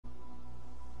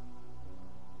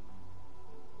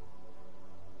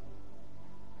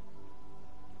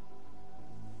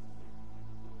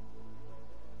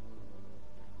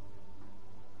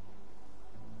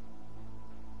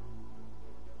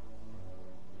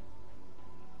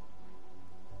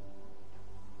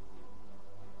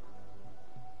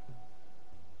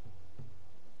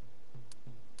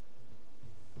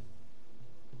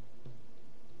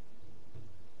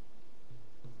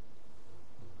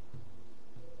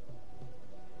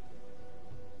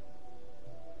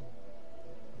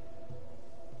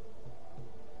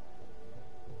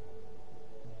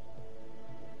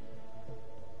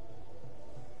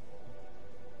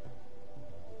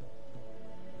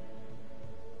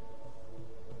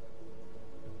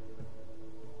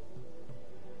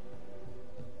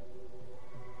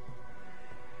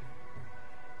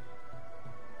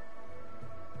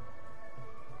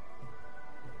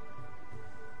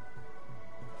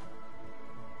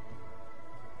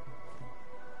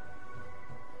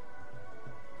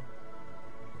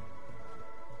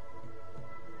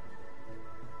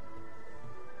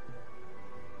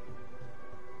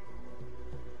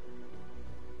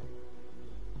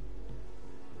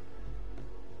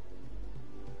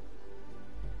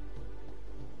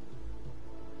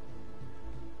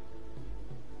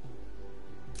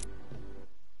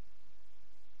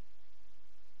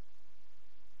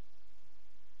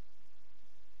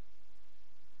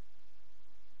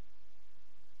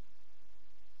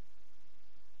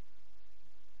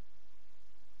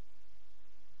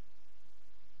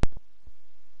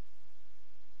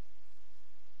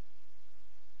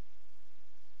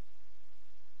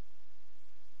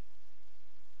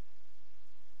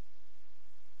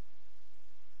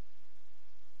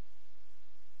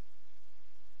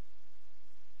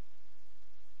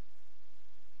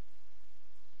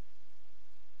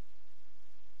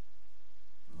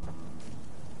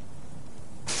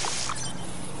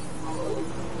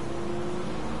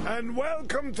and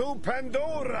welcome to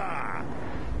Pandora!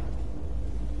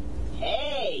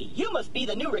 Hey, you must be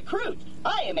the new recruit.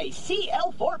 I am a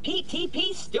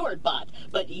CL4PTP steward bot,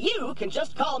 but you can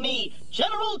just call me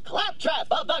General Claptrap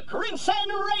of the Crimson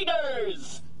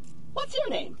Raiders! What's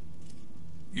your name?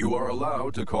 You are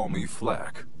allowed to call me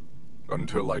Flack,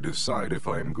 until I decide if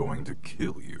I am going to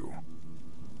kill you.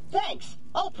 Thanks.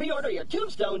 I'll pre-order your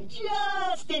tombstone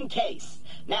just in case.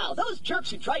 Now, those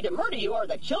jerks who tried to murder you are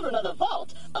the Children of the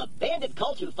Vault, a bandit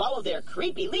cult who follow their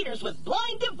creepy leaders with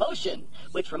blind devotion.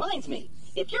 Which reminds me,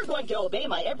 if you're going to obey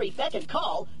my every beck and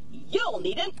call, you'll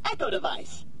need an echo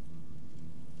device.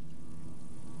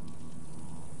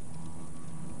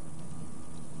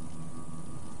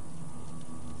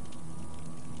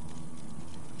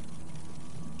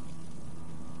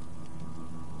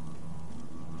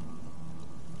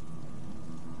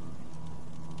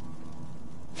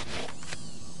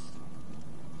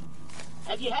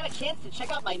 Have you had a chance to check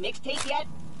out my mixtape yet?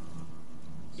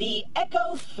 The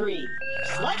Echo 3.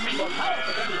 Slightly more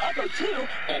powerful than the Echo 2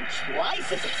 and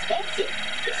twice as expensive.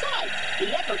 Besides,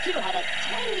 the Echo 2 had a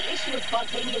tiny issue of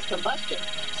spontaneous combustion,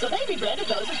 so they rebranded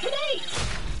those as grenades.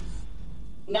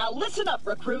 Now listen up,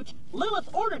 recruit.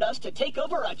 Lilith ordered us to take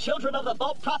over a Children of the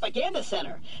Vault propaganda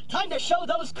center. Time to show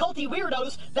those culty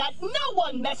weirdos that no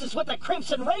one messes with the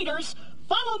Crimson Raiders.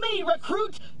 Follow me,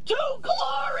 recruit, to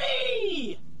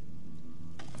glory!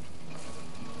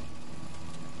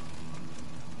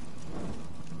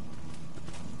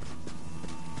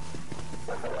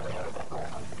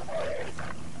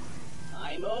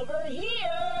 I'm over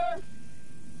here!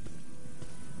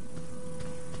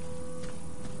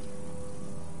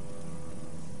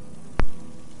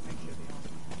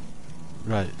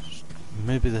 Right,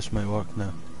 maybe this might work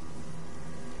now.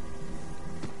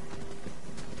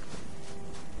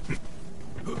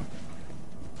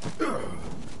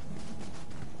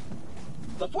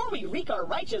 Before we wreak our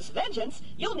righteous vengeance,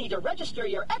 you'll need to register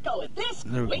your Echo at this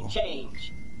quick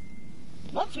change.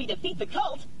 Once we defeat the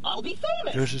cult, I'll be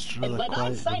famous. And when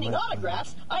I'm signing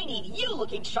autographs, I need you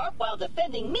looking sharp while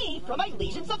defending me from my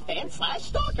legions of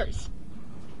fans/stalkers.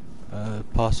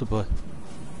 Possibly.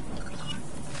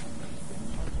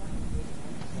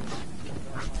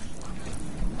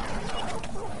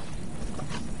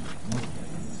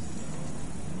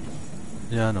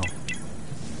 Yeah, I know.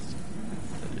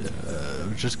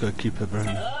 We just gotta keep it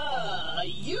running.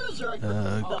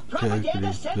 The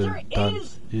propaganda center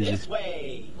is this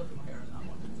way.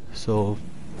 So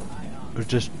we're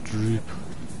just doing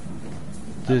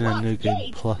a new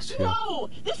game plus here. No,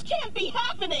 this can't be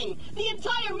happening. The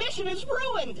entire mission is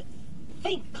ruined.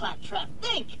 Think, Claptrap,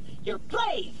 think. You're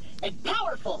brave and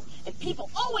powerful, and people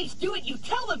always do what you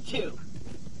tell them to.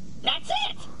 That's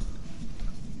it.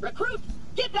 Recruit,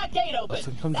 get that gate open. I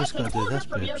think I'm just gonna do this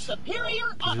bit, because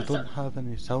you don't have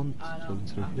any sound going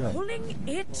through here. Pulling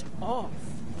it off.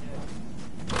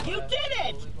 You did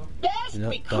it! Best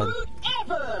recruit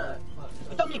ever!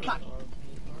 Don't get cocky.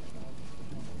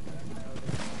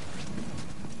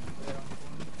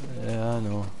 Yeah, I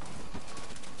know.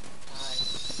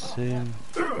 Same.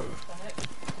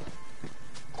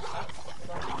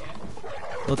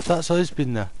 Look, that's always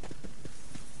been there.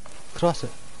 Cross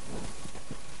it.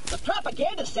 The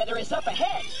propaganda center is up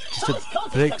ahead.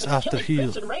 Just breaks after he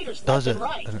does it,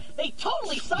 right. and they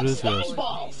totally suck spine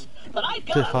balls. But I've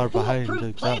got too far a behind,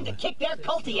 foolproof plan exactly. to kick their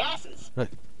culty asses. Right,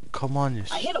 come on, you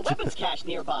I hit a weapons cache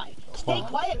nearby. Stay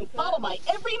quiet and follow my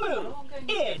every move.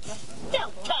 It's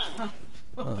stealth time.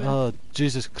 Oh,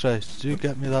 Jesus Christ, you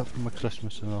get me that for my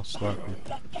Christmas and I'll slap you.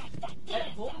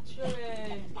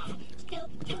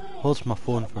 Holds my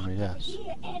phone for me, yes.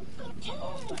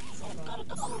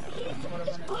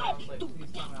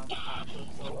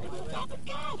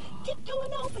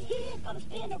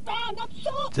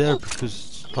 There,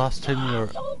 because last time you were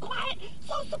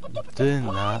doing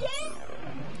that,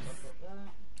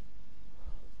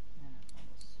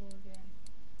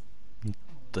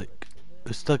 like,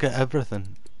 we still get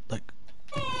everything. Like,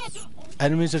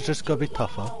 enemies are just gonna be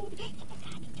tougher,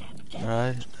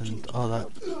 right? And all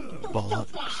that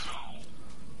bollocks.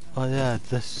 Oh yeah,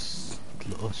 this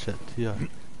little shit here.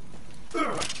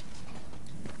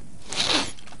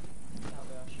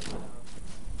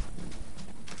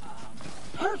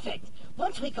 Perfect.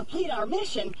 Once we complete our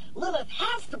mission, Lilith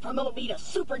has to promote me to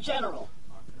Super General.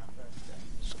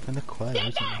 It's kinda quiet,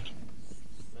 isn't it?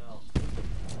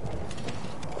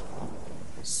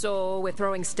 So we're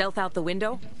throwing stealth out the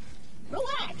window?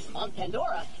 Relax. On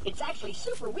Pandora, it's actually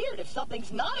super weird if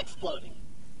something's not exploding.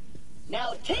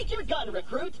 Now take your gun,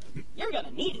 recruit. You're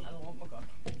gonna need it.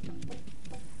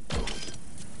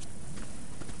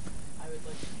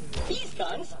 These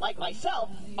guns, like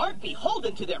myself, aren't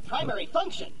beholden to their primary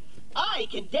function. I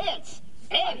can dance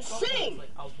and sing.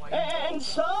 And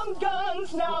some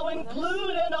guns now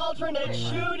include an alternate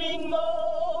shooting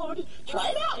mode. Try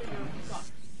it out.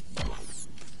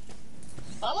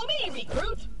 Follow me,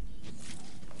 recruit.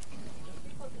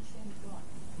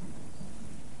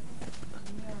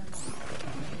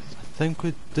 I think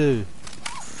we do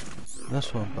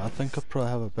this one, but I think I probably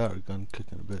have a better gun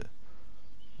kicking about.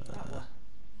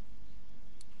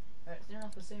 They're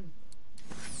not the same.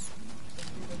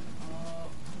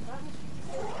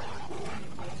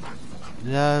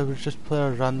 Yeah, we just play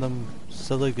a random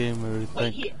silly game where we Wait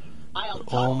think here. I'll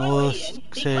talk my way almost in,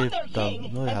 become saved their them. king,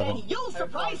 No, you and then haven't. you'll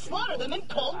surprise slaughter them in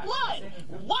cold blood.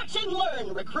 Watch and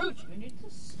learn, recruit. You need to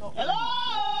stop.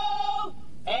 Hello?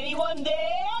 Anyone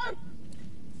there?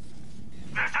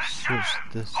 Switch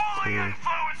this to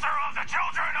Influencer of the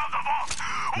children of the vault.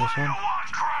 this one.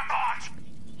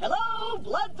 Hello,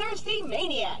 bloodthirsty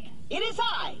maniac. It is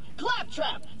I,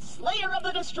 Claptrap, Slayer of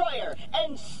the Destroyer,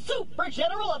 and Super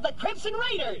General of the Crimson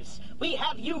Raiders. We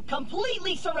have you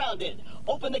completely surrounded.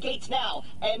 Open the gates now,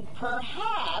 and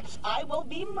perhaps I will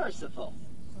be merciful.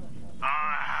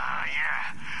 Yeah.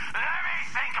 Let me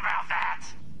think about that.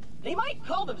 They might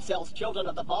call themselves Children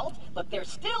of the Vault, but they're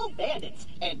still bandits,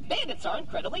 and bandits are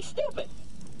incredibly stupid.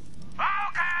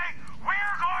 Okay,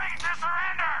 we're going to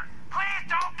surrender. Please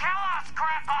don't kill us,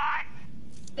 Crapeye.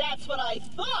 That's what I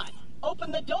thought.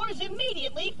 Open the doors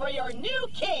immediately for your new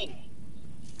king.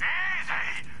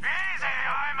 Easy.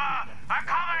 I'm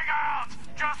coming out.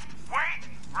 Just wait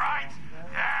right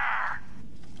there.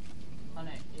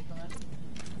 Honey, you come in?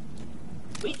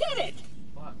 We did it!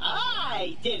 What?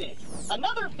 I did it!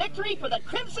 Another victory for the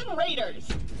Crimson Raiders!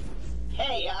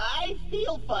 Hey, I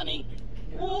feel funny.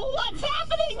 What's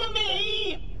happening to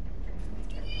me?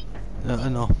 Yeah, I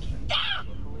know.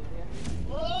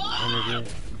 Ah! Energy.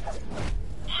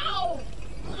 Ow!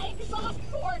 My exhaust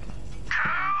cord!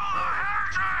 Kill the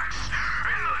heretics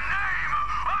in the name of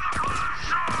the Blue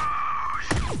Shoes.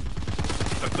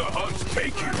 Let the hunts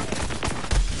take you.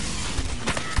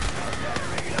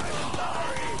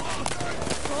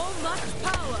 So much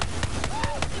power.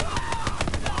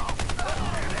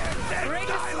 Break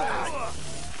it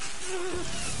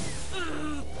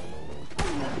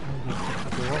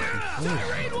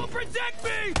Raid will protect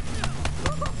me.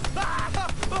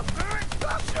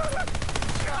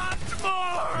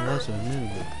 That's a new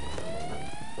one.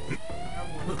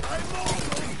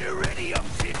 Iridium.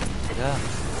 Yeah.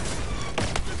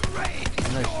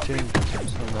 Nice change.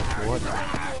 It's not enough for what?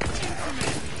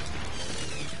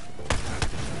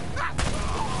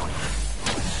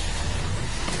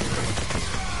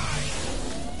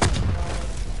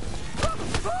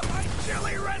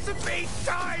 Chili recipe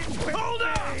time! Hold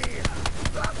on!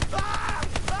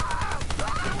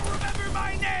 You'll remember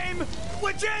my name,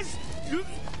 which is...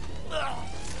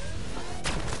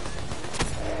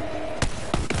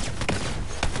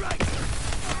 Right.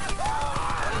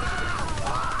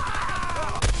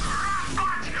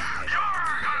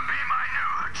 You're gonna be my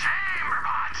new chamber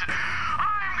bot!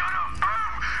 I'm gonna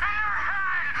boom in your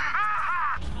head!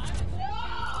 No!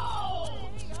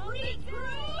 Recruit!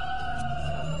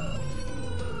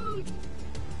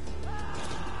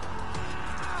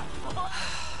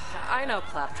 I know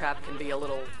Claptrap can be a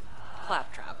little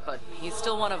claptrap, but he's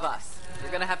still one of us.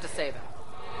 You're gonna have to save him.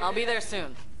 I'll be there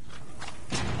soon.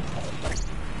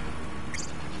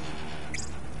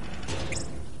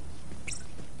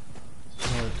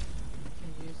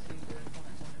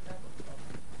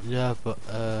 Yeah, but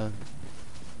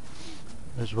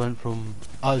it went from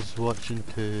us watching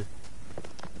to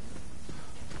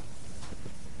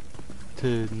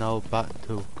now back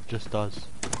to just us.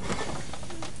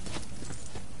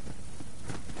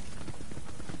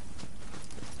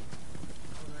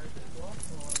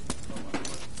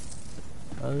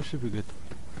 It should be good.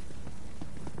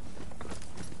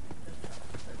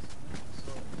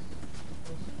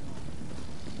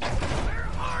 Where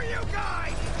are you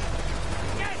guys?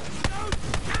 Get those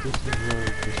This is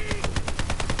really good.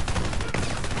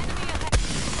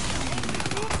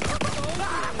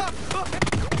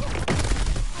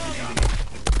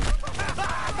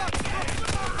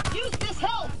 Use this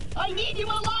help! I need you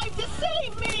alive to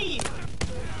save me!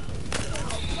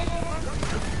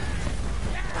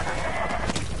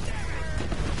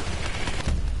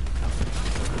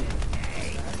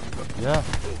 Yeah.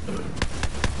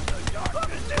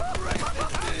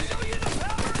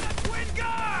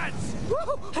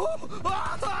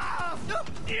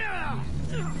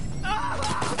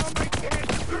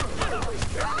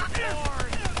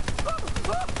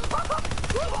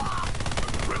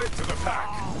 Credit to the pack.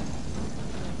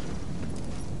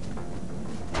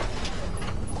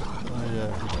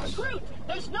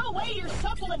 no way your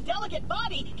supple and delicate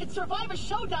body can survive a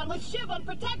showdown with Shiv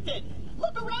unprotected.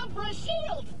 Look around for a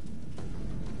shield.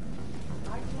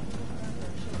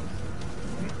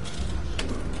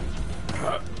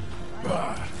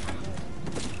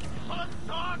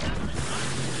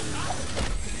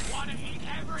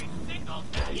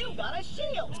 You got a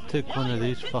shield. Take one of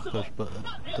these fuckers, but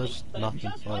it does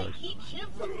nothing for us. Keep Shiv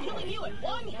from killing you in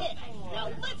one hit.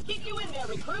 Now let's get you in there,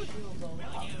 recruit.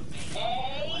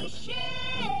 Hey, Shiv!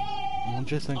 What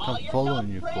do you think All I'm your following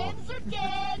dumb you for? friends are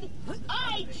dead.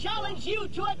 I challenge you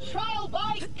to a trial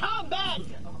by combat.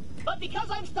 But because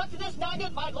I'm stuck to this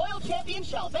magnet, my loyal champion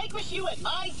shall vanquish you in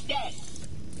my stead.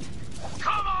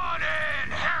 Come on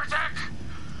in, heretic!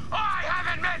 I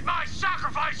haven't met my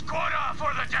sacrifice quota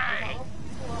for the day!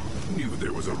 Knew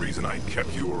there was a reason I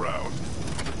kept you around.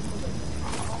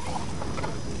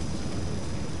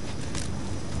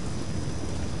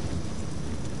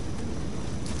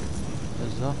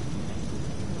 Is that?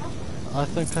 I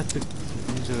think I took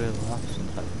the easy way last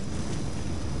time.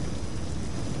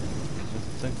 I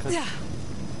think I...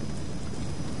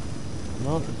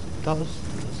 No, that's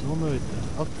the only way to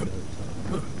upgrade it.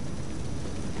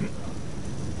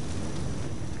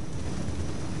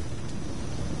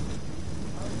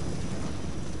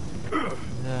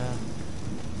 Yeah.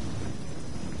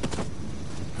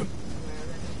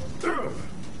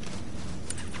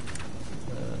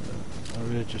 I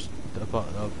really just about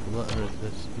to obliterate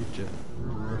this Egypt.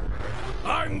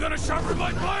 I'm gonna sharpen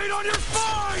my blade on your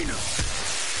spine!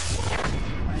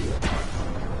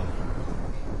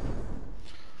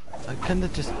 I kinda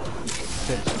just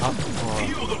fetch up for...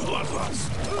 Feel the bloodlust!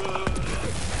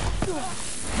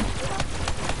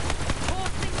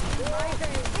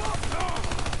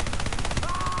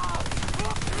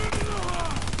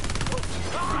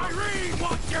 Irene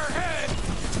wants your head!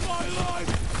 My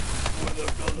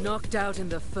life! Knocked out in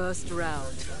the first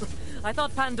round. I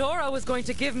thought Pandora was going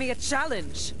to give me a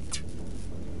challenge.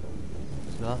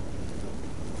 What's that?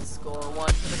 Score 1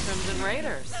 for the Crimson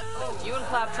Raiders. You and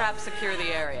Claptrap secure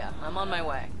the area. I'm on my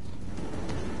way.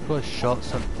 Probably shot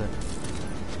something.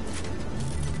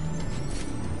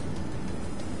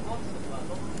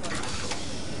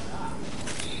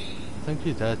 I think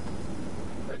he did.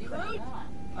 Recruit?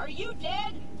 Are you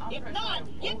dead? If not,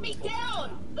 get me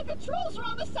down! The controls are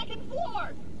on the second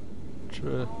floor!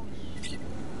 True.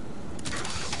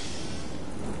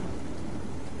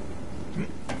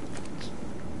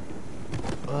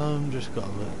 Just got a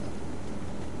bit.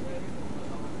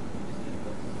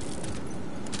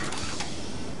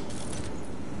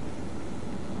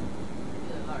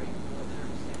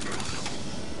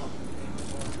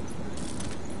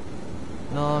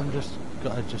 No, I'm just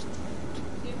gotta just.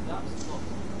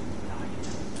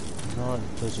 No, it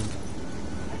doesn't.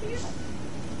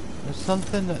 There's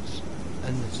something that's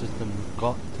in the system we've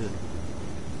got to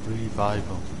revive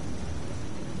them.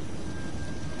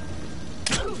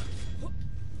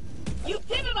 You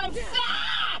did it! I'm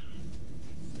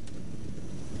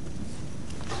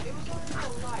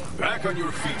Back on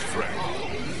your feet, friend.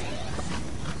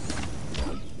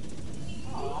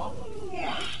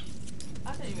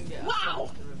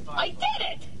 Wow! I did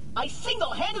it! I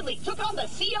single-handedly took on the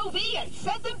COV and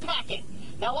sent them packing.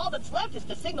 Now all that's left is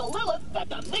to signal Lilith that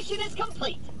the mission is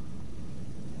complete.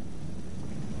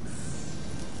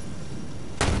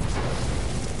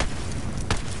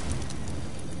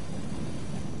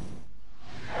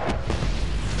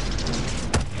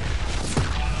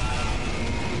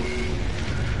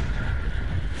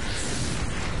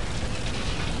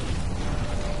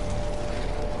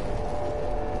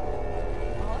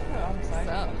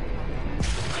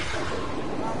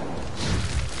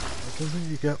 I don't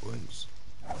think you get wings.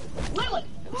 Lilith,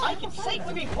 I can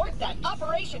safely report that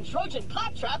Operation Trojan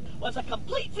Claptrap was a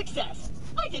complete success.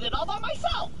 I did it all by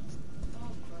myself.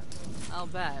 I'll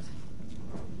bet.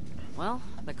 Well,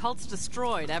 the cult's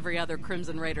destroyed every other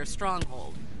Crimson Raider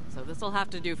stronghold, so this'll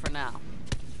have to do for now.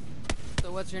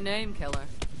 So what's your name, killer?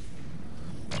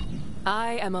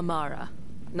 I am Amara.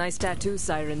 Nice tattoo,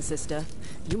 Siren Sister.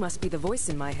 You must be the voice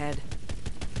in my head.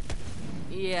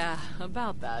 Yeah,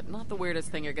 about that. Not the weirdest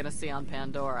thing you're gonna see on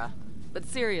Pandora. But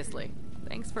seriously,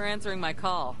 thanks for answering my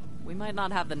call. We might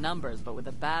not have the numbers, but with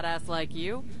a badass like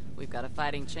you, we've got a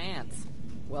fighting chance.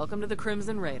 Welcome to the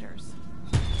Crimson Raiders.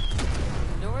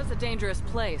 Pandora's a dangerous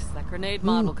place. That grenade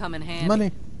mod will come in handy.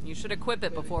 Money. You should equip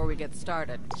it before we get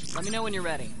started. Let me know when you're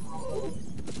ready.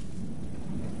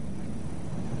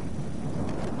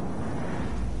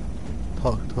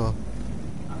 Talk to her.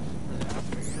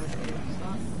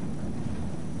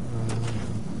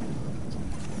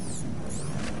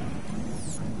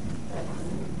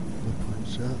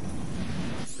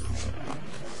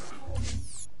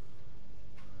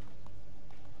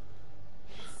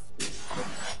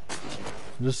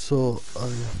 Just so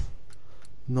I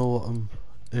know what I'm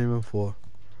aiming for.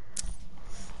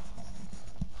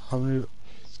 How many?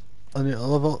 I need to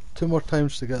level 2 more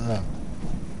times to get that.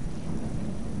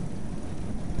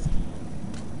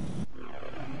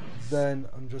 Then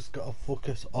I'm just gotta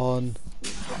focus on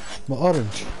my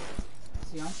orange.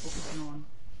 See, I'm focusing on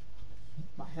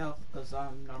my health because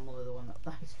I'm normally the one that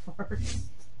dies first.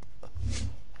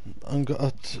 I'm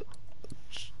gonna.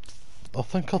 I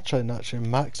think I'll try and actually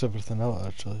max everything out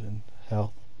actually in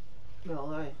health.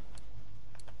 Well, aye.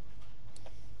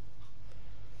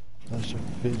 That should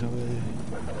fade away.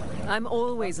 I'm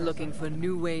always looking for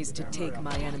new ways to take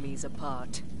my enemies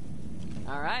apart.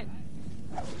 Alright.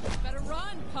 Better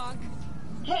run, punk!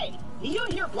 Hey, do you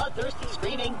hear bloodthirsty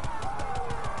screaming?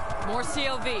 More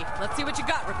COV. Let's see what you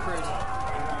got, recruit.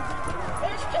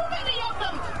 There's too many of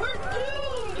them! We're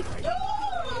doomed!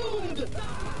 Doomed!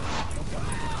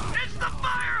 It's the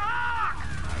Firehawk!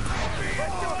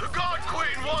 The God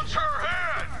Queen wants her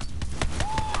head!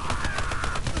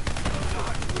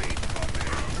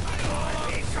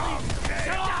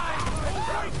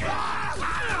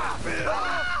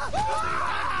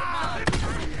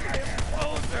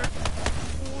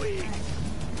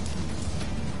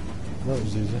 That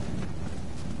was easy.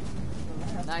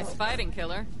 Nice fighting,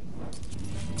 killer.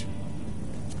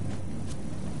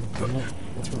 A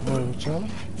bit more of a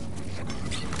challenge.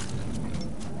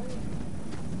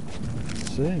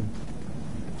 Same.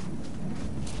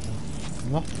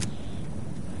 Nothing.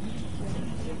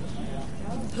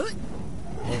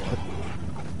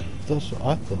 That's what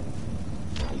I thought.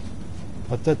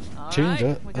 I did change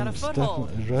it, we got and a it's foothold.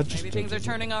 definitely registered. Maybe things are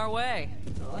turning our way.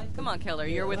 Come on, killer,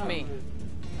 you're with me.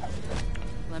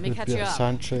 Let me Could catch be you a up.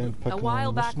 sand train A picking while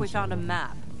on back, we missions found a and-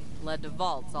 map. Led to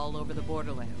vaults all over the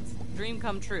borderlands. Dream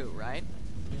come true, right?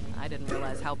 I didn't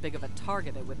realize how big of a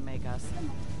target it would make us.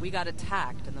 We got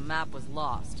attacked and the map was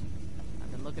lost.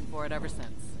 I've been looking for it ever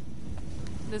since.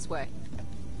 This way.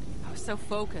 I was so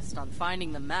focused on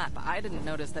finding the map, I didn't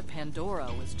notice that Pandora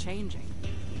was changing.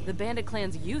 The bandit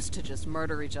clans used to just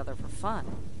murder each other for fun.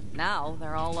 Now,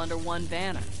 they're all under one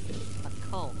banner. A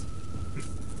cult.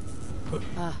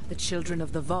 Ah, the children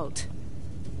of the vault.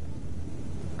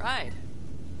 Right.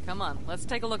 Come on, let's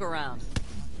take a look around.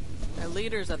 Their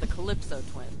leaders are the Calypso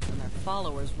twins, and their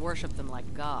followers worship them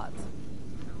like gods.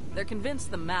 They're convinced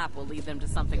the map will lead them to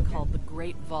something called the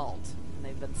Great Vault, and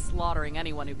they've been slaughtering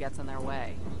anyone who gets in their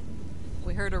way.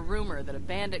 We heard a rumor that a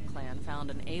bandit clan found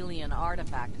an alien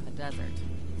artifact in the desert.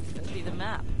 Could be the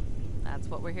map. That's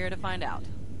what we're here to find out.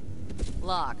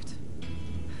 Locked.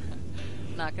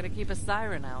 Not gonna keep a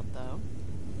siren out, though.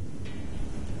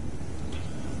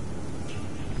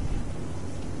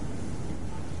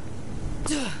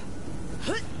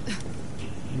 Right.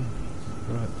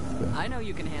 I know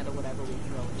you can handle whatever we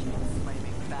throw at you,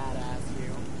 flaming badass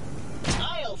you.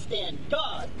 I'll stand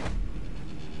guard!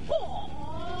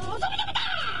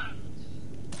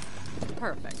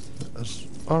 Perfect. Is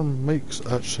our mics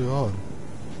actually on?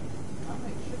 That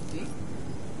might should be.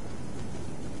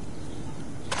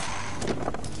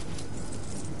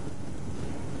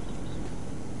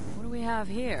 What do we have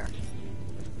here?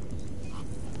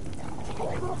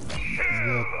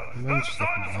 Yeah, The mine's Sun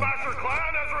fucking on. Smasher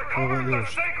clan has What recovered about the yours?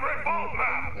 sacred vault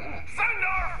map. Send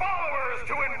our followers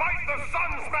to invite the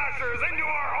Sun Smashers into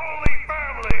our holy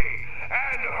family.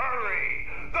 And hurry!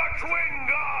 The twin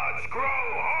gods grow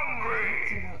hungry!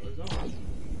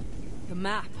 The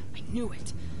map. I knew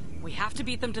it. We have to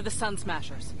beat them to the Sun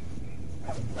Smashers.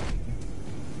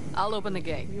 I'll open the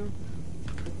gate.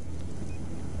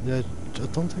 Yeah, I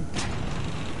don't think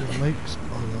your mics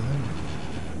are on.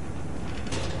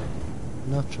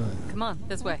 Not try. Come on,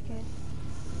 this way.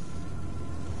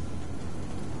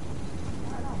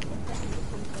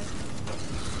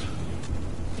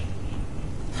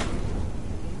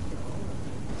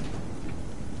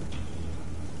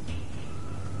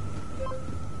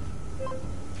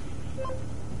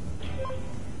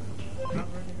 Not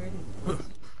ready.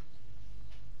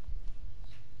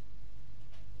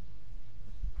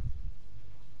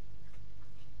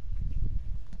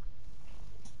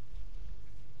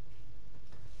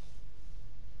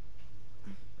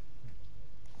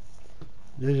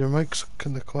 Yeah, your mic's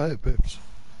kinda quiet, babes.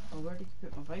 Oh, where did you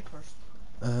put my bike first?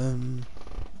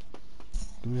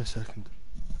 Give me a second.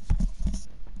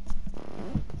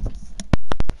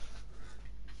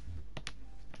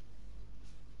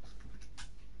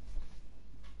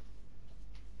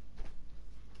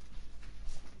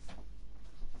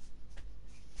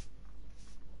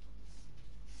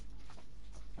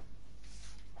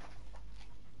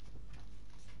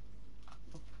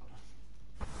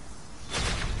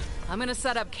 I'm gonna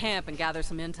set up camp and gather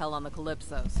some intel on the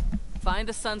Calypsos. Find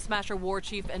the Sun Smasher war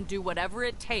chief and do whatever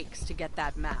it takes to get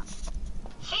that map.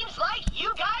 Seems like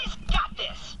you guys got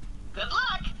this. Good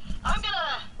luck. I'm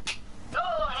gonna go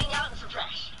hang out in some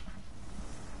trash.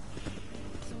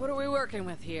 So what are we working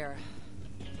with here?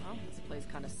 Well, this place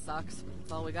kind of sucks, but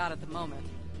it's all we got at the moment.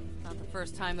 Not the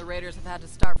first time the Raiders have had to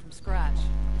start from scratch.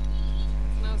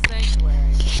 It's no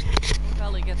sanctuary. Hope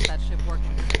Ellie gets that ship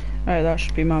working. Alright, that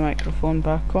should be my microphone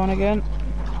back on again.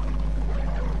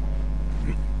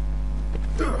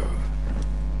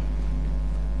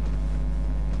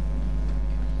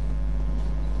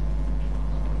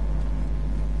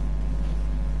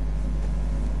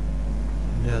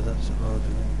 Yeah, that's audio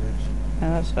engaged. Yeah,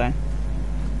 that's fine.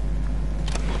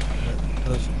 It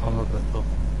does hum a bit though.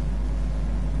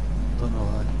 Don't know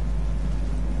why.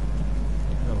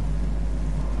 No.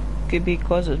 Could be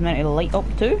because it's meant to light up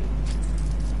too.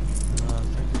 No, I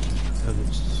think it's just because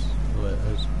it's the way it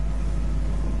is.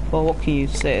 Well, what can you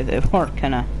say? They were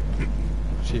kinda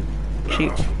Cheap.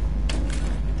 cheap.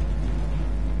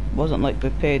 Wasn't like we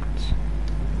paid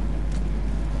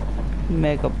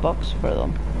mega bucks for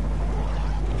them.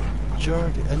 You're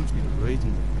already into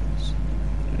raiding the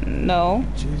place. No,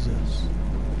 Jesus.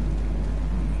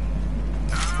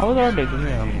 I was already. Give me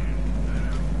ammo.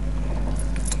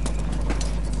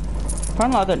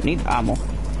 Apparently I didn't need ammo.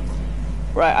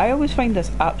 Right, I always find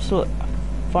this absolute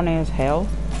funny as hell.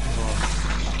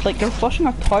 Like you're flushing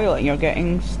a toilet and you're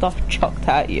getting stuff chucked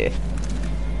at you.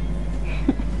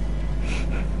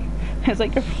 It's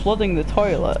like you're flooding the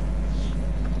toilet.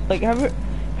 Like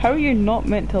how are you not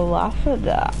meant to laugh at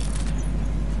that?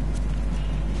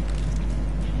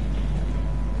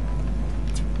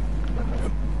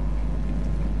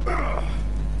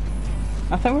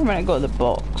 I think we're meant to go to the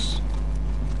box.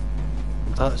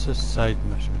 That's a side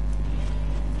mission.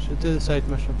 Should do the side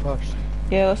mission first.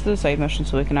 Yeah, let's do the side mission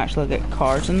so we can actually get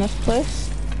cars in this place.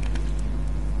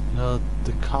 No,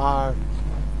 the car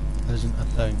isn't a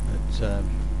thing. It's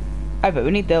I bet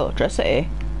we need the electricity.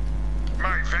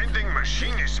 My vending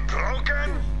machine is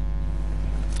broken?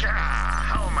 Gah,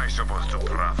 how am I supposed to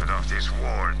profit off this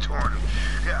war-torn...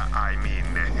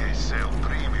 sell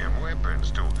premium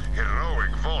weapons to heroic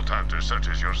vault hunters such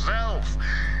as yourself.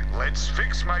 Let's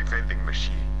fix my vending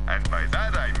machine. And by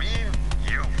that I mean,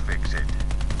 you fix it.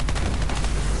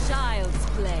 Child's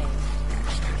play.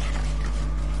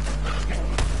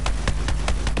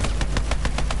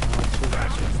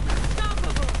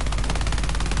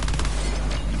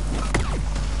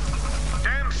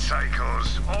 Damn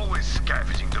psychos, always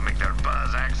scavenging to make their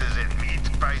buzz axes and meat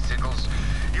bicycles.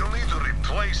 You'll need to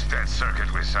replace that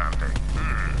circuit with something.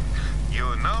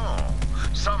 You know,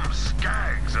 some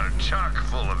skags are chock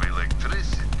full of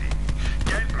electricity.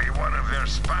 Get me one of their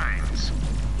spines.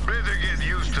 Better get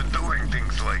used to doing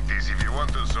things like this if you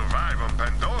want to survive on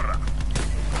Pandora.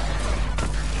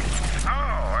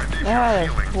 Oh, and if Yeah,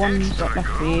 you're feeling one's extra at my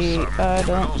gruesome, feet. I you can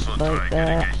don't also like try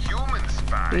getting that. a human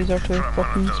spine These are too from one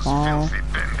fucking of those small. filthy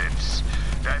bandits.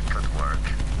 That could work.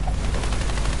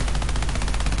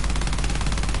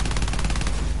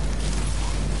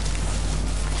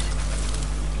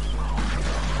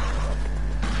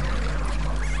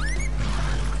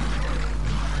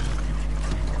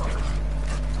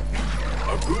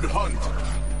 A good hunt.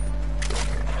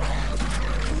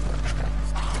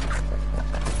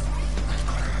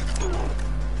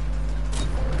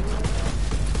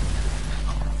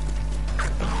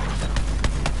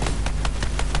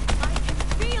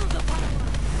 Feel the power.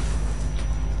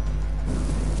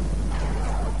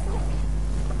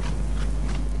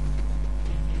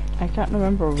 I can't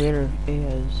remember where it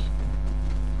is.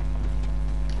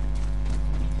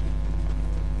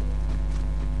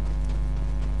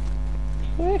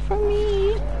 Away from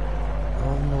me! I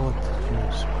don't know what to do.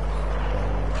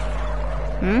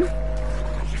 Hmm?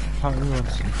 Can't really want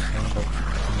to find out what's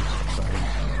inside.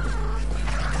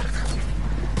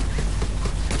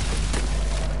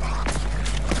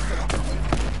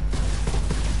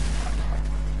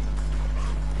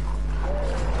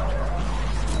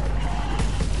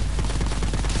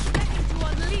 To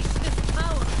unleash this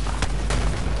power.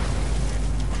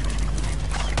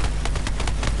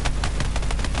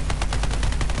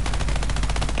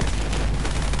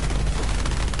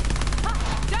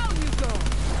 Ha! Down you go.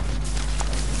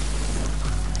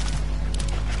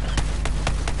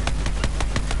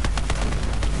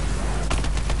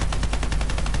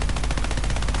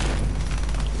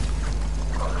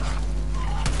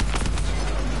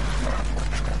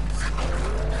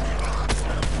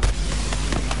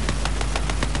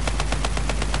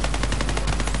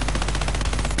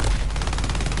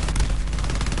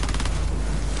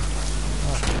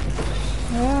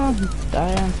 Yeah, I'm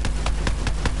dying.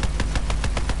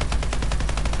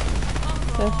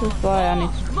 This is why I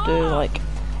need to do, like,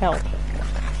 help.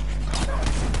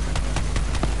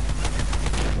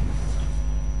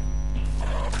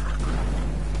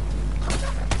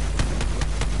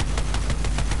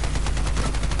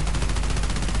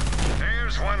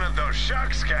 Here's one of those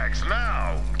shark skacks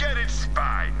now. Get its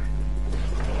spine.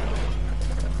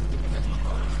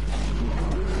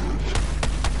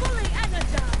 Fully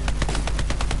energized.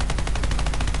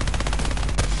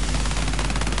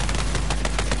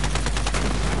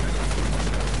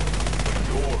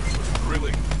 Yours was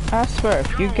thrilling. I swear,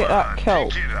 if you get that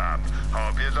killed, Pick it up.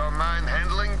 Hope you don't mind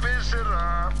handling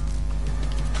visitor.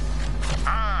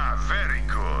 Ah, very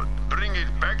good. Bring it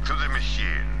back to the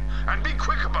machine. And be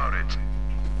quick about it.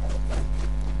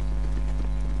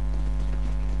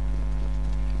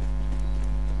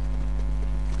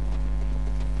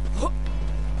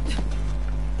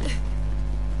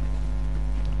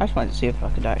 I just wanted to see if I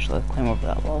could actually climb over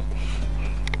that wall.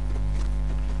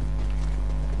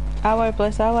 I wanna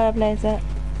place it.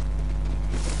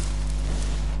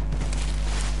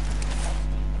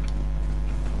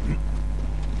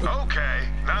 Okay,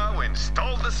 now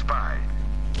install the spine.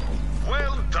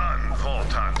 Well done, Vault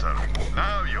Hunter.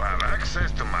 Now you have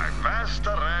access to my vast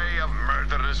array of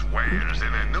murderous wares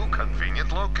in a new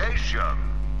convenient location.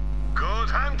 Good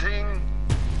hunting.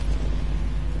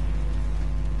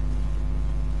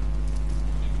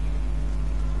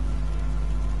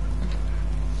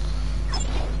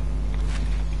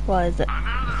 What is it?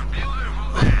 Another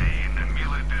beautiful day in the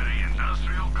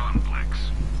military-industrial complex.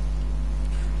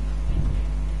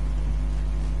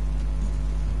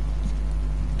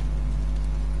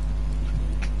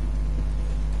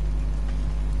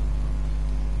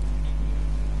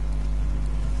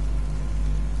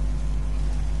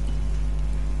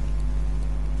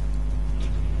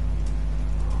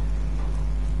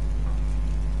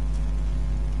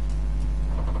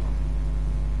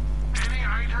 Any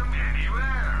item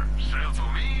anywhere. Sell to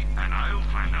me and I'll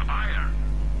find a buyer.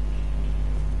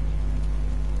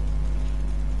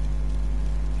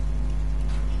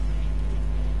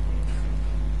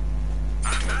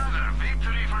 Another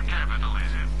victory for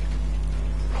capitalism.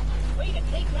 Way to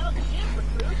take down the ship,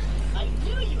 recruit. I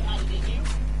knew you had it in you.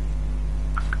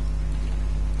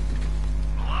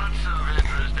 Lots of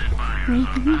interested buyers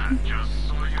on that, just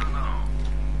so you know.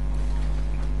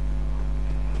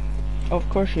 Of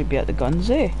course you'd be at the guns,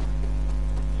 eh?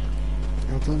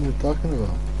 I don't know what you're talking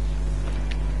about.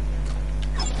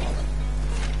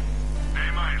 They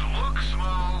might look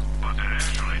small, but they're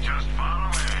actually just far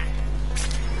away.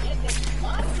 It takes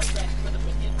lots of rest for them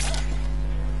to get up.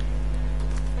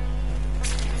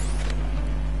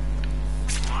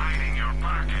 Lining your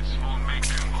pockets won't make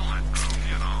them bulletproof,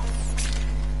 you know.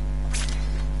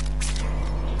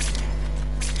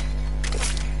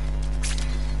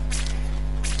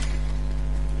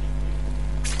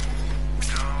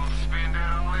 Don't spend it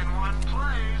all in one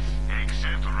place,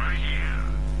 except right here.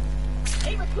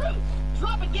 Hey, recruit,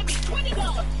 drop and give me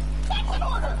 $20. That's an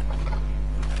order.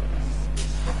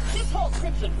 This whole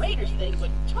Crimson Raiders thing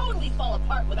would totally fall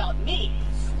apart without me.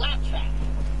 Slaptrap.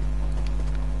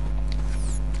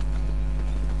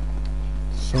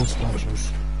 Sun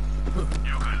Smashers.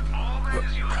 You can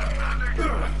always use another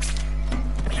gun.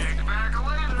 Check back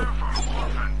later for more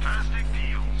fantastic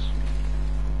deals.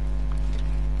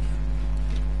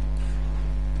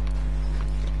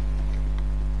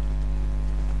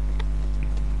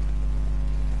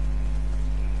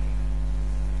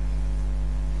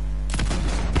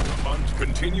 The hunt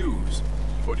continues,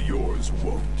 but yours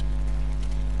won't.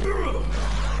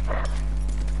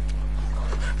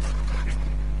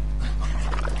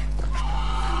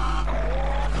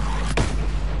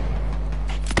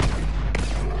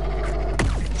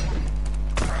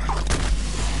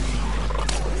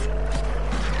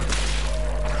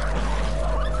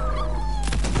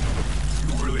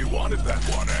 You really wanted that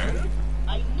one, eh?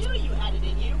 I knew you had it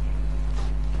in you.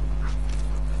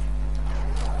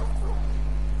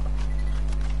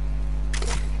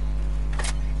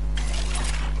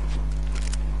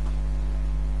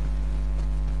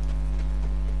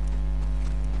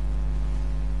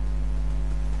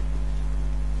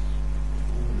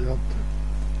 Yep.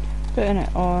 Putting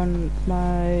it on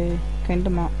my kind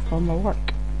of map for my work.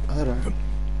 Alright.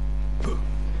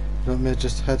 Want me to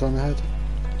just head on ahead?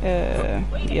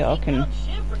 Way to Yeah, I take can down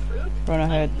Shiv, recruit. run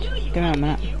ahead. I knew you Give me a had it in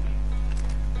minute. you.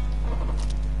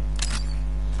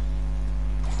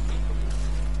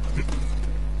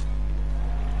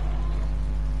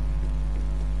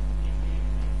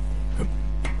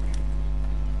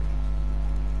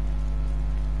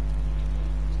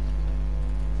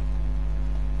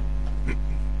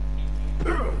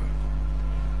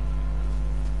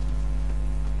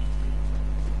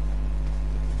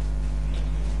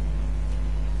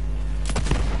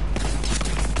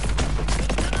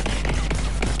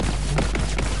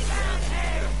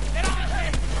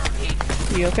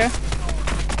 You okay?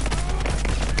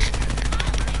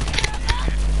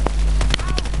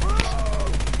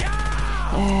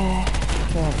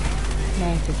 God.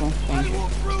 Now to go find you.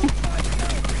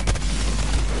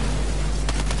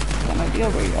 Got no idea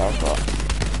where you are, but...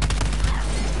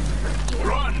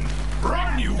 Run!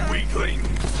 Run, you weakling!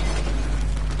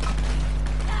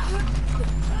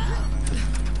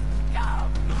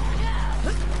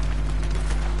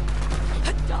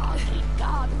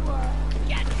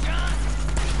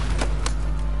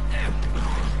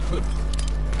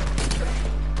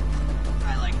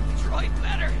 I like Detroit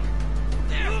better.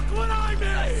 Look what I made!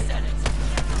 I said it.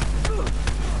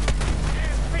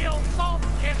 It feels so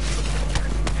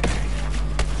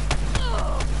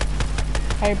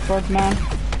Hey, Birdman.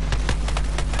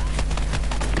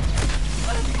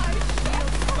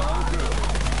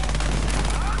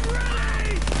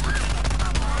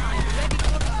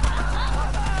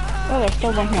 Oh, there's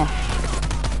still one here.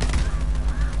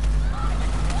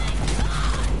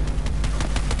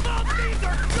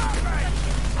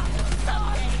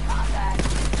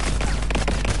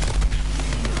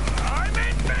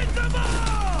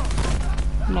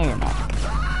 No, you're not.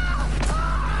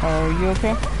 Are you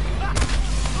okay?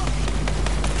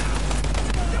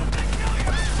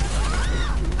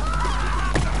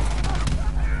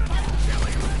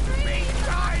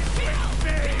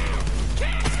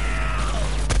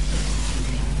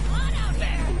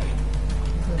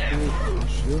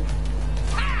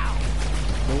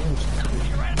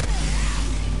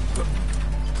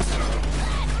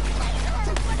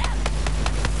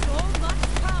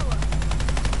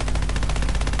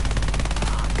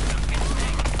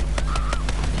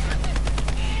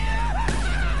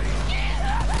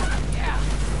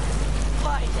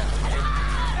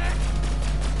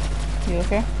 You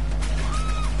okay?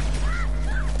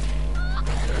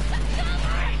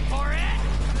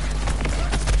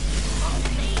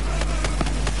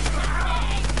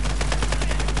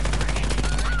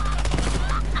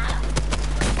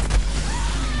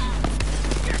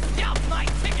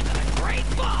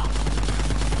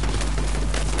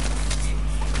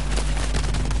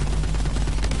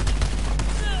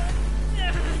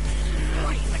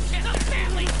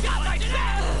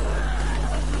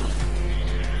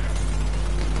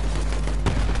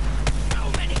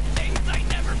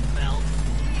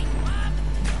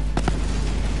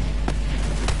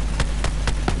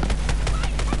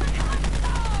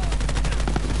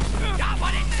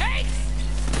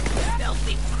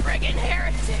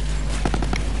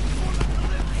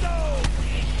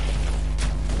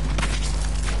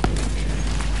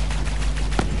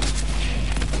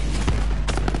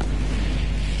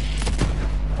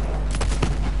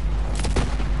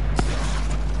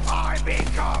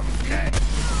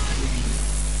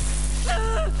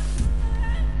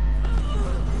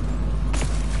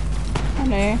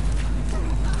 Honey.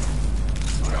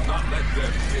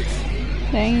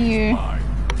 Thank you.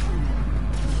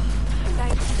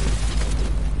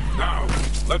 Now,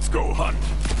 let's go hunt.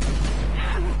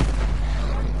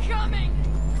 Coming!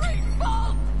 Great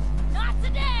fault! Not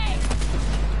today!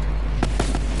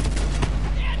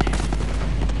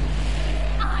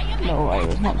 No, I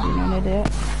was not being an idiot.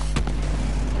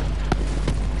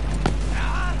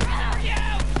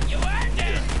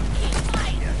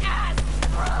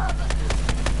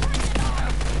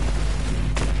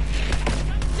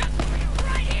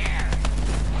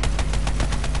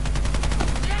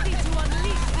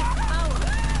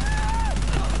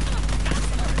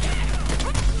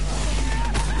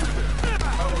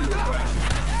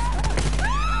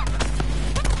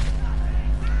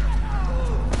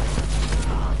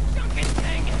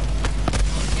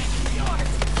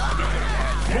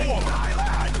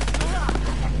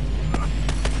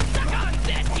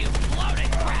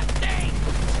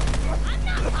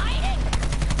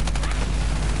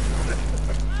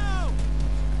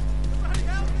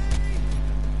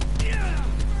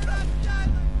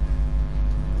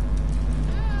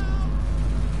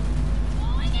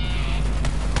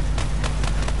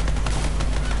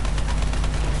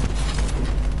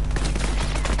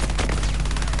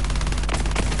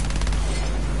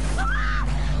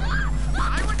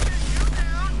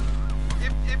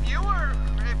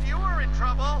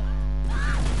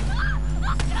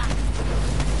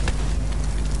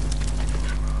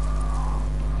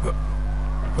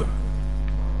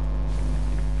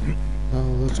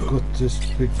 Let's go to this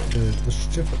big, the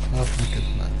stupid half-naked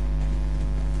man.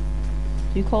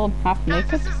 Do you call him half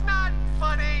naked? This is not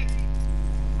funny.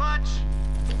 Much.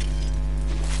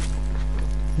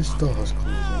 He still has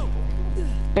clothes on.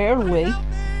 Barely. Help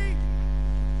me!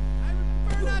 I would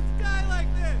prefer not to die like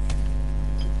this.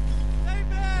 Save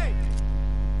me!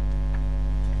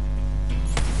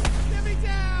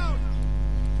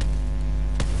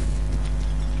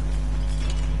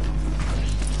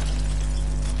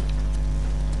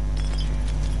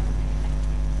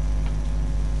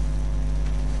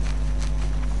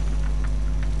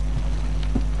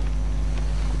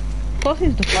 plus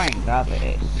he's defying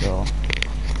gravity, so.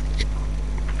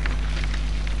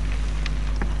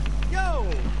 Yo!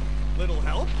 Little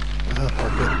help?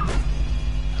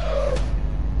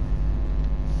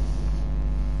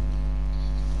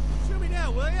 Shoot me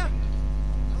down, will ya?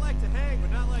 I like to hang,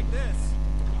 but not like this.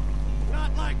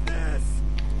 Not like this!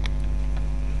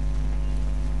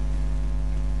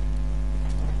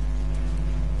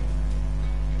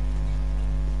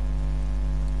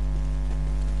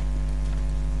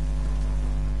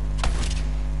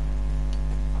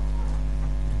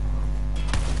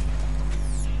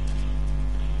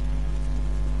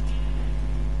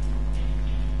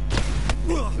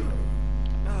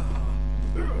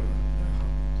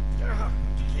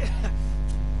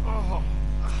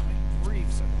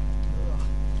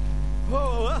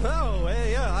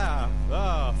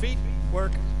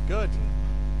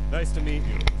 Nice to meet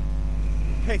you.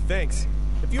 Hey, thanks.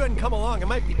 If you hadn't come along, I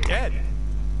might be dead.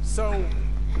 So,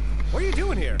 what are you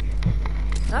doing here?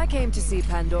 I came to see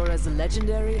Pandora's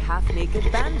legendary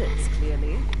half-naked bandits,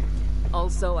 clearly.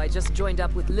 Also, I just joined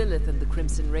up with Lilith and the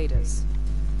Crimson Raiders.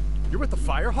 You're with the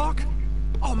Firehawk?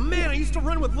 Oh man, I used to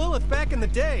run with Lilith back in the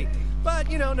day. But,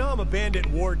 you know, now I'm a bandit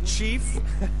ward chief.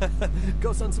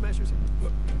 Go Sun Smashers.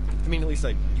 I mean, at least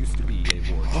I used to be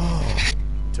a ward chief.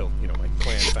 Until, you know, my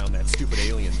clan found that stupid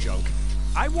alien junk.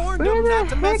 I warned them not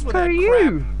to mess with that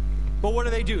crap. But what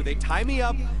do? They tie me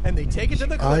up and they take it to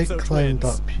the Calypso I climbed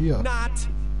twins. up here. Not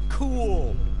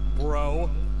cool, bro.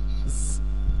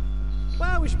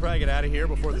 Well, we should probably get out of here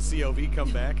before the COV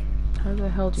come back. How the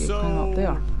hell do you climb up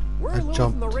there? Where are Lilith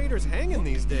and the Raiders hanging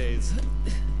these days?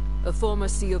 A former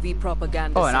COV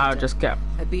propaganda Oh, and I'll center. just get...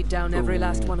 I beat down every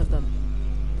last one of them.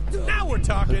 Now we're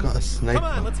talking. I got a sniper. Come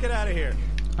on, let's get out of here.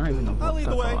 I don't even know I'll what lead I've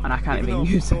the way, got, and I can't even even though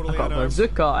use it. totally I've got a unarmed.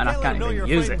 bazooka, and I Can't let can't them know even you're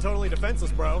use fighting it. Totally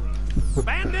defenseless, bro.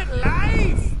 Bandit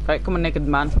life! Right, come on, naked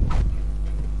man.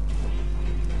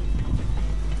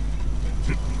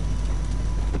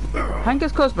 I think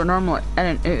it's because we're normally in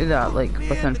and out of that, like,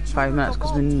 within 5 minutes,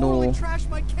 because we know... Totally trashed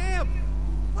my camp.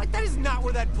 Like, that is not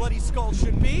where that bloody skull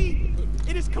should be.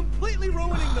 It is completely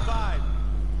ruining the vibe.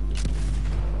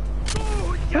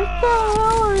 What the hell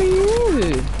are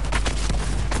you?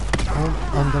 I'm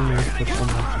underneath for some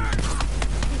reason.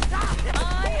 I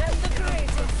am the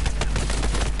greatest.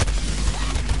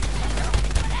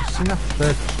 Seen a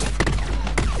fish.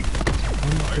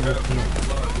 I'm not gonna open it.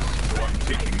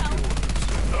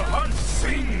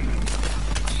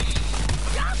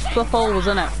 Fluffle was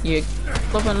in it. You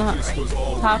loving that?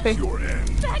 Happy?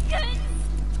 Seconds.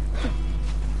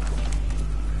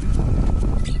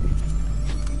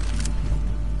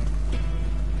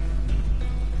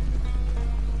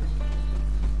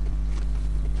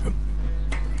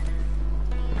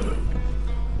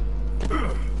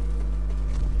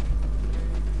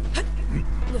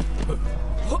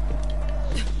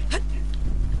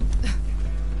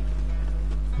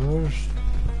 Where's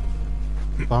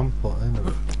Bamplot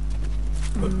anyway?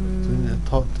 Do you need to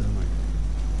talk to him?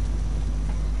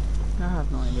 I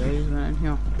have no idea. He's went in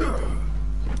here.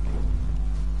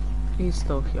 He's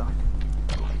still here.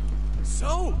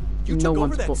 So, you No took over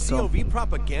one's that booked up. COV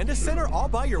propaganda center all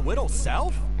by your little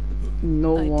self?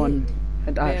 No I one did.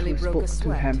 had Barely actually broke a spoke to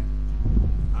sweat. him.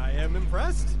 I am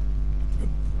impressed.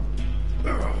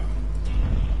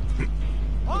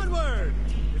 Onward!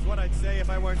 Is what I'd say if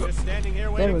I weren't just standing here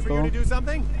There waiting we for you go. to do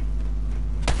something.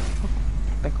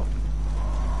 Pick up.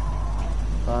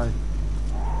 Hi.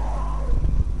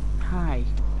 Hi.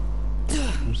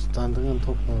 I'm standing on top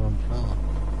of an umbrella.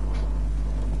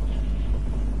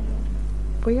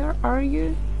 Where are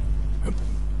you?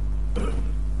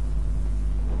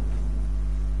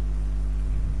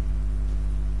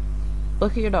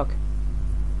 Look at your dog.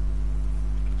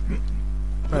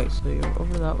 Right, so you're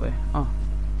over that way. Oh.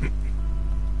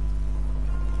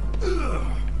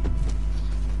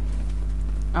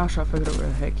 I'll try to figure out where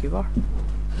the heck you are.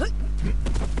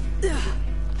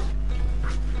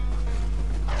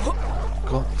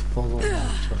 Got to follow him.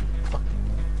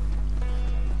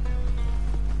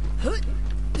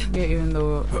 Yeah, even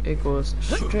though it goes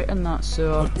straight in that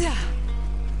sewer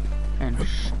and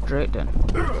straight in.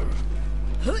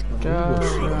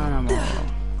 Just animal.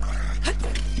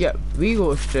 Yeah, we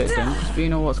go straight in because we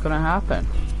know what's gonna happen.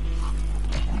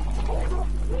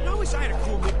 I wish I had a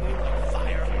cool nickname like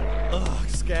Fire. Ugh,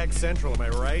 Skag Central, am I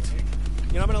right?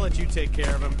 You know, I'm gonna let you take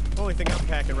care of him. Only thing I'm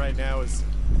packing right now is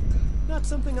not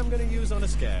something I'm gonna use on a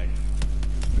Skag.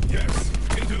 Yes,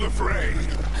 into the fray.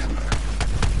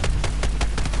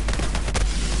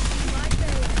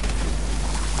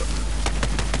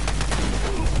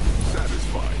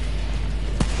 Satisfied.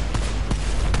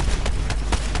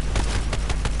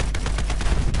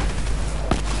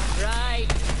 Right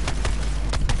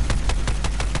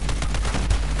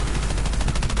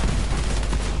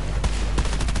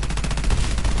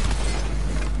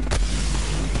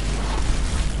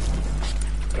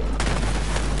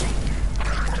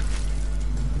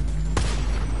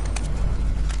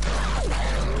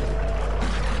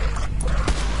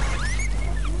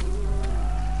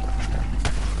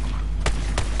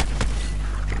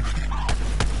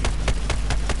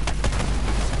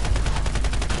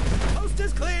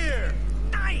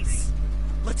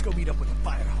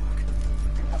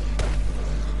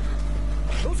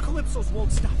Those Calypsos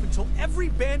won't stop until every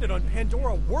bandit on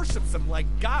Pandora worships them like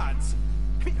gods.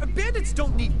 I mean, bandits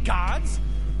don't need gods.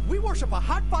 We worship a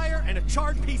hot fire and a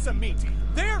charred piece of meat.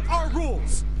 There are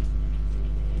rules.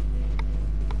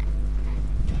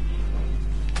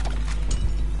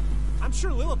 I'm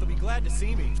sure Lilith will be glad to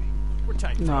see me. We're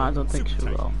tight. No, I don't think Super she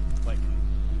tight. will. Like,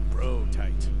 bro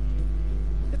tight.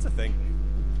 It's a thing.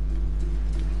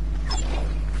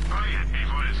 Hurry it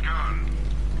before it's gone.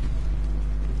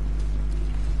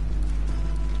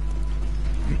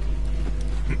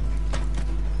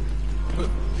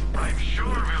 I'm sure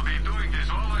we'll be doing this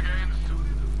all again soon.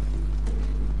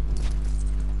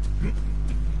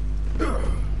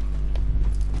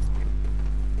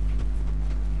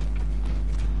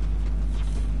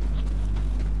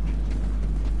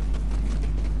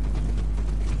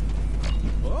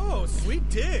 Oh, sweet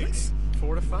digs.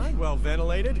 Fortified, well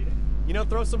ventilated. You know,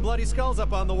 throw some bloody skulls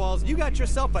up on the walls. You got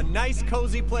yourself a nice,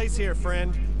 cozy place here,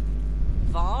 friend.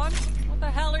 Vaughn? What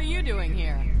the hell are you doing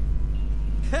here?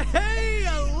 Hey,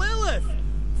 Lilith!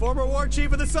 Former war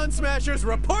chief of the Sun Smashers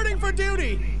reporting for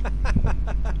duty!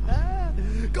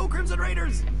 Go Crimson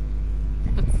Raiders!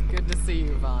 It's good to see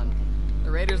you, Vaughn.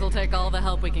 The Raiders will take all the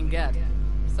help we can get.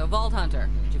 So, Vault Hunter,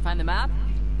 did you find the map?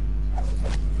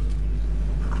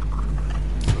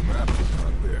 The map is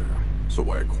not there, so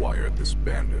I acquired this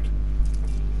bandit.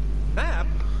 Map?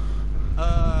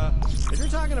 If you're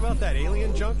talking about that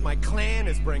alien junk, my clan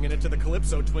is bringing it to the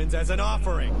Calypso twins as an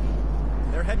offering.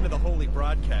 They're heading to the Holy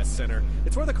Broadcast Center.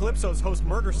 It's where the Calypsos host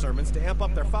murder sermons to amp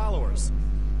up their followers.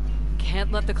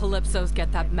 Can't let the Calypsos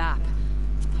get that map.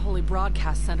 The Holy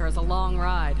Broadcast Center is a long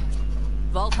ride.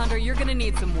 Vault Hunter, you're gonna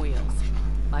need some wheels.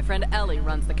 My friend Ellie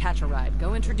runs the catch-a-ride.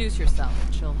 Go introduce yourself.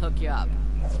 She'll hook you up.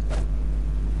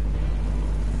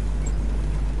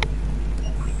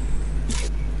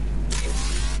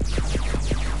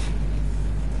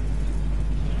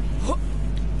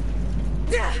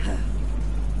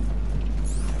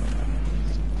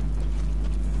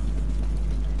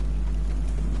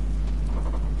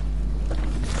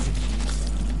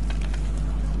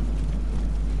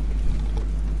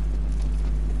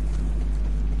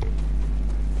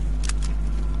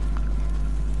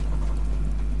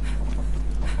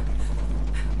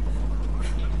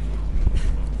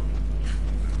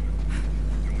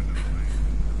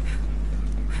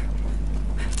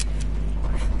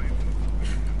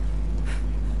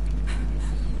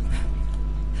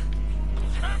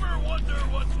 Ever wonder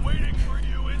what's waiting for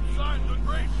you inside the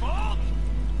Great Vault?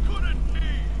 Could it be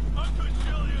 $1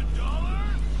 gajillion?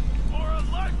 Or a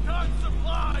lifetime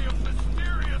supply of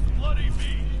mysterious bloody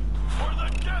meat? Or the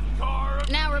death car of...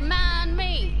 Now remind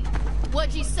me,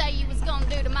 what'd you say you was gonna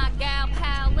do to my gal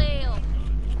pal Lil?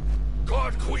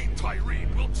 God Queen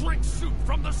Tyreen will drink soup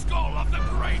from the skull of the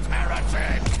great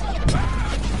heretic!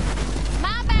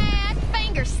 My bad,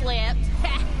 finger slipped.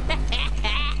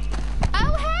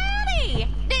 Oh, howdy!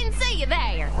 Didn't see you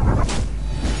there.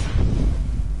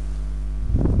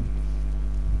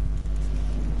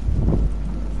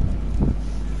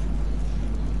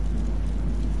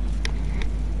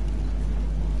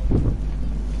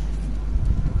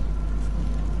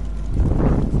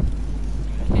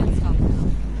 Can't stop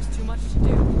now. There's too much to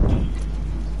do.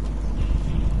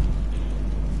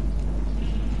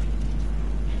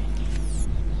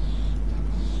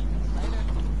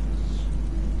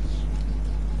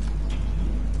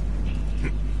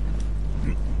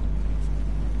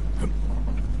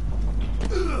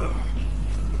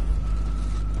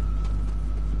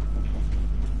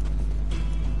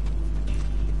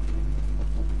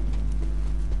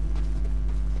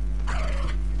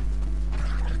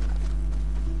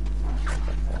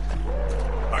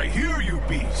 I hear you,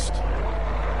 beast!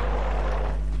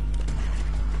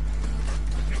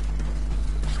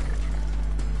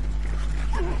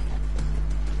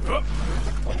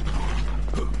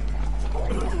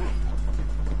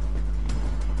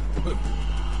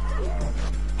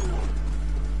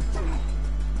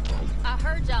 I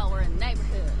heard y'all were in the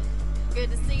neighborhood.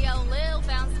 Good to see old Lil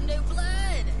found some new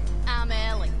blood. I'm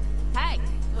Ellie. Hey,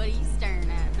 what are you staring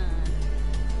at, hun?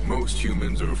 Most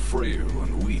humans are frail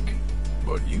and weak,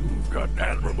 but you've got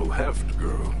admirable heft,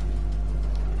 girl.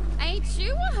 Ain't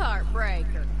you a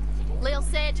heartbreaker? Lil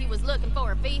said you was looking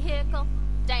for a vehicle.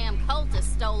 Damn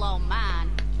cultists stole all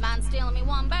mine. Mind stealing me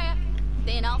one back?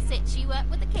 Then I'll set you up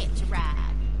with a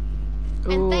catch-a-ride.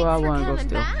 And Ooh, thanks I for wanna go coming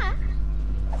steal. by.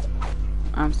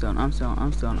 I'm still. But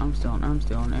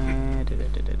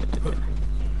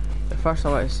first I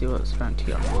want to see what's around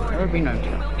here. Never been around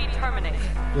here. Will be terminated.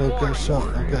 You'll get shot,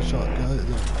 you'll get shot, get out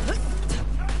there.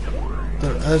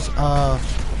 There is a...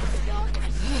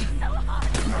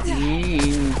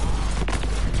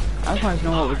 I just wanted to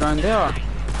know what was around there.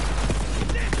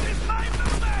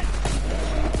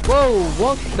 Whoa,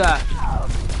 what the?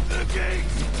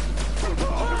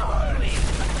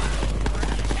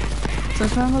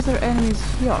 Since when was there enemies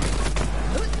here?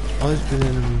 Always been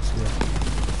enemies here.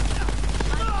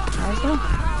 Has there?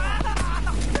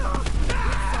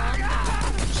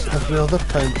 Every other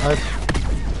time I've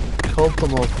killed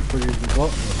them all before you even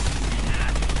got them.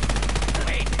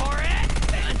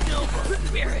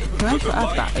 Can I just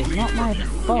add that? It's not my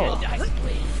fault.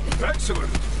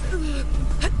 Excellent.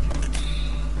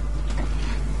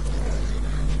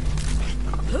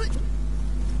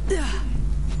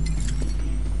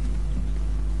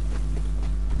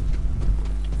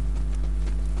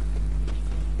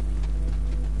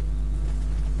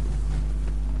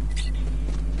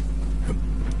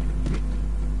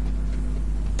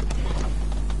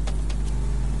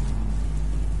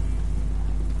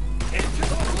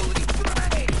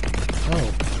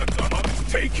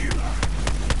 Take you.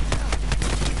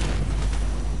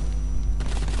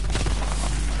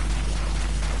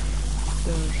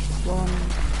 There's one.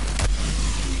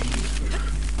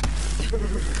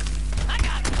 I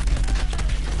got it.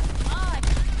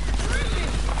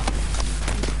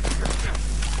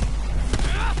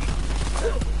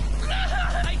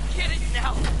 I get it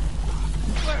now.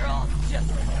 We're all just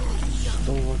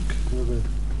Don't look really.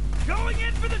 Going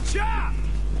in for the job!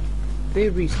 They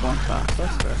respawn fast,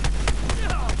 that's fair.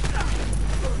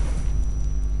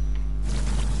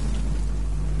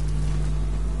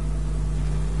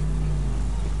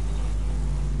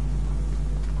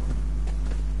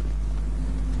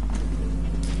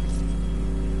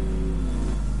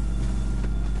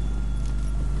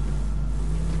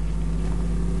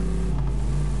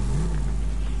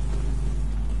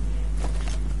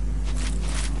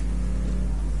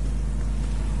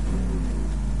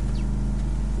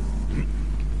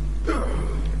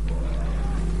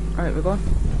 Alright, we're going.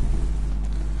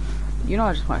 You know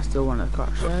I just want to steal one of the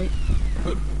cars, right?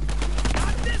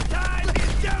 Not this time!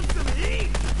 Get down some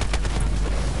heat!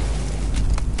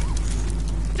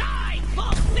 Die,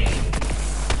 full steam!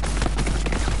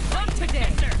 Not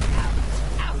today!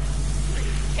 Out!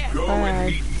 Go Bye.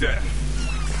 and meet death.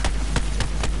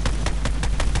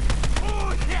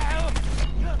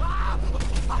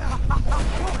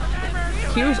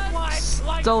 He was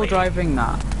still driving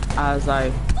that as I...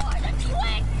 For the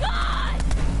twin god!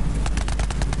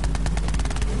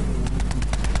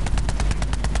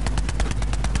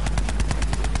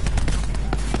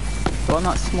 The one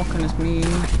that's smoking is me. Is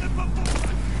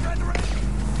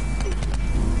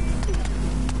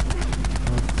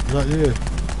that you?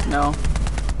 No.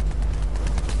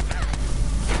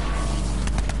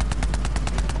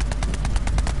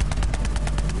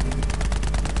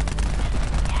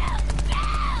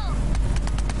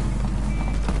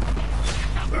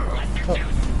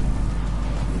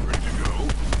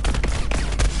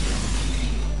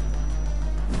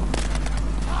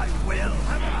 I will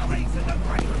have a place in the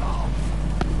Great Hall!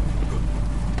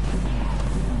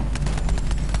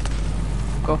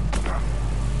 Go.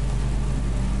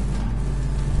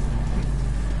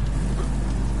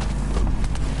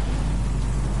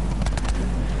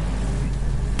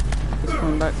 He's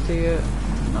coming back to you.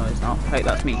 No, he's not. Right,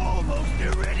 that's me. Almost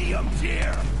iridium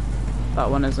tier! That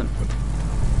one isn't.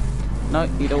 No,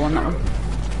 you don't want that one.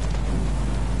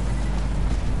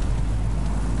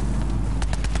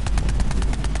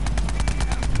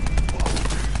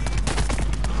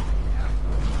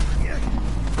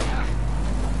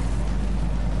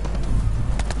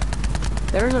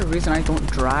 There's a reason I don't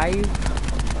drive.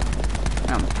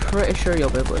 And I'm pretty sure you'll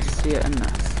be able to see it in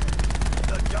this.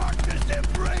 The darkness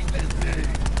embraces me!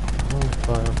 Oh,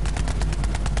 fire.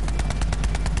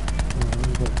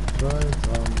 I'm going to drive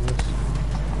on this.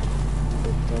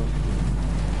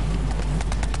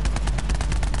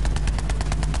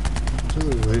 It's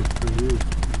really late for you.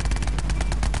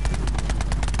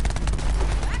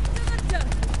 Back to the dirt.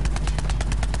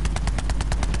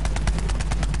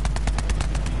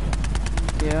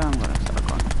 Yeah, I'm gonna start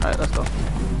going. Alright, let's go.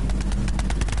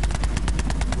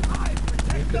 I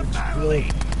protect the family!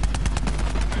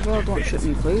 Well, don't shoot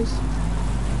me, please.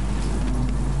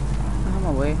 I'm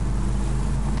away.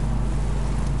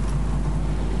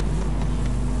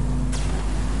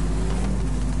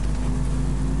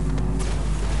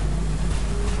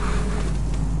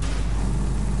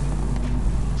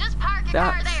 Just park your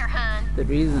car That's there, hun. the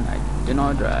reason I do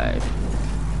not drive.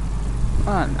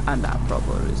 And that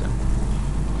proper reason.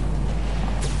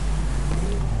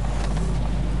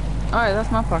 Alright,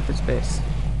 that's my parking space.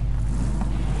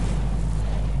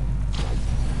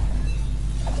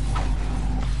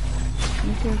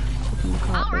 Thank you. Taking the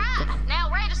car All right right, now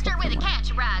register with a catch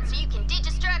a ride so you can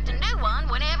digistruct a new one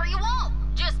whenever you want.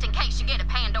 Just in case you get a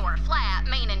Pandora flat,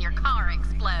 meaning your car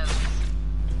explodes.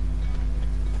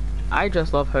 I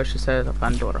just love how she said a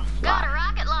Pandora Got a flat.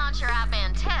 rocket launcher I've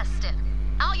been testing.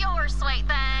 All yours, sweet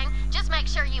thing. Just make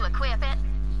sure you equip it.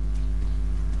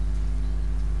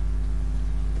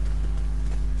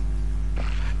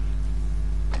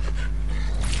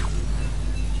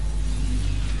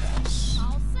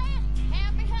 All set.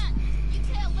 Happy hunting. You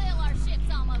tell Lil our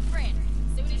ship's almost ready.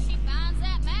 Soon as she finds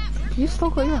that map, we're You still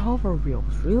got your hover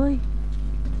wheels, really?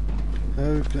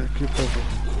 How can I keep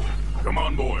up? Come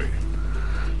on, boy.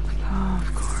 Oh,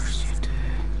 of course you do.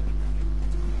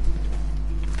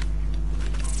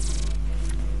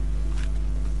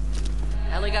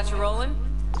 Ellie got you rolling?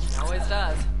 Always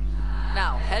does.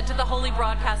 Now, head to the Holy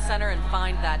Broadcast Center and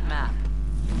find that map.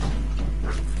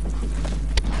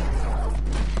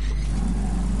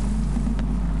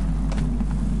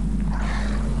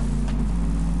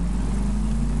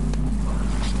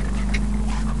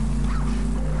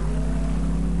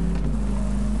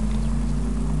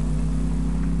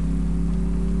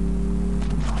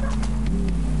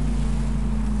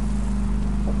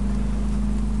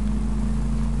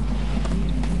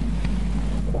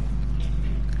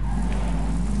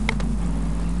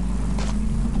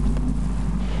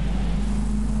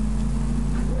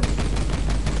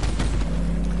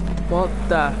 What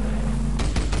the?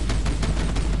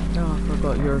 Oh, I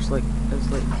forgot yours is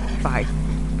like 5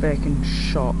 second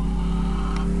shot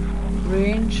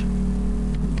range.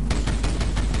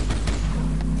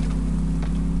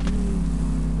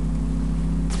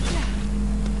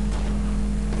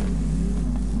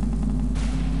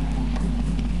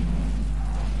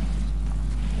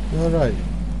 Alright.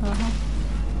 The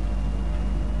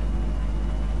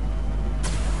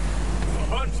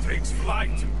hunt takes flight.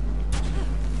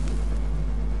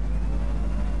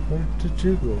 Where did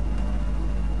you go?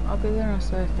 I'll be there in a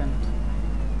second.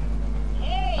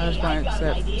 Hey, I just want to got an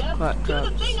accept idea. clap Do the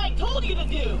traps. thing I told you to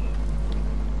do.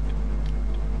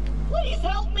 Please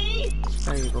help me.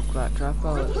 There you go, claptrap.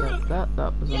 I'll accept that.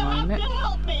 That was You have annoying to me.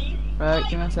 help me. Right,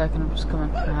 give me a second. I'm just coming.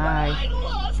 Hi. I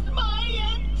lost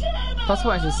my antenna. Plus, I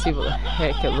wanted to see what the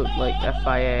heck it looked like if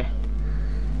I I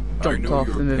jumped know off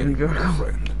you're the moving pain, my vehicle.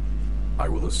 friend. I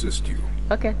will assist you.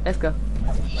 Okay, let's go.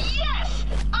 Yes!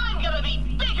 I'm gonna be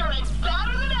bigger and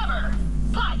badder than ever!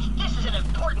 But this is an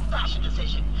important fashion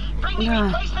decision. Bring me Nah.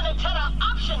 replacement antenna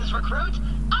options, recruit!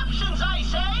 Options, I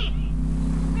say!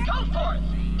 Go forth!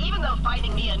 Even though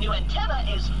finding me a new antenna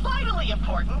is vitally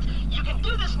important, you can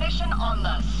do this mission on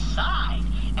the side.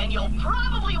 And you'll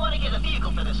probably want to get a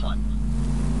vehicle for this one.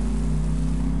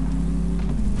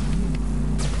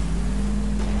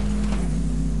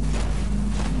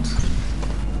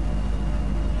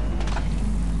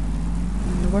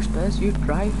 The worst bit is you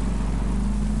drive.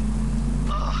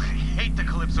 Ugh, I hate the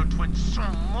Calypso twins so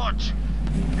much.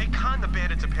 They con the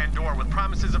bandits of Pandora with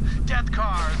promises of death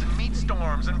cars and meat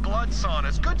storms and blood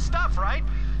saunas. Good stuff, right?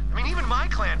 I mean, even my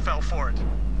clan fell for it.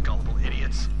 Gullible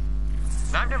idiots.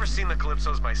 Now, I've never seen the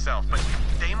Calypsos myself, but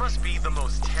they must be the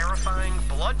most terrifying,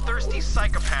 bloodthirsty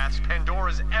psychopaths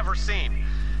Pandora's ever seen.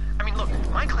 I mean, look,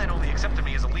 my clan only accepted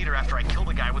me as a leader after I killed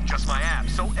a guy with just my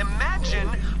abs. So imagine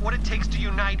what it takes to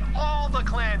unite all the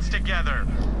clans together.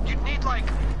 You'd need, like,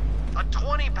 a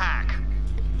 20-pack.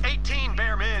 18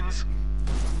 bare mins.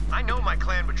 I know my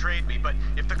clan betrayed me, but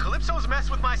if the Calypsos mess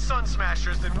with my Sun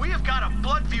Smashers, then we have got a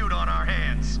blood feud on our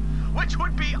hands. Which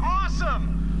would be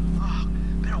awesome! Oh,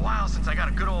 been a while since I got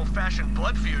a good old-fashioned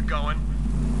blood feud going.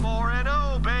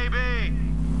 4-0, baby!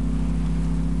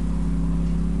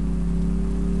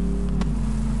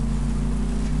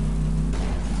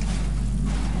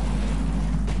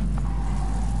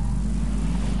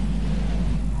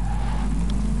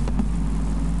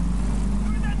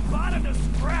 Bottom to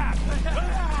scrap!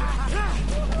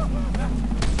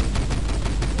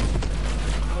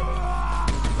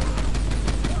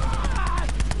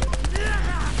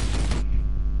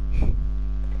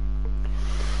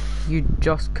 You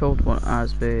just killed one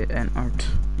as we entered.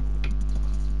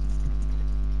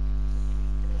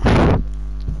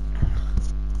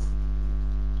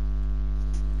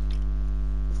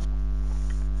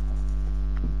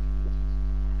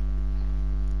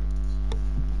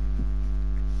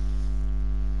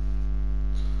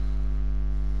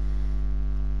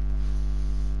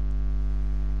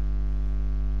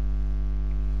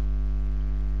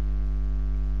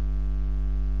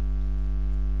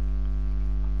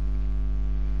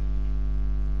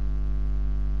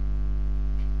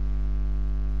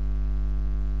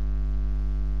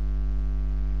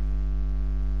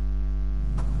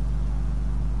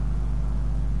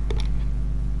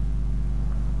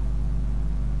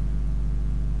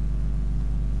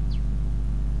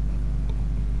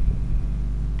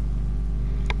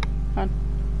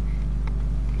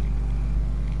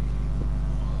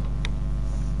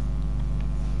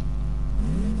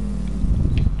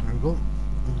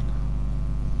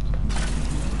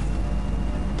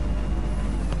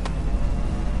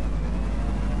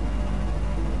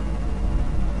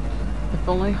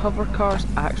 only hover cars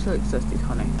actually existed,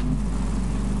 honey.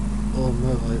 Oh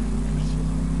my life.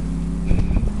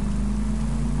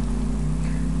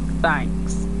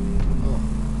 Thanks. Oh.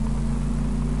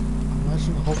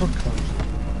 Imagine hover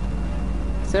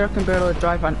cars. Sarah can barely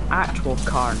drive an actual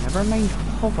car, never mind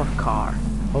hover car.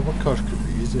 Hover cars could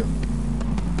be easier.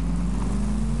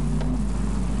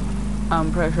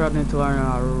 I'm pretty sure I need to learn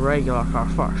a regular car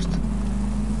first.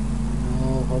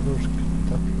 No, hovers could be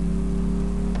different.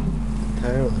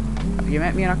 Entirely. Have you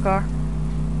met me in a car?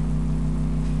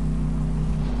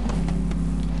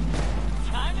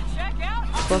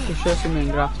 Plus the show me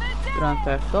in Grand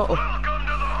Theft Auto.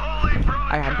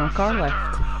 I had no car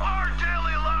left. Our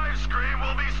daily live stream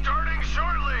will be starting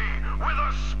shortly with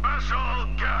a special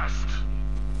guest.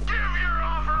 Give your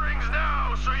offerings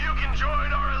now so you can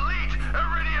join our elite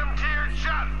Iridium tier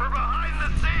chat for behind the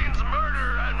scenes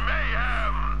murder and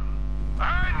mayhem.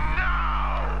 And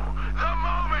now, the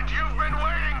moment you've been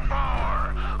waiting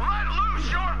for. Let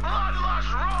loose your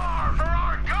bloodlust roar for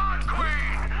our God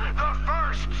Queen, the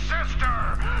first sister,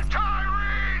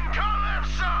 Tyrene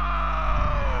Calypso!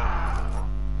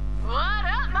 What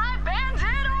up, my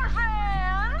bandit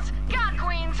orphans? God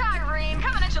Queen Tyrene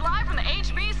coming at you live from the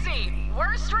HBC.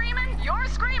 We're streaming, you're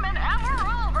screaming, and we're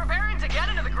all preparing to get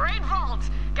into the Great Vault.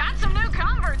 Got some new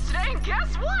converts today, and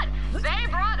guess what? They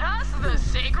brought us the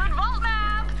Sacred Vault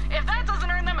map. If that doesn't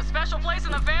earn them a special place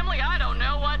in the family, I don't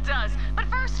know what does. But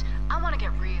first, I want to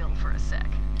get real for a sec.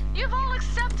 You've all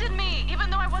accepted me, even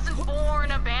though I wasn't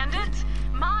born a bandit.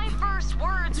 My first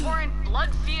words weren't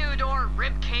blood feud or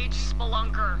ribcage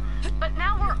spelunker. But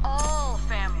now we're all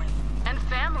family, and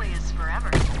family is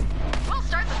forever. We'll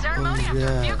start the ceremony after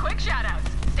a few quick shout-outs.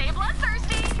 Stay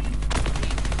bloodthirsty!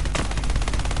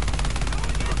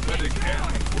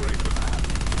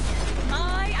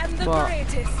 I am the What?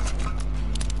 greatest.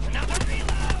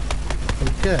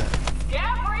 Okay.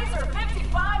 Gap Racer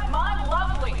 55, my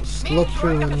lovely. Slip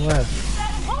through and left.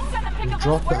 We'll send a pick You of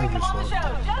drop us it wearing every them on the so show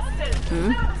just as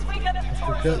soon as we get the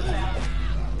Forget that.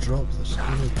 Drop the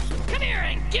skin. Come here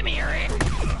and give me your ear.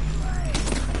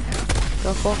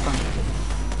 Go fuck them.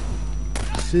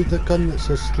 See the gun that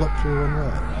says slip through and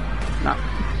left? No.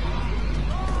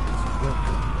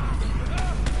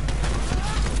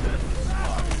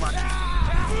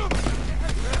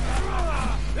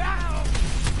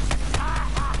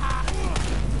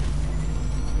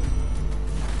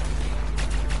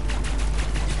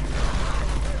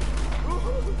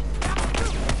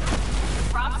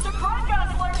 Props to Front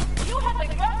Guzzler. You had the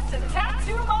guts to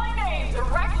tattoo my name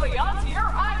directly onto your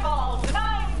eyeballs, and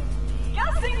I'm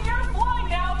guessing you're blind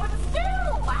now, but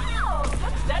still, wow,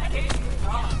 that's dedication to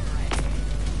drama.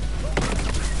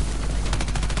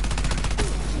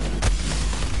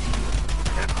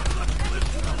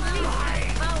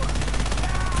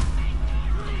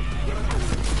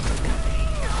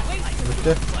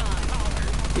 Okay.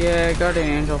 Yeah, Guardian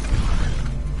Angel.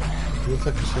 You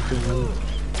think it's like a minute?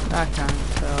 I can't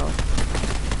tell.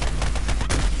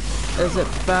 Is it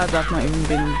bad I've not even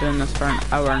been doing this for an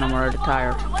hour and I'm already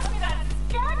tired? Let me that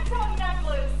scarecrow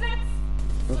necklace.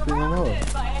 It's It's been an hour.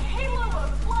 surrounded by a halo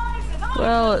of flies and all.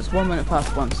 Well, it's 1 minute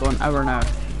past 1, so an hour now.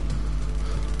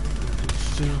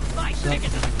 See,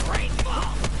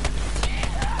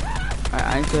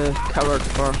 I need to cover it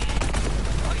for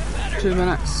 2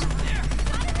 minutes.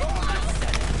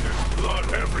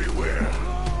 Blood everywhere.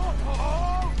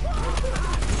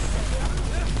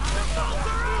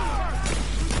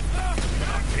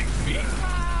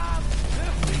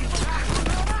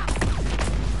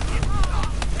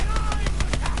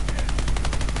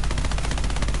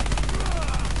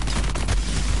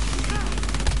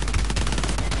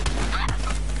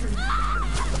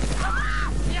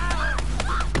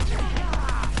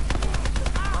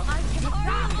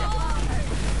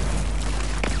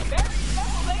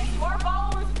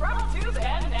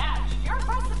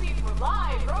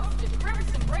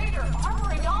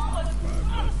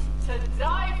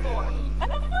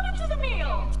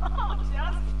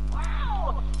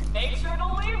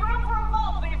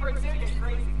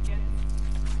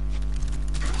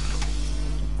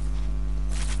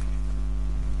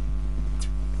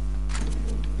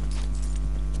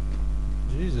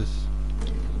 Jesus.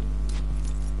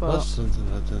 What? That's something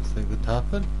I didn't think would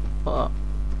happen. What?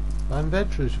 My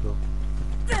inventory's full.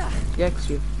 Yeah, 'cause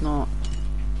you've not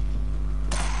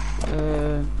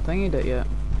thingied it yet.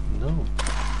 No.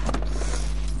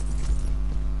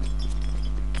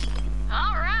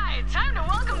 Alright, time to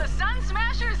welcome the Sun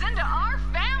Smashers into our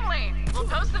family. We'll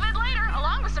post the vid later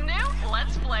along with some new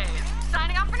Let's Plays.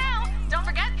 Signing off for now. Don't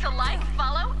forget to like,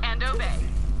 follow, and obey.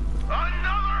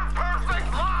 Another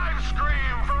perfect live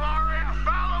stream from our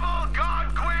infallible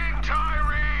God Queen Tyrene!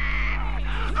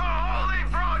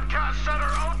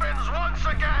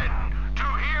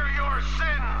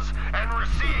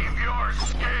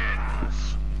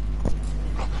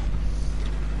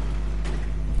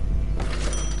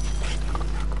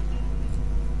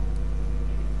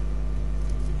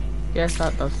 guess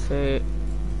that does say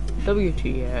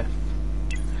WTF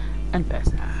and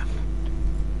best half.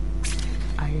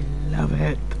 I love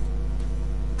it.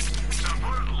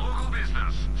 Support local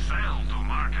business. Sell to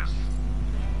Marcus.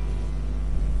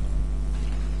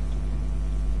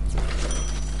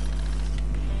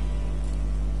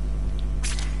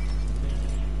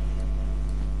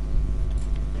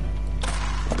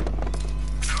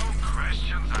 No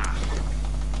questions asked.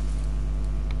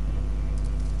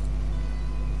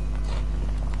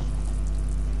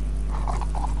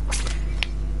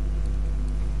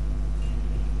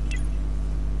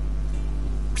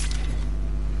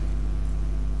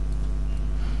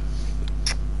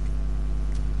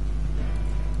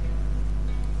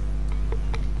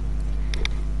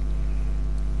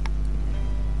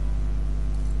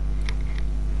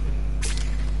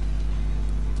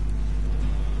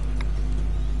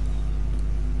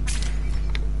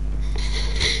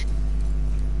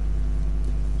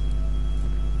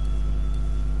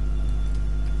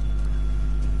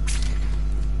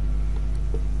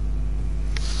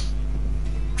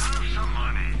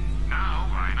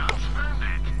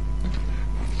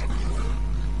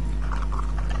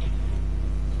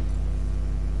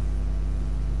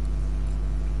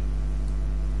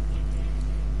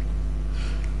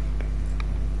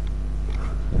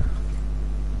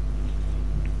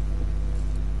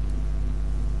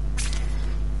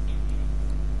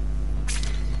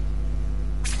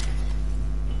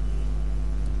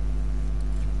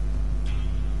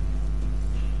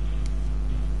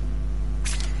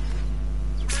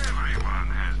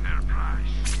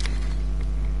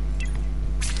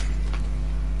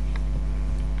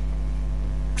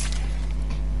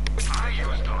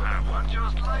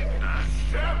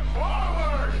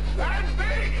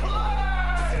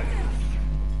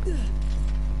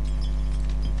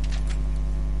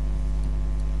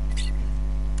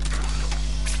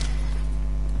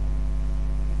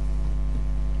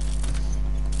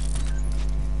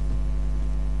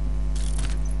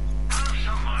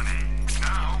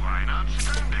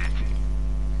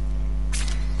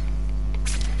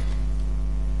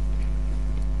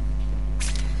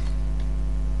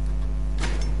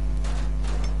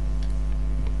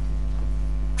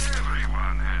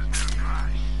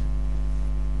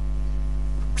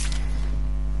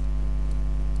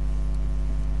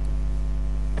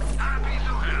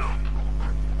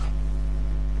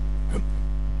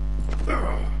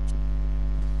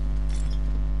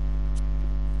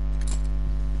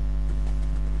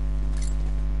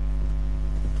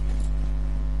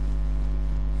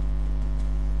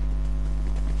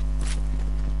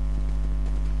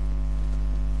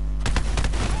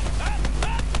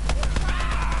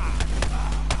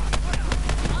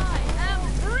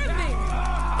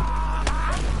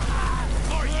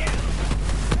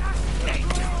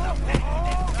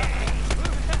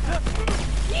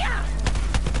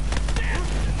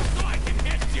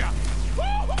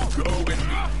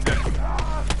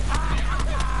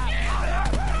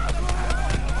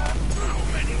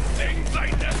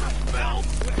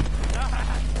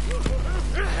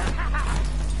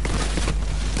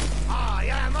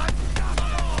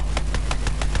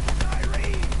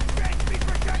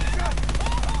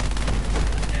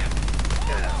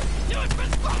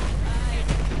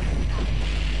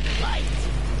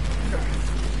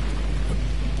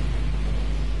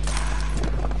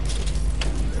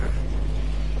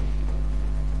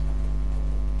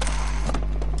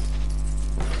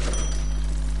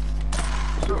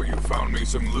 Found me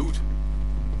some loot?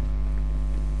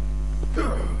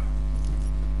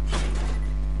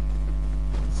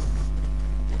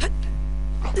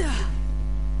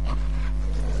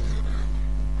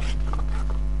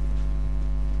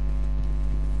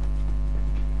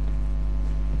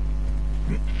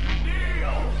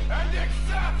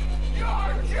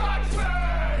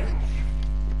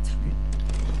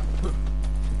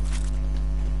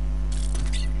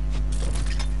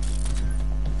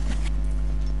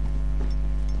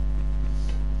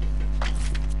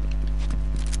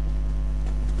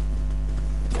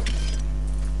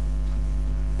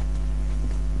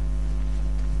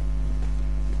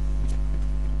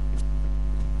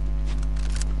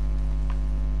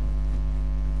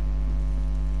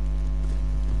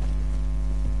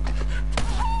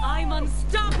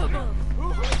 Unstoppable!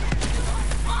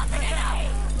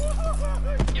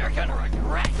 You're gonna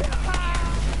regret it!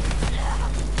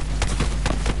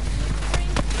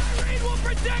 Irene will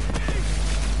protect me!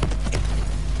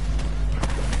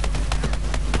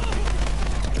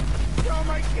 Oh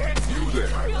my kids! You there!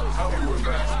 How you were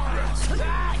last dressed?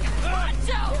 Watch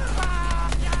out!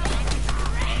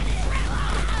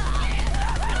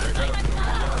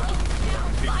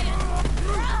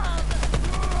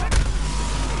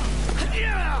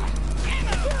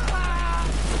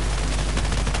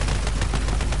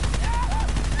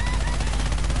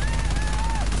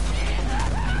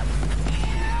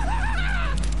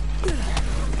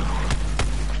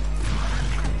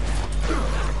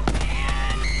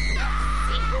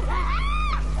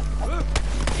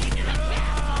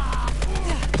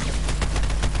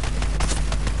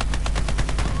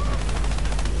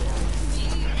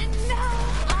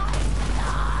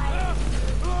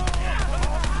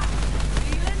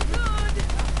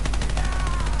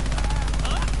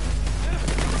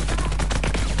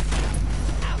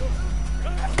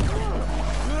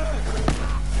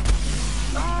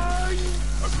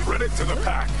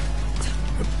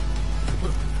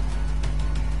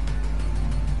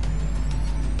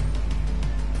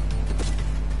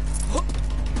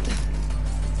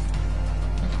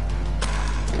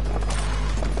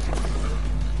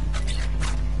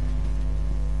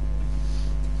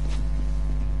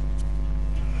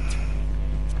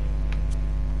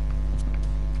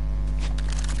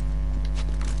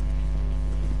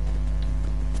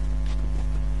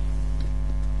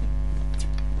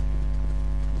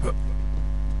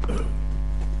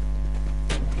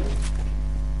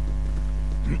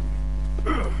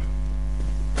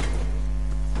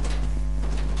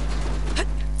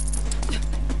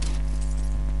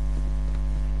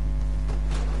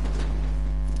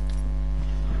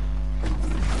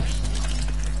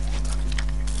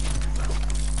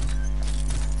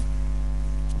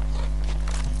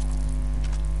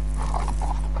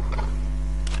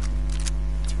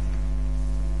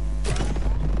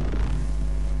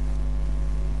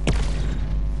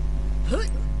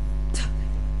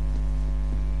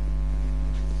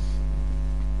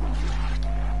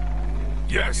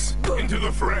 Yes, into the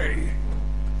fray.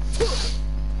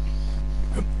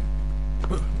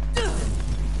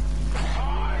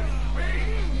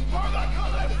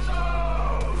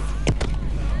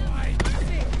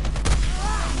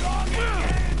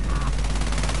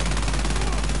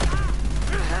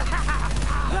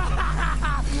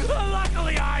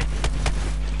 Luckily, I...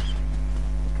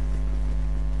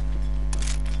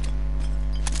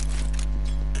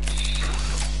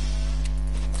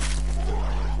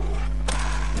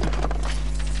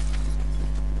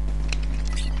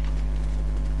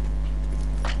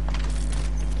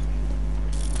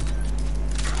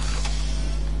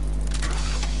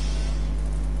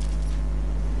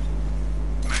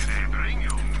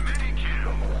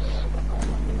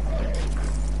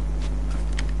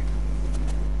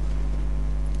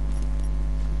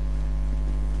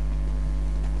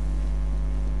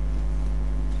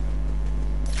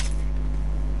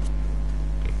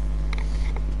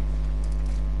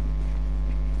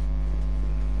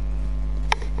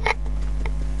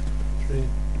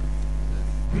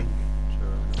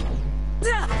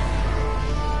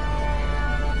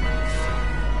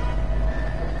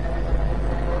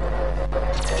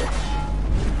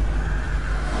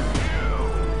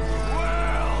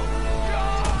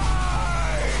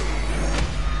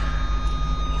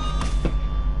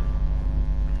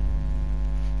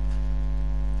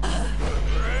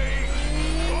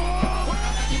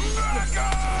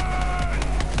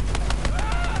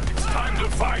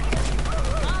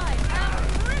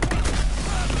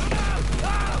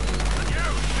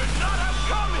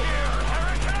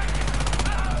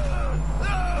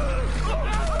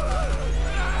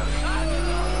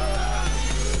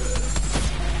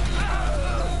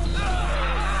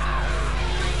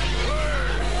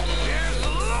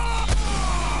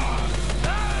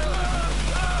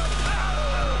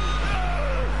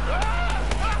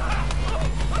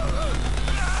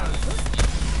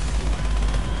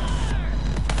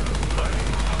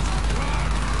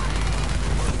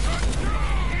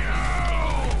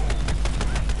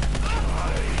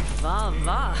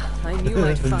 I knew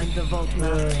I'd find the vault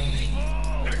map.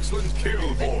 Excellent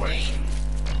kill, boy.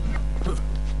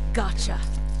 Gotcha.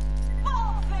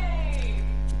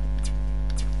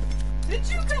 Did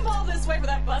you come all this way for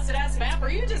that busted-ass map, or are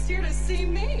you just here to see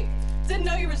me? Didn't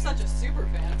know you were such a super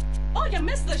fan. Oh, you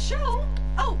missed the show?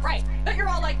 Oh, right. But you're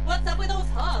all like, what's up with those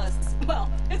husks?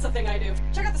 Well, it's a thing I do.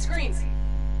 Check out the screens.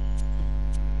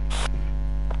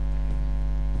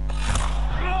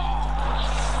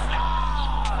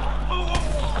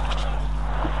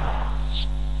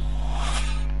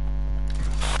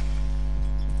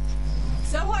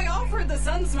 So I offered the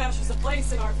Sun Smashers a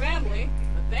place in our family,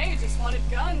 but they just wanted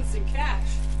guns and cash.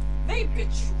 They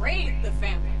betrayed the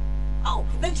family. Oh,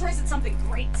 then Troy said something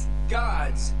great.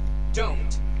 Gods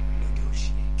don't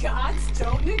negotiate. Gods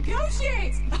don't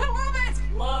negotiate! I love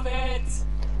it! Love it!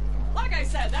 Like I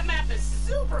said, that map is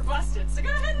super busted, so go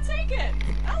ahead and take it.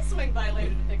 I'll swing by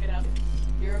later to pick it up.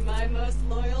 You're my most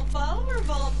loyal follower,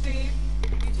 Vault Thief.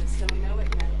 You just don't know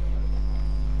it yet.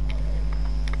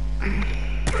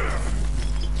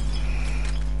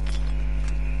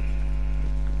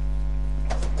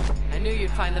 I knew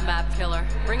you'd find the map, killer.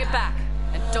 Bring it back,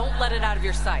 and don't let it out of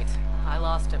your sight. I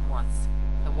lost it once.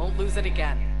 I won't lose it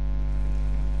again.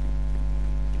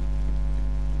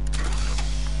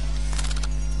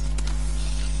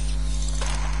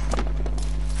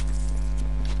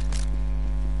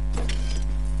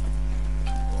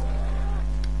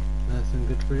 Anything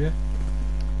good for you?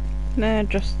 Nah,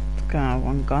 just kind of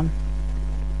one gun.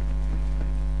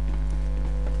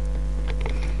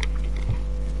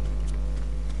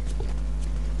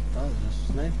 Oh, there's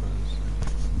snipers.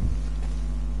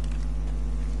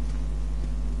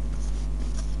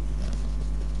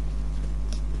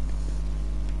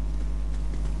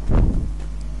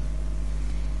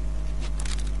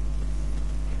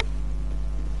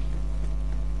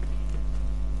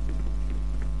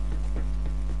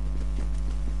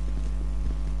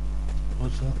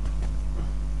 What's up?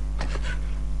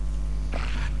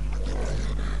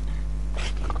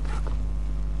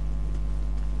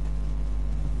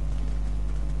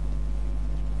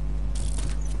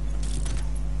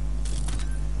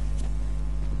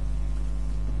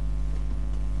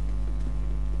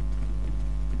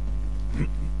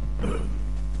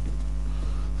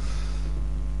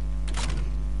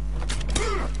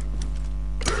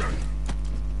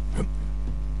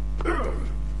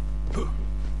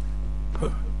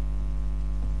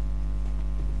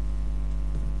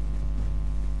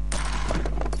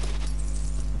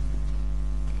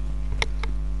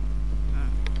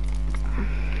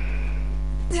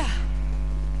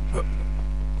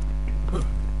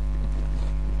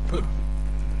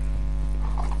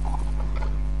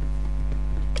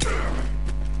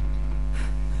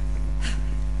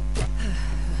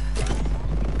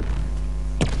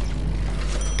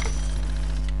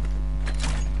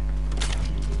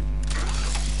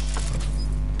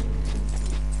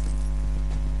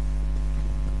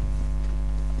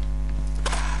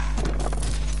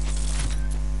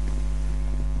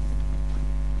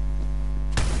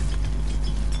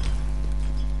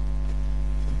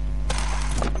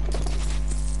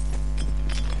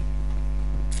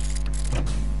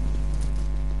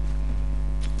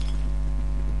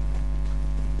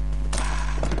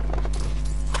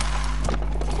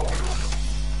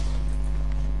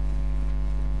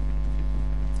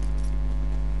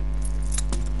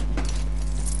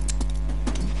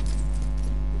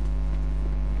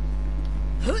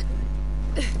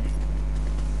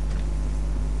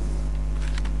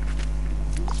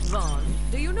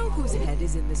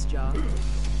 is in this jar.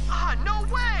 Ah, no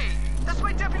way! That's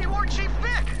my Deputy War Chief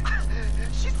Vic!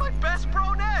 She's my best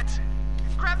bronette!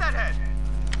 Grab that head.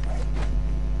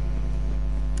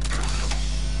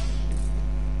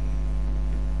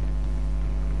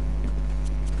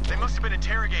 They must have been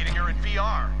interrogating her in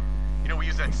VR. You know, we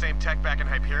used that same tech back in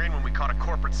Hyperion when we caught a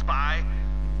corporate spy.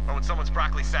 Or when someone's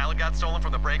broccoli salad got stolen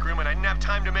from the break room and I didn't have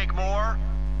time to make more.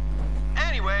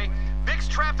 Anyway, Vic's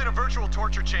trapped in a virtual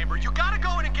torture chamber. You gotta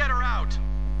go in and get her out.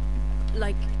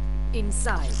 Like,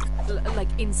 inside. Like,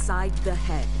 inside the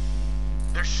head.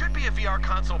 There should be a VR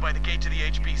console by the gate to the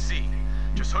HBC.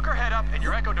 Just hook her head up and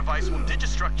your Echo device will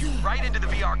digistruct you right into the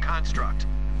VR construct.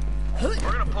 We're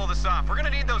gonna pull this off. We're gonna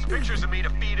need those pictures of me to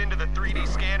feed into the 3D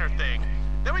scanner thing.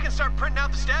 Then we can start printing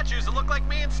out the statues that look like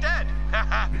me instead.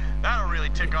 That'll really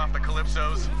tick off the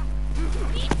Calypsos.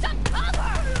 Need some cover!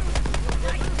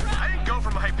 I didn't go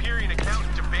from Hyperion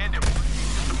accountant to bandit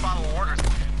just to follow orders.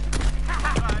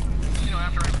 But, you know,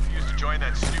 after I refused to join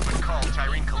that stupid cult,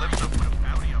 Tyrene Calypso put a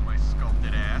bounty on my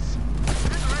sculpted ass.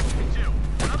 Resurrected me too.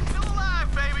 But I'm still alive,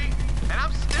 baby! And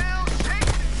I'm still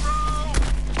shaking, bro!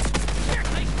 Here,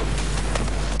 take me!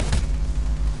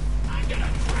 I'm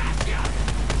gonna trap you!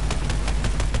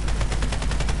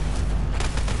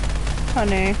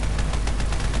 Honey.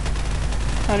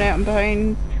 Honey, I'm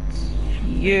behind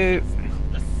you.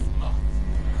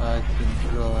 I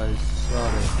didn't realize.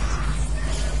 Sorry.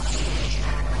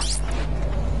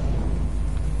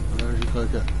 Where did you go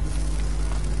get?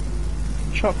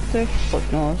 Chuck the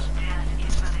fuck knows.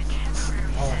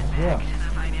 Oh, yeah.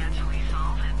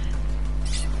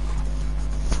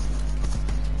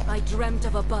 I dreamt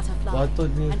of a butterfly, Why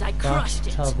don't you and I crushed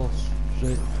it. travel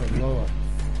straight to lower?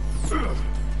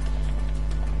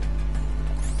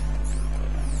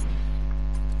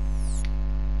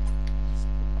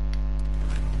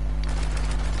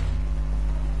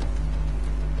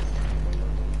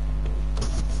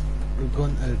 We're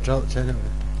going to droughts anyway.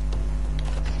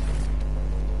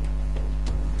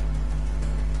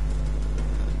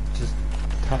 Just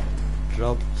tap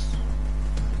droughts.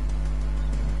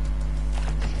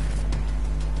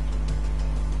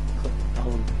 Click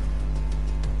down.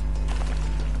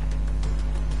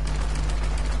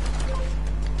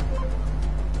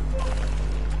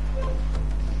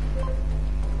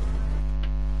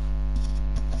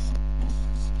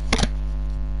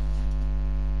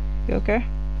 You okay?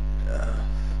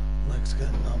 Legs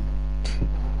getting numb.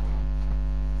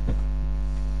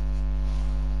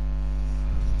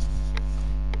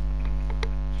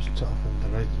 Just trying to find the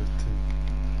right route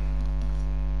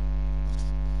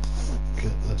to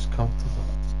get this comfortable.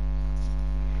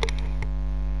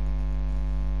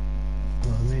 Know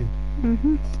what I mean?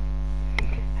 Mm-hmm.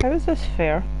 How is this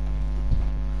fair?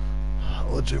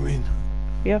 What do you mean?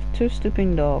 You have two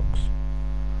sleeping dogs.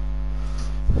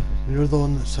 You're the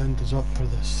one that signed us up for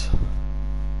this.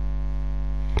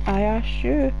 I asked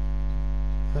you.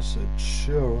 I said,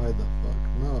 sure, why the fuck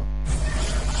not?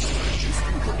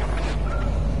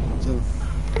 So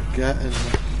forgetting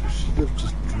that you should have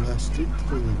just rested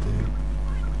for the day,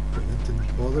 but I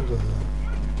didn't bother with that.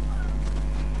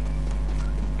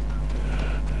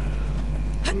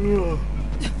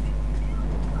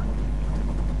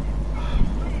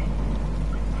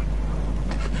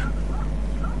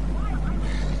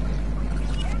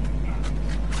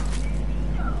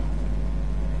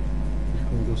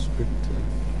 Speak to.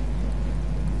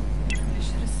 I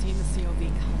should have seen the COV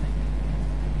coming.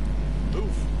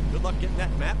 Oof. Good luck getting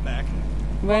that map back.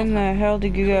 When the hell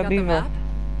did you get a Got the beaver? map?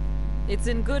 It's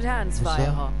in good hands, What's that?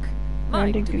 Firehawk. When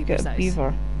Mine, did to you be get a precise.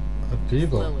 beaver? A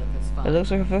beaver? Lilith is fine. It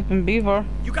looks like a flipping beaver.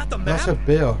 You got the map? That's a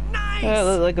bear. Nice! Yeah, it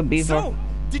looked like a beaver. So,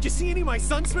 did you see any of my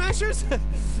sun smashers?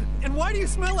 And why do you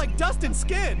smell like dust and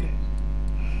skin?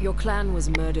 Your clan was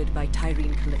murdered by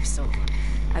Tyrene Calypso.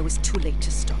 I was too late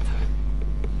to stop her.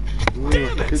 Ooh,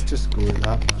 Damn I it! could just go with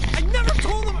that, man. I never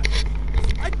told them.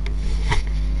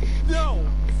 No.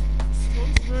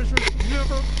 Sun smashers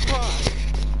never cry.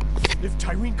 If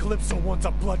Tyrene Calypso wants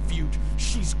a blood feud,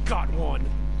 she's got one.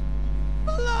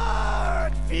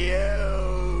 Blood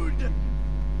feud.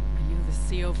 I knew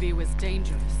the COV was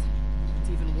dangerous. It's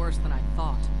even worse than I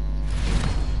thought.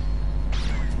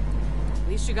 At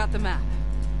least you got the map.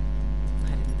 I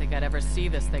didn't think I'd ever see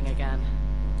this thing again.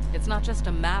 It's not just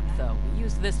a map, though. We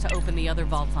used this to open the other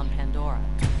vaults on Pandora.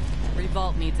 Every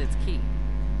vault needs its key.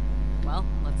 Well,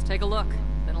 let's take a look.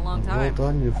 Been a long Well time.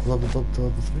 done, you've leveled up to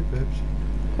level 3, babes.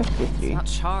 It's 53. not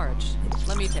charged.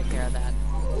 Let me take care of that.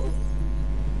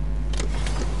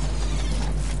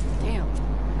 Damn,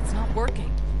 it's not working.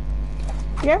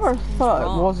 You ever thought it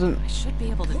Wrong. wasn't? I should be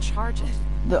able to charge it.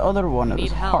 the other one, it was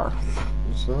Need help. her.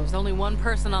 There's only one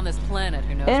person on this planet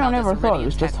who knows Anyone how ever this thought it Iridian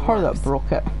was just tech her works. that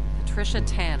broke it? Patricia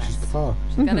Tanis. Oh.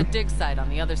 She's got a dig site on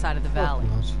the other side of the valley.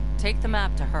 nice. Take the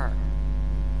map to her.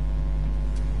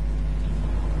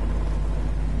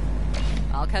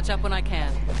 I'll catch up when I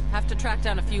can. Have to track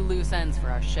down a few loose ends for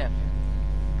our ship.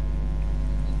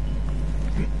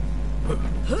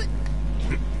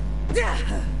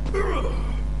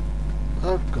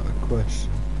 I've got a question.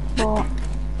 What?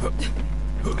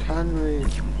 Can we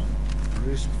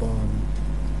respawn?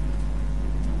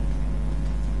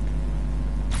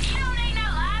 You don't need no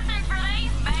license for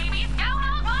these babies. Go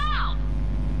hog wild.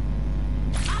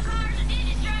 My cars are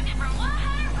deconstructed from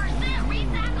 100%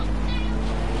 recycled steel.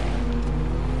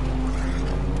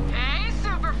 Hey,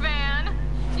 superfan.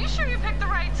 You sure you picked the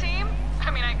right team? I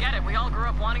mean, I get it. We all grew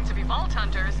up wanting to be vault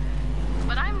hunters.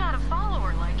 But I'm not a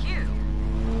follower like you.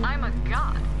 I'm a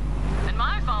god. And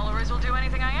my followers will do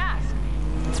anything I ask.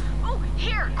 Oh,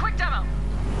 here, quick demo.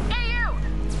 Hey, you!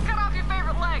 Cut off your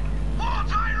favorite leg. Vault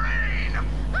Irene!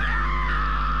 I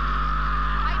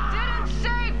didn't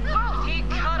say both. He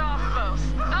cut off both.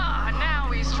 Now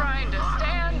he's trying to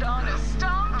stand on his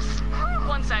stumps.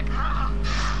 1 sec.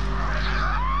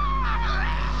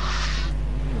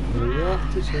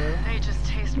 They just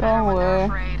taste better when they're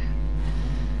afraid.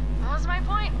 What was my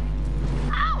point?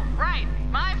 Oh, right.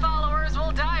 My followers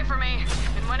will die for me.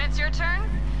 And when it's your turn,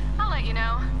 I'll let you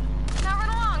know. Now run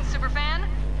along, superfan.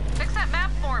 Fix that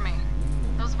map for me.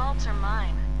 Those vaults are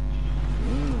mine.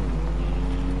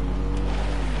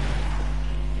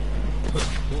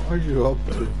 What are you up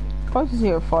to? I can see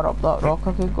how far up that rock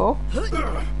I could go.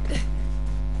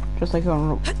 Just like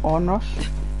on Rush.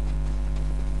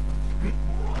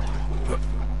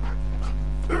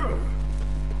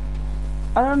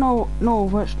 I don't know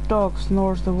which dog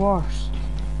snores the worst.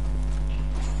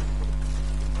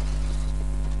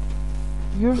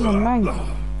 Yours or mine?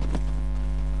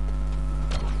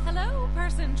 Hello,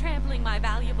 person trampling my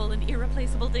valuable and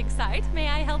irreplaceable dig site. May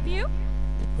I help you?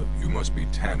 You must be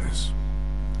Tanis.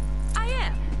 I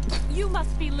am. You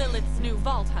must be Lilith's new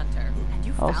vault hunter. And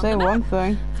you I'll found say the map. one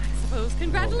thing. I suppose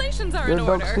congratulations are Your in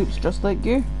dog order. sleeps just like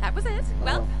you. That was it.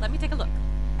 Well, let me take a look.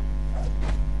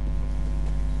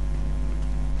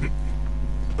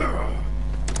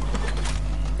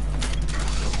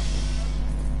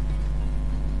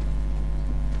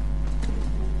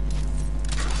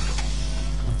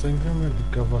 I think I'm going to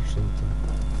give her something.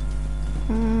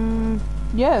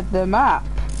 Yeah, the map.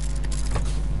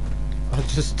 I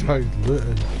just started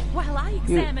looting. While I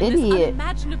examine this idiot.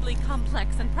 unimaginably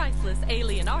complex and priceless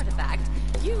alien artifact,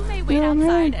 you may wait Yeah, man,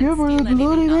 outside and give her steal the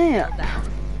bloody anything map. not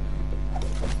down.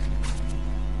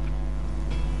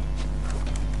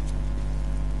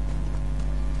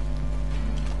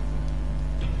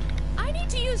 I need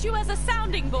to use you as a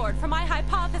sounding board for my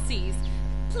hypotheses.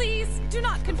 Please do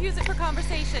not confuse it for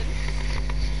conversation.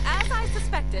 As I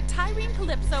suspected, Tyrene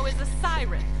Calypso is a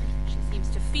siren. She seems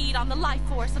to feed on the life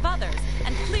force of others,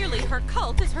 and clearly her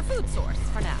cult is her food source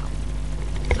for now.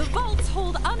 The vaults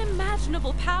hold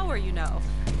unimaginable power, you know.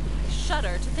 I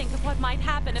shudder to think of what might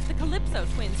happen if the Calypso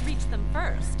twins reach them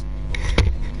first.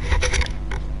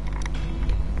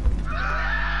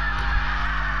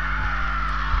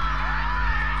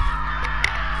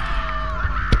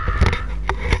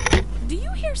 Do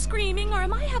you hear screaming, or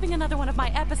am I having another one of my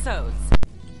episodes?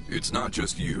 It's not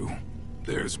just you.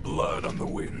 There's blood on the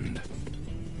wind.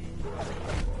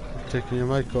 Taking your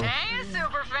mic off. Hey,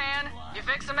 superfan. You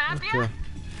fix the map yet?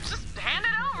 Just hand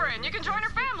it over and you can join her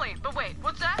family. But wait,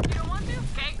 what's that? You don't want to?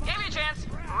 Okay, gave you a chance.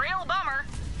 Real bummer.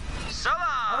 So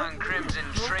long, Crimson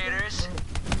Traders.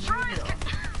 Troy's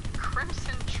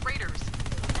Crimson Traders.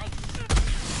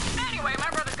 Nice. Anyway, my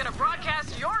brother's gonna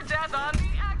broadcast your death on the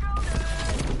Echo Day.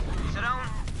 So don't,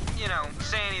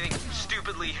 say anything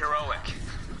stupidly heroic.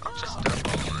 I'll just step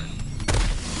over it.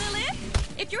 Lilith,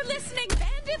 if you're listening,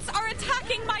 bandits are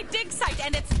attacking my dig site,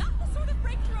 and it's not the sort of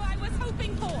breakthrough I was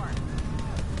hoping for.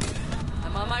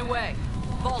 I'm on my way.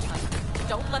 Vault Hunter,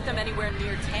 don't let them anywhere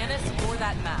near Tanis or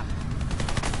that map.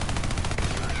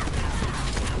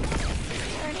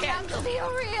 Turning out to be a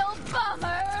real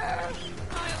bummer.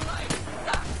 My life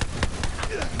sucks.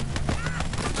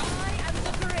 I am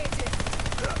liberated.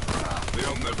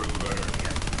 They'll never learn.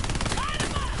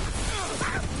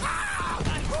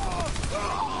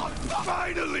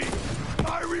 Finally!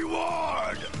 My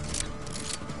reward!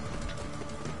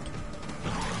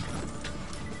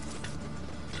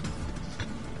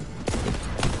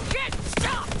 Get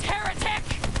stopped, heretic!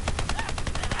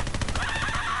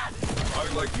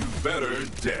 I like you better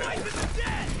dead.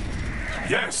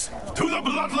 Yes, to the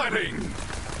bloodletting!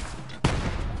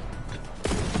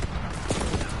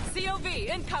 SCOV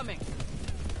incoming.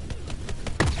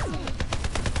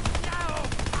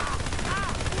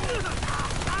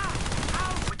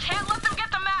 We can't let them get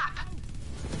the map!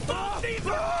 These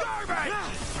are garbage!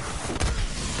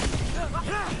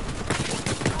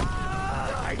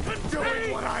 I've been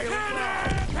doing what I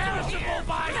love! Perishable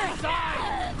by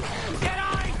design! Get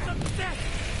eyes success!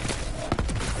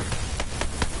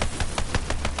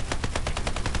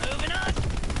 Moving on!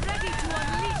 Ready to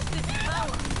unleash this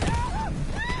power.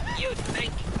 You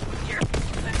think you're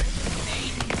better than me?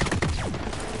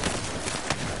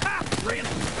 Ah,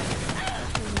 really?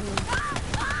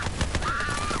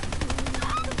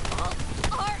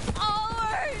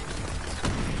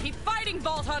 Keep fighting,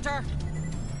 Vault Hunter!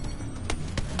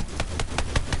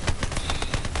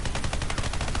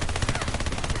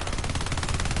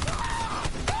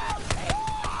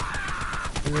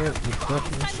 Yeah, the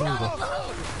fucking single.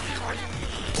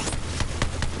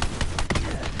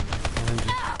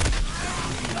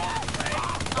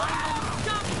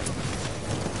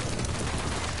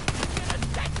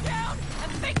 Sit down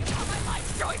and think about my life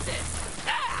choices!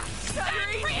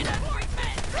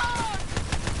 Reinforcement!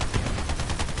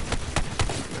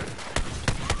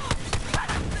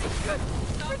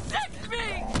 Protect me!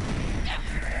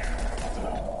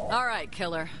 All right,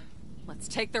 killer. Let's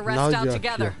take the rest Now out you're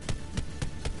together. here.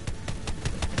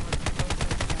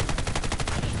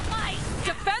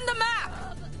 Defend the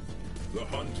map! The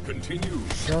hunt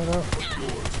continues. Shut up.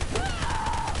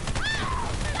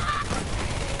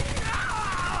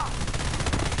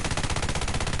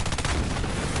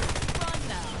 Run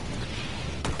now.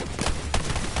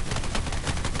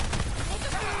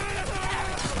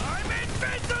 I'm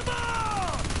invincible!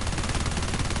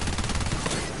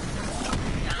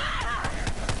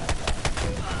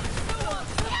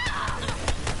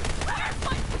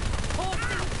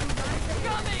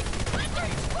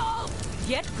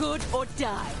 Get good or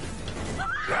die.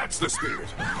 That's the spirit.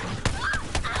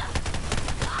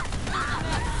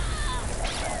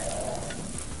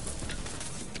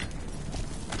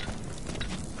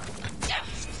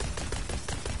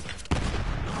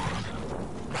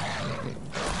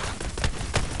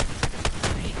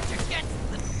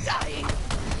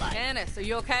 Janice, are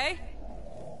you okay?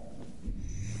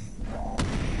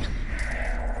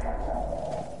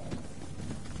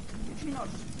 Did you not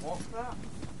walk that?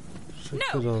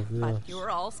 No, but you're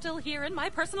all still here in my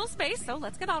personal space, so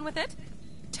let's get on with it.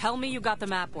 Tell me you got the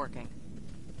map working.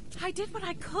 I did what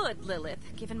I could,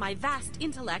 Lilith, given my vast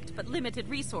intellect but limited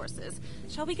resources.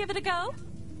 Shall we give it a go?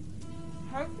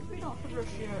 How could we not figure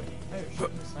shit out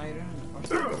shooting the siren in the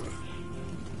first place?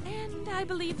 And I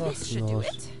believe this should do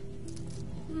it.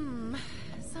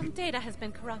 Some data has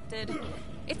been corrupted.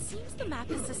 It seems the map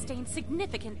has sustained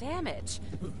significant damage.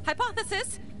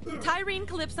 Hypothesis: Tyrene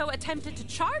Calypso attempted to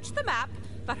charge the map,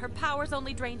 but her powers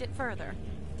only drained it further.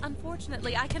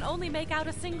 Unfortunately, I can only make out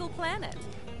a single planet.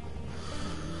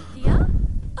 Yeah?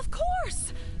 Of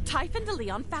course! Typhon de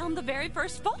Leon found the very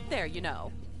first vault there, you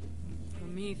know.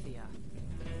 Promethea.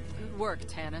 Good work,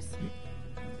 Tanis.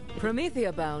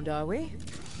 Promethea bound, are we?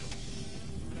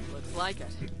 Looks like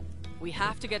it. We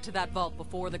have to get to that vault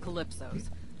before the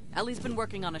Calypsos. Ellie's been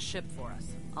working on a ship for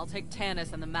us. I'll take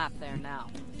Tanis and the map there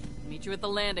now. Meet you at the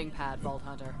landing pad, Vault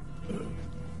Hunter.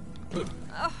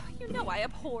 Oh, you know I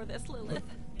abhor this, Lilith.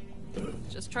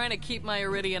 Just trying to keep my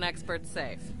Iridian expert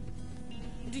safe.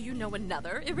 Do you know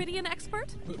another Iridian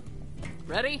expert?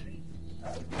 Ready?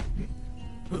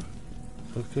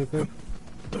 Okay, babe.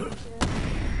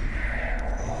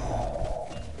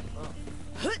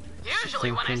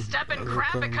 Usually when I step in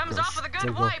crap, it comes off with a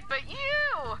good wipe, but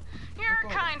you're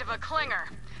kind of a clinger.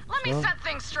 Let me set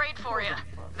things straight for you.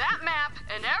 That map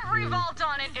and every vault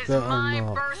on it is my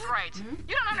birthright.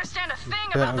 You don't understand a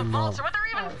thing about the vaults or what they're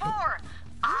even for.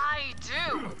 I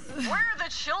do. We're the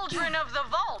children of the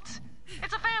vault.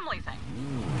 It's a family thing.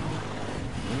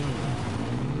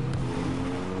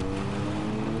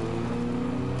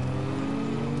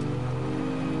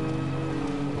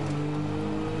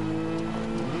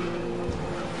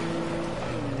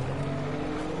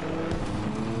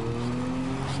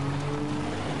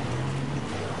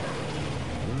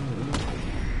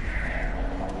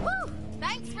 Whew!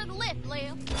 Thanks for the lift,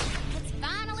 Lil. It's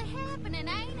finally happening,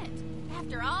 ain't it?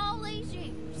 After all these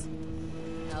years.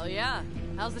 Hell yeah.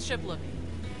 How's the ship looking?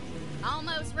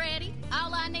 Almost ready.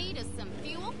 All I need is some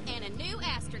fuel and a new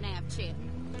astronav chip.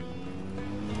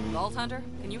 Vault Hunter,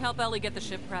 can you help Ellie get the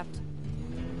ship prepped?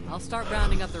 I'll start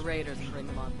rounding up the raiders and bring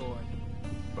them on board.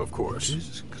 Of course.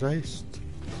 Jesus Christ.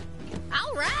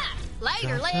 All right.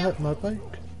 Later, Can I Lil. hit my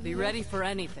bike? Be ready for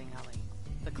anything, Ellie.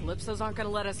 The Calypsos aren't gonna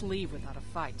let us leave without a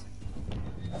fight.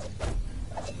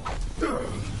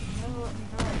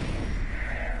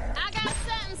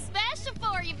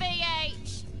 for you,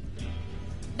 VH.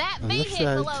 That On this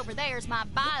vehicle side. over there's my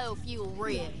biofuel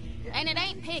rig. And it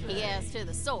ain't picky as to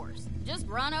the source. Just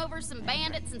run over some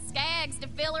bandits and skags to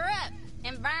fill her up.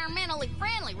 Environmentally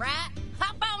friendly, right?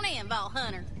 Hop on in, Vault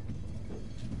Hunter.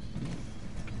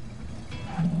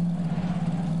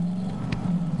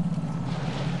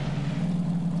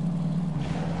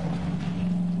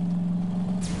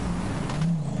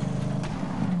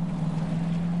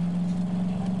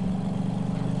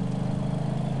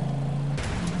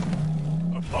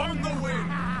 Upon the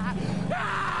wind!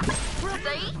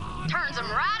 See? Turns them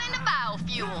right into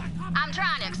biofuel. I'm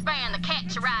trying to expand the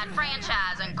Catch a Ride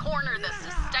franchise and corner the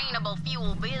sustainable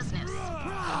fuel business.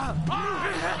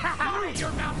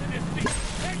 Your mountain is deep.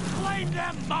 Claim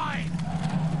them mine!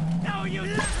 No, you...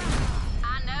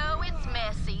 I know it's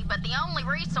messy, but the only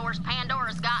resource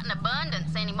Pandora's got in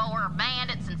abundance anymore are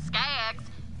bandits and skags.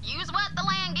 Use what the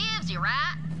land gives you,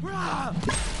 right?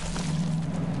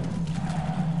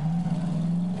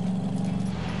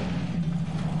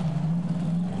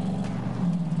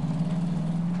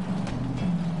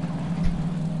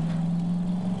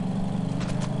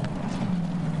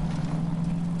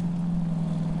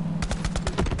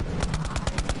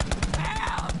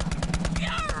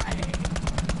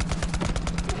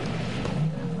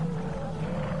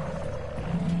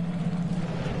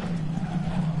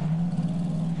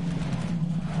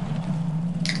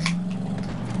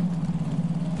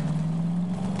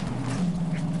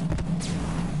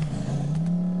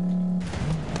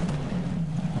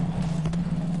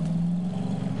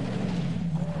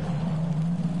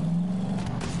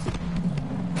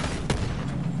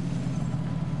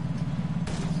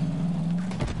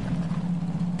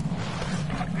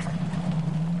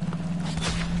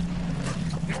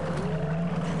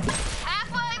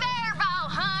 Halfway there,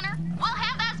 Vault Hunter. We'll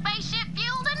have that spaceship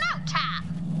fueled in no time.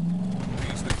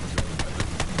 These things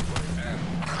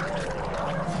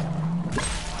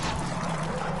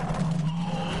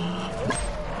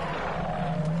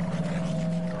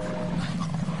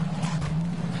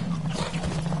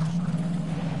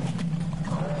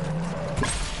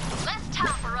Let's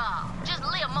top her off. Just a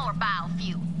little more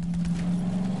biofuel.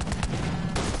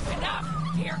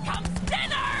 Enough! Here comes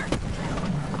dinner!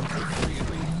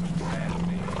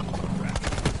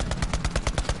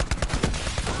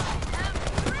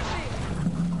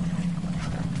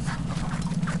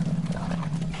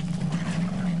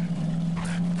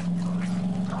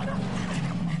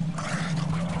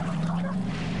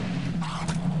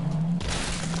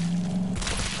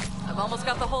 I've almost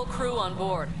got the whole crew on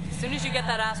board. As soon as you get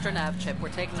that astronav chip, we're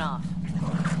taking off.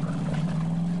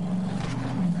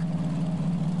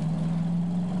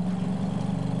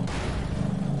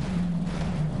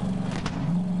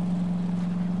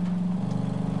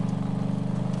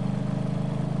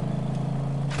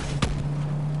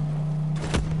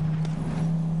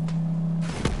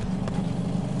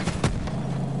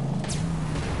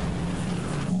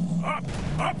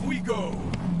 Up we go!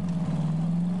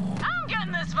 I'm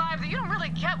getting this vibe that you don't really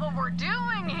get what we're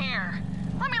doing here.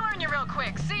 Let me learn you real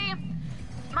quick. See,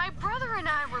 my brother and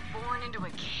I were born into a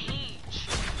cage.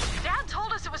 Dad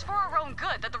told us it was for our own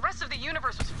good, that the rest of the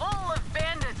universe was full of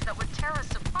bandits that would tear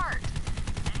us apart.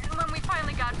 And when we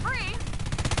finally got free,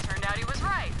 it turned out he was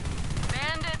right.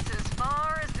 Bandits as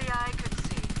far as the eye could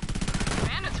see.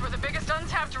 Bandits were the biggest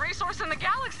untapped resource in the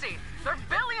galaxy. There are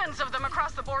billions of them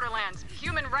across the borderlands.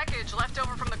 Human wreckage left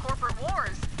over from the corporate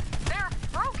wars. They're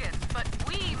broken, but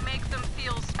we make them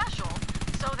feel special,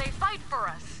 so they fight for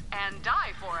us and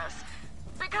die for us.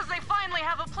 Because they finally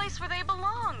have a place where they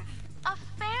belong. A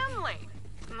family.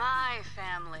 My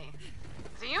family.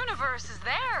 The universe is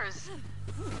theirs,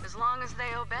 as long as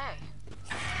they obey.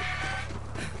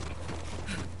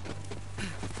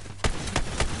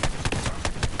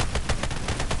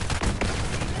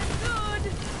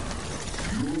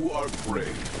 You are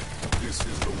brave. This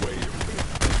is the way of living.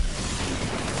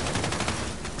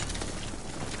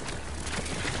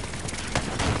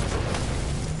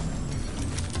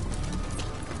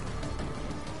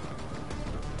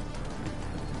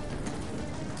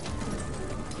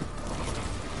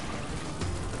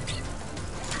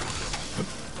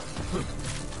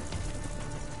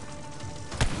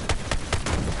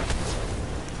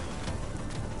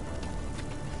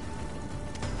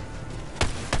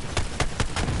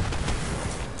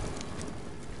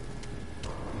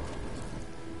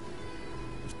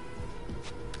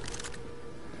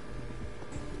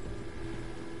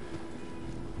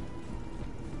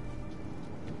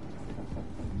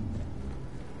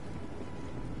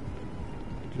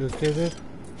 You okay there?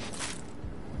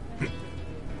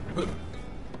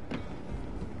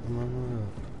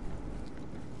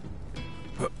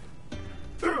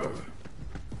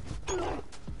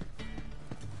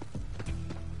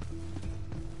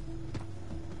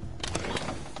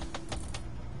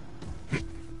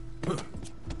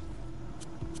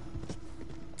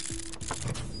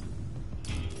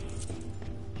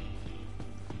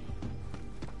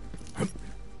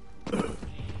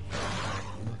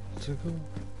 to go.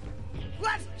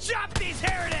 Let's chop these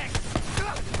heretics!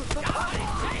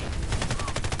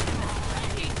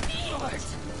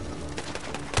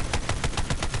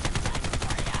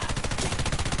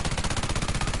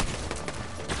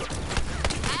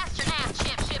 Astronaut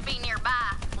ship should be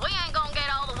nearby. We ain't gonna get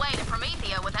all the way to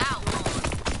Promethea without one.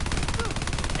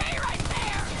 Stay right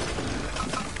there!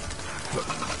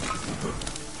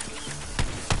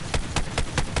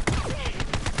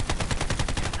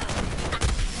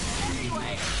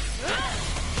 Anyway,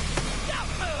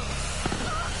 don't move!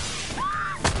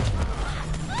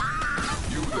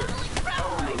 You there. How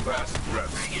are your last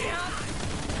breaths?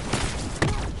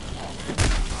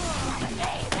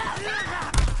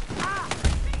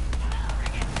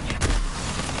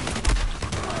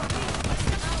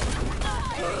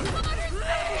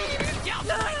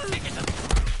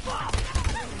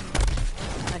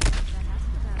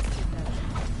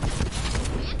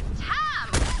 It's time!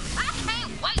 I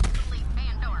can't wait to leave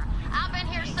Pandora. I've been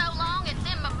here so long it's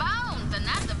in my bones, and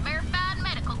that's a verified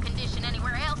medical condition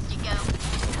anywhere else you go.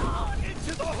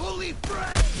 Into the holy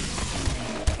fray!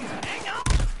 Hang on!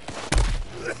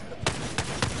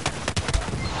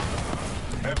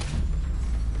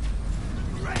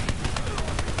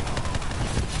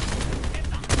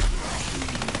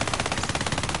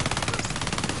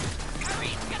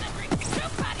 Hurry's gonna drink the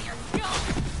soup out of your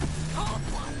gullet! Cold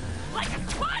one, like a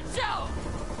sponcho!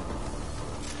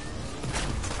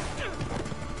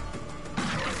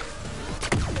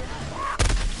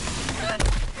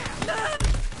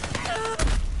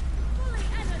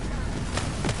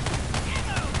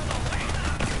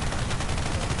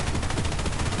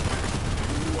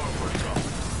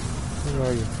 Where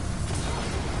are you?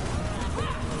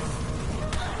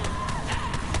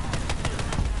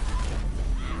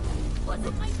 What's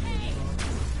in my tank?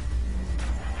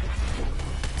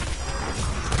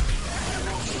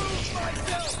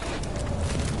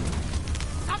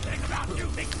 Something about you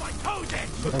makes my toes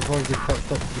itch! I've already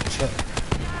picked up the chip.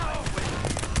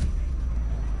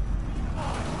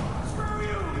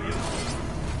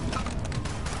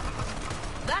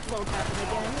 That won't happen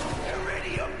again.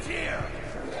 Iridium tier!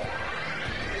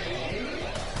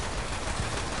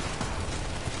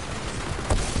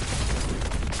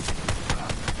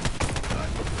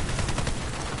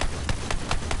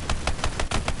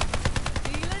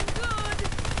 Feeling good!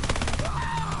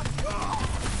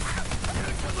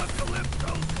 Into the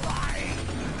Calypso flying!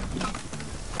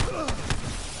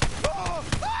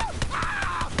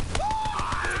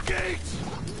 The gates!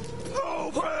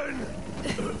 Open!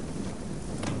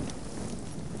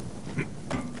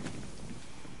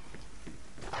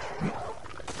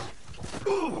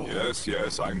 Yes,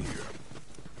 yes, I'm here.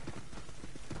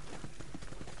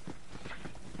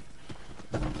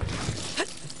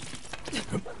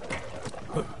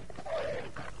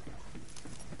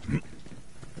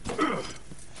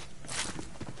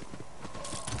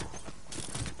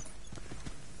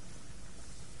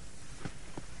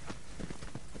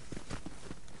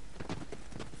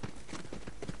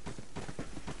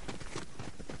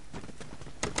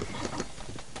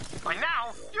 By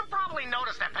now, you've probably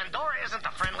noticed that Pandora isn't the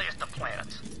friendliest of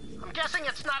planets. I'm guessing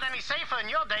it's not any safer in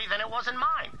your day than it was in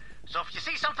mine. So if you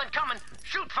see something coming,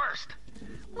 shoot first.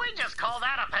 We just call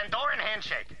that a Pandoran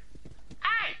handshake.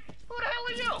 Hey, who the hell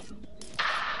are you?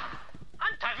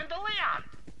 I'm Typhon de Leon.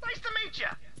 Nice to meet you.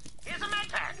 Here's a med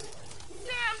pack.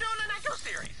 Yeah, I'm doing an Echo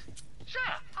series.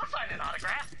 Sure, I'll sign an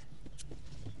autograph.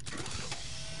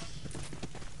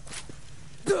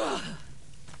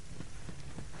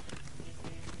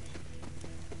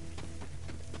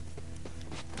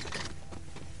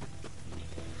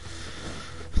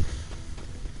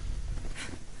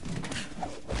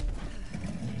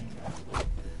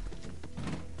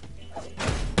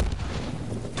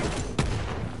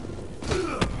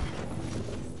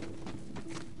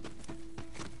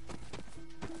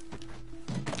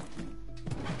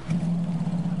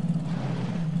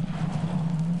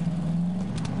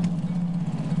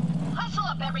 Hustle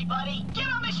up, everybody! Get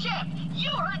on the ship! You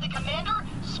heard the commander!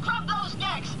 Scrub those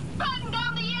decks! Batten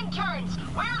down the interns!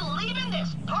 We're leaving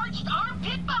this parched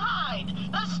armpit behind!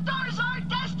 The star's our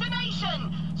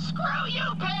destination! Screw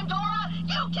you, Pandora!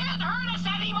 You can't hurt us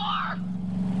anymore!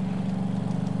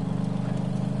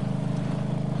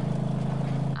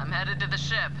 I'm headed to the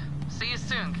ship. See you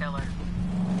soon, killer.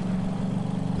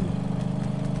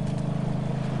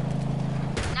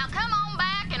 Now come on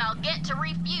back and I'll get to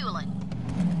refueling.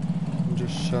 I'm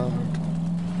just shattered.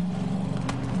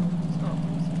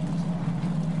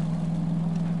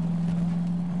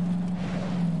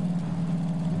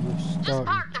 Just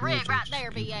park the rig right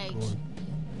there, BH.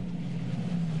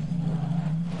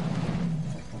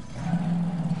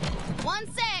 One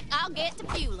sec. I'll get to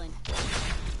fueling.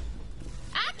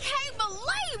 I can't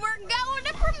believe we're going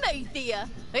to Promethea.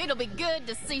 It'll be good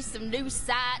to see some new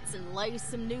sights and lay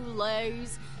some new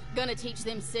lays. Gonna teach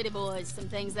them city boys some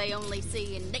things they only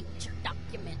see in nature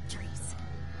documentaries.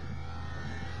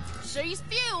 She's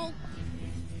fuel.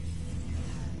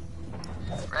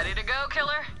 Ready to go,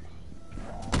 killer?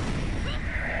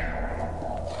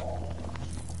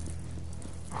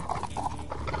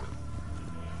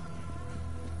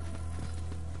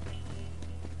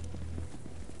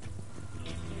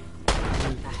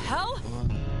 The hell?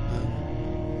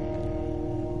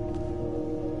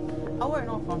 Oh wait,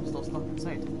 no, I'm still stuck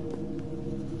inside.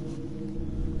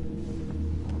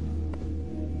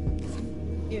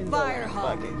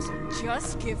 Firehawk,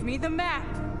 just give me the map.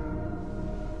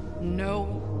 No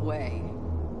way.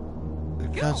 I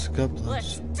can't skip this.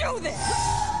 Let's do this!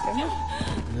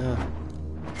 Yeah.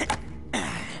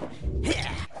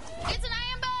 It's an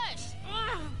ambush!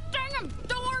 Dang 'em,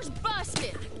 door's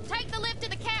busted. Take the lift to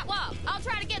the catwalk. I'll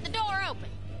try to get the door open.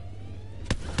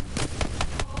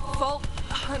 Vault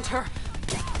Hunter.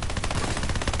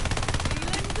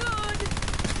 Feeling good.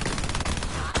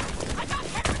 I got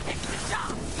everything to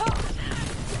job.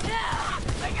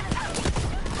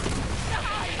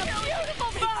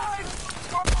 Beautiful bird.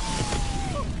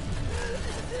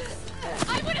 I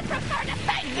would have preferred to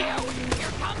thank you!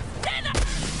 Here comes dinner!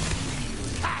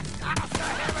 Cut off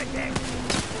everything!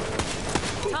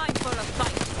 Time for a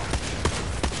fight.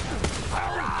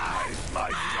 Arise, my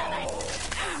soul!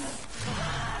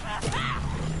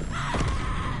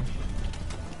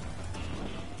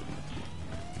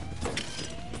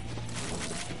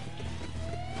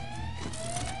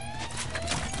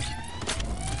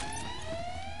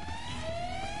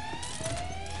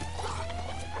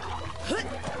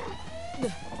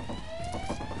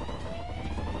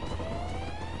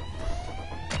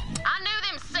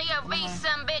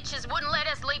 Some bitches wouldn't let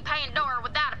us leave Pandora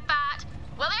without a fight.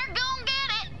 Well, they're gonna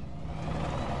get it.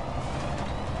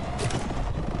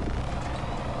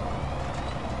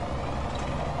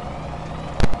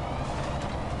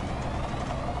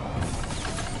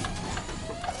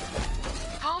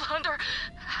 Vault Hunter,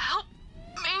 help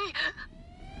me.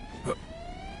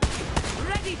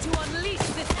 Ready to unleash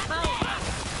this power.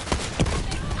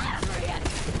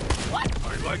 What? I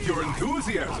like your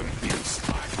enthusiasm.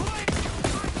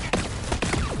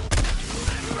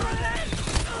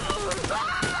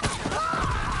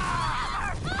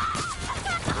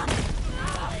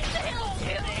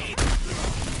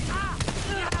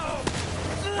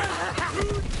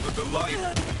 The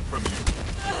life from you.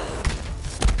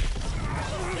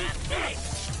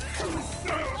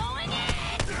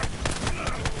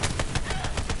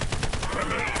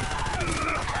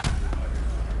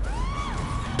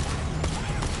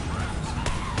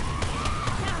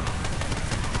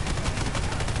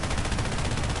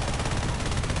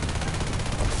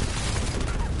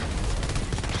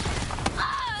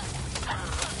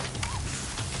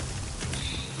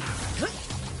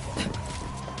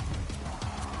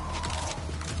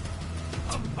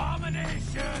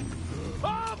 Abomination!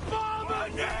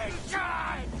 Abomination!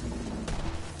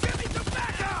 Give me some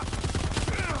backup!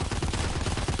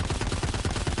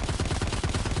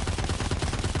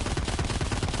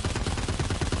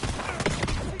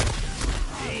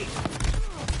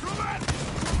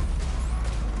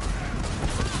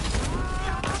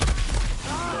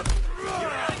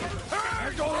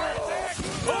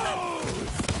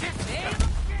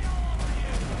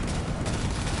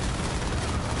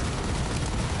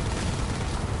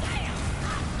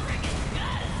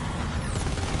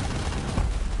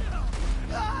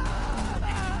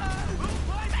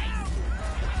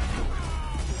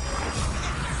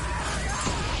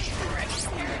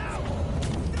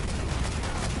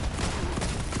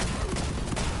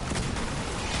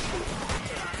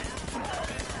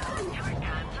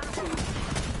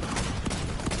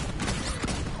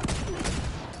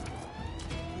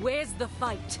 Where's the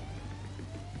fight?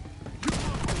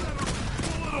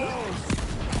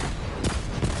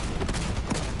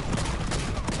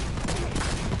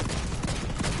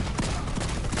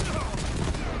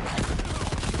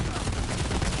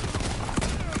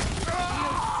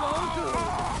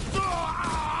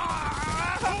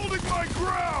 Holding my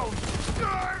ground!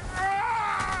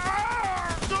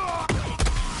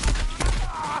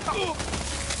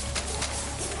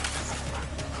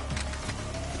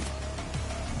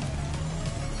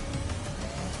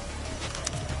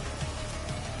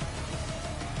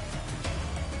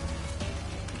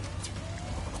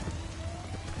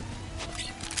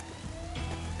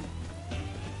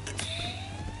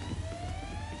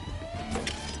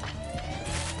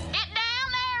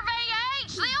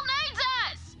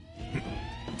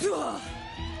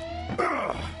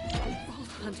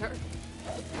 Hunter,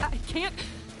 I can't.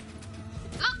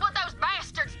 Look what those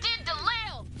bastards did to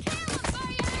Lil!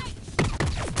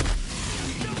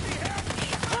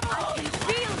 I can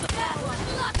feel the power.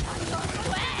 Blood on your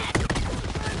sweat.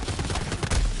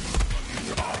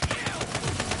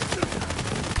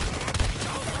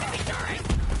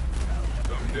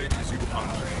 Some days you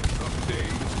hunt, some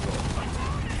days you're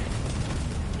hunted.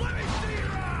 Let me see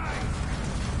your eyes!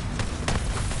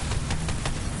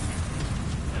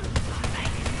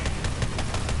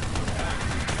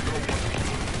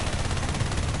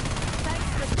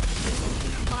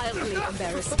 Mildly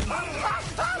embarrassing.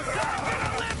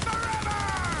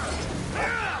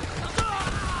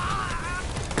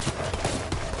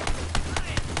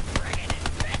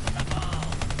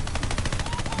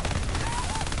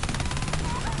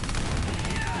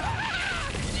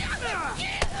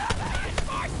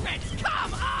 Reinforcements,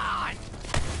 come on!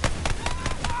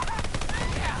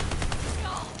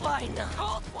 Find the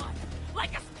old one,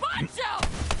 like a sponge.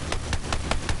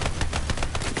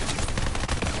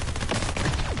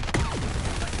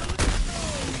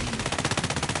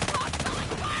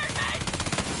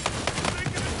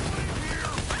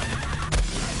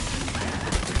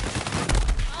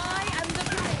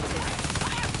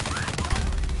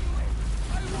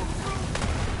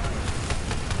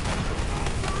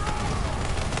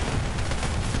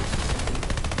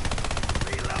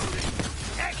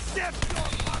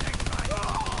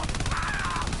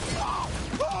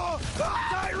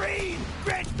 Irene!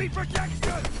 Grant me protection!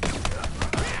 Kill!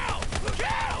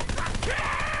 Kill!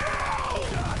 Kill!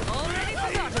 Already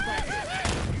started that.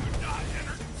 You're not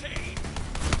entertained!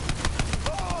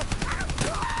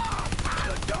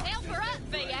 Help her up,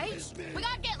 VH. We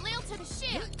gotta get Lil to the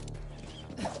ship.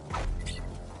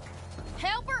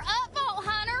 Help her up, Vault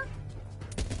Hunter.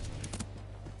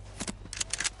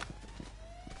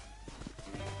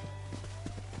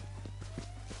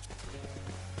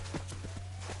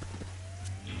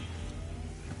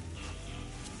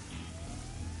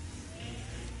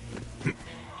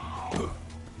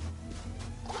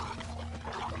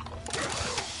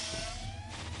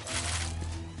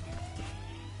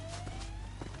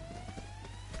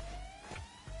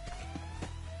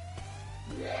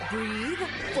 Breathe,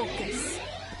 focus.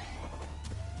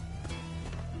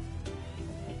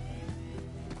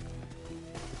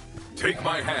 Take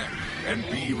my hand and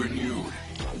be renewed.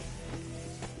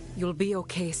 You'll be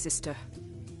okay, sister.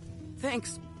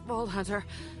 Thanks, Vault Hunter.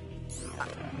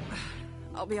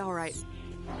 I'll be all right.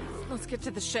 Let's get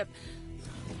to the ship.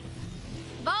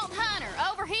 Vault Hunter,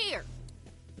 over here.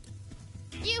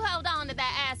 You hold on to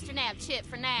that astronaut chip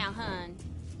for now, hun.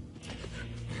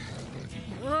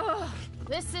 Ugh,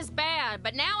 this is bad,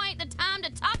 but now ain't the time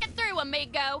to talk it through,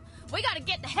 amigo. We gotta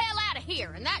get the hell out of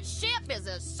here, and that ship is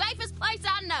the safest place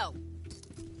I know.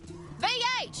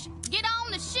 VH, get on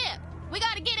the ship. We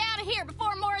gotta get out of here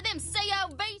before more of them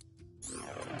COVs.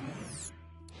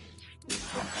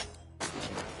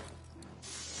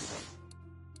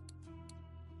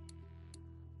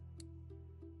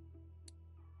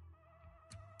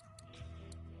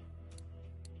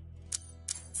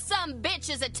 Some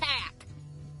bitches attack.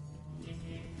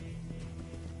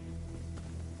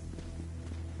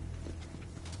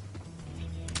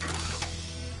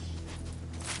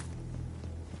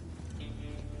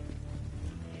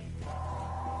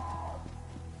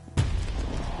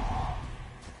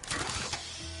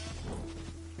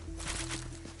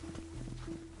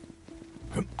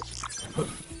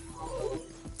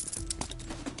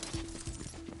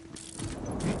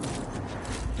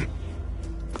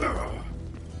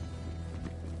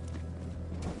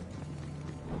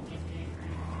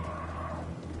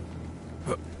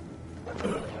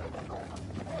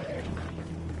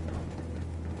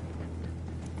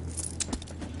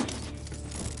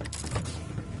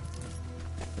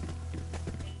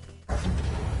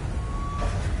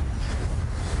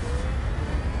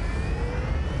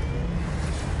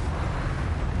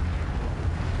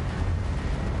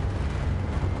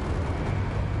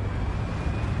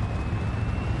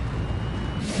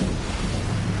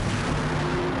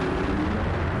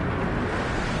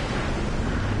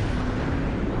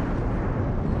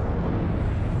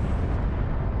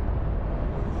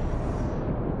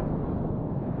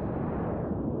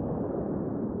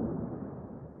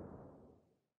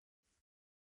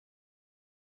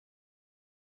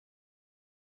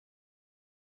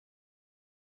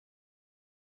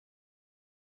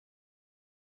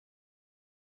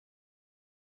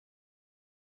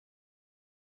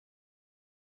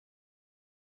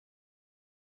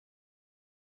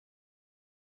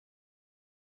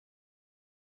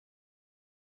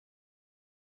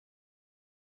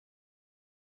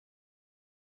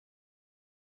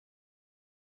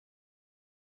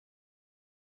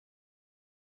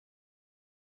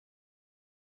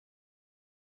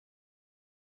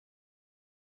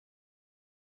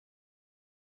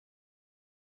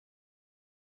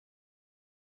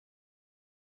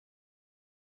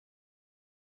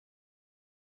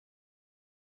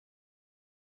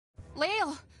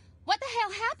 Lil, what the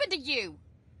hell happened to you?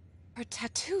 Her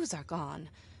tattoos are gone.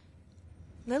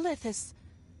 Lilith is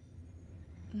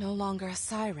no longer a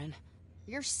siren.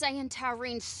 You're saying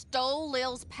Tyreen stole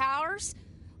Lil's powers?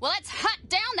 Well, let's hunt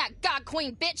down that God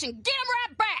Queen bitch and get him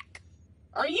right back!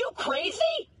 Are you crazy?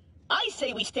 I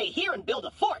say we stay here and build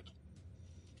a fort.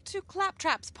 To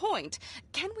Claptrap's point,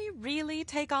 can we really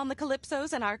take on the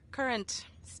Calypsos in our current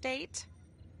state?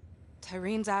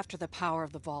 Tyreen's after the power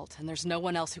of the vault, and there's no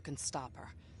one else who can stop her.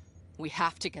 We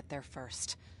have to get there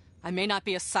first. I may not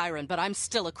be a siren, but I'm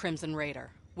still a Crimson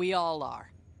Raider. We all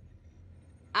are.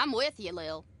 I'm with you,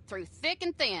 Lil. Through thick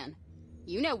and thin.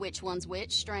 You know which one's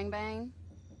which, Stringbane.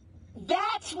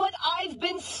 That's what I've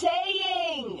been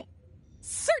saying!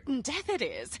 Certain death it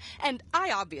is, and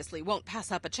I obviously won't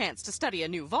pass up a chance to study a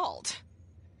new vault.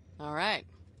 All right,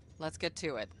 let's get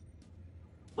to it.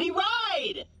 We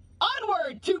ride!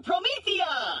 Onward to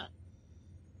Promethea!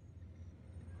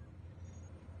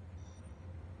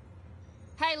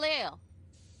 Hey, Lil.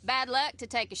 Bad luck to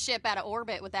take a ship out of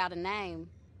orbit without a name.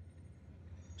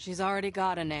 She's already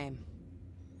got a name.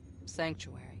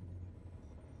 Sanctuary.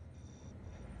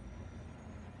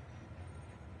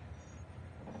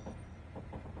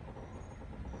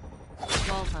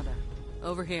 Vault Hunter,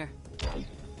 over here.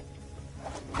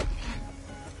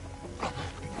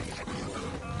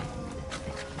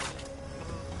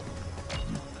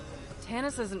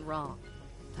 Tanis isn't wrong.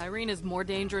 Tyreen is more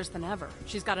dangerous than ever.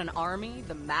 She's got an army,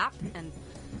 the map, and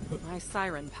my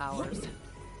siren powers.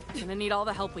 Gonna need all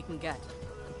the help we can get.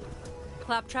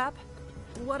 Claptrap,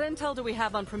 what intel do we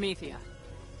have on Promethea?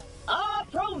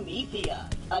 Promethea,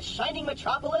 a shining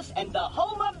metropolis and the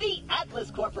home of the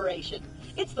Atlas Corporation.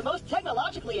 It's the most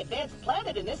technologically advanced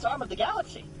planet in this arm of the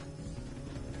galaxy.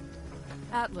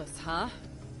 Atlas, huh?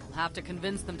 We'll have to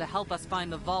convince them to help us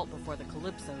find the vault before the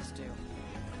Calypsos do.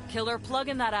 Killer, plug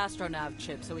in that astronav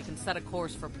chip so we can set a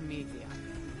course for Promethea.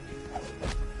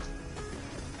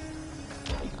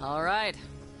 All right,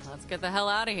 let's get the hell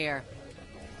out of here.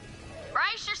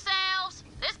 Brace yourselves.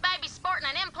 This baby's sporting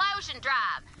an implosion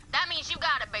drive. That means you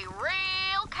gotta be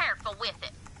real careful with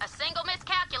it. A single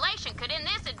miscalculation could end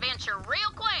this adventure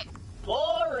real quick.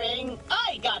 Boring.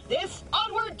 I got this.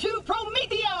 Onward to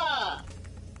Promethea!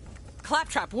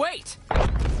 Claptrap, wait!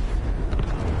 Claptrap,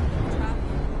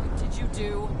 what did you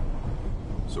do?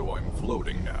 So I'm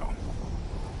floating now.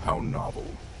 How novel.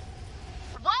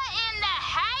 What in the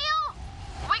hell?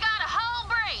 We got a hull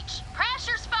breach.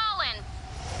 Pressure's falling.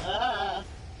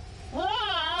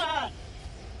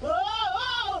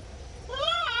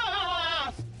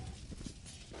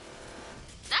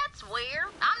 That's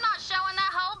weird. I'm not showing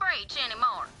that hull breach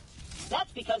anymore.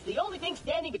 That's because the only thing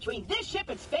standing between this ship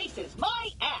and space is my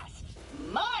ass.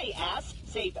 My ass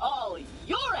saved all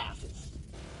your asses.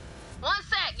 One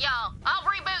sec, y'all. I'll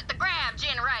reboot the grav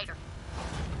generator.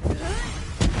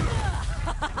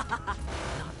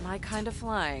 Not my kind of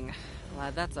flying.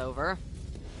 Glad that's over.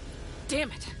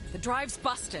 Damn it! The drive's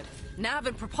busted. Nav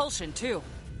and propulsion, too.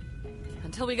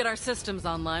 Until we get our systems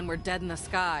online, we're dead in the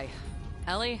sky.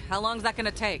 Ellie, how long's that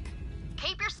gonna take?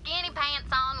 Keep your skinny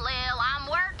pants on, Lil. I'm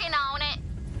working on it.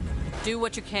 Do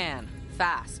what you can.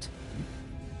 Fast.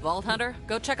 Vault Hunter,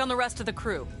 go check on the rest of the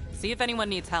crew. See if anyone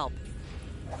needs help.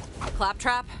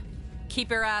 Claptrap, keep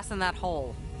your ass in that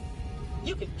hole.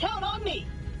 You can count on me.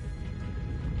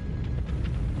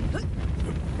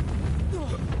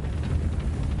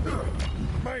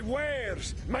 My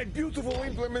wares! My beautiful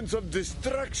implements of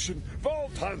destruction!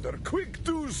 Vault Hunter, quick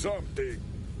do something!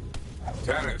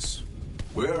 Tanis,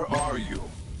 where are you?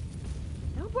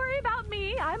 Don't worry about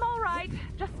me. I'm all right.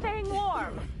 Just staying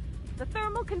warm. The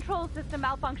thermal control system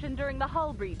malfunctioned during the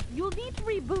hull breach. You'll need to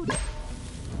reboot it.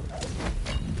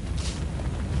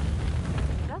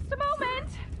 Just a moment.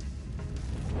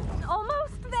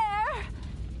 Almost there.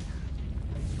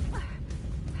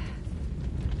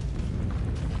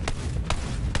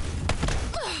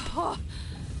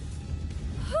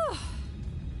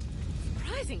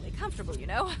 Surprisingly comfortable, you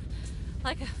know?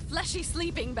 Like a fleshy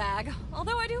sleeping bag,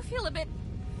 although I do feel a bit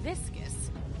viscous.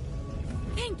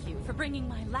 Thank you for bringing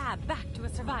my lab back to a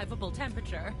survivable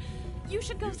temperature. You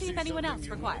should go see if anyone else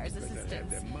requires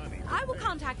assistance. I will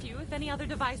contact you if any other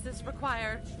devices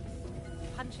require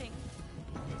punching.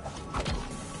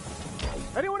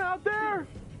 Anyone out there?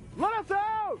 Let us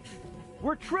out!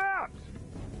 We're trapped!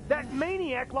 That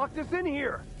maniac locked us in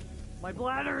here! My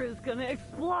bladder is gonna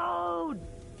explode!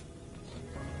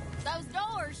 Those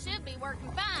doors should be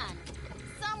working fine.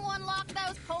 Someone locked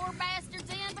those poor bastards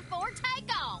in before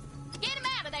takeoff. Get them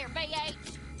out of there,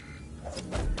 BH.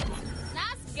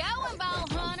 Nice going, Ball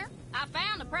Hunter. I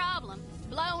found the problem.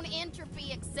 Blown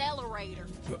entropy accelerator.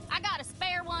 I got a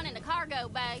spare one one in the cargo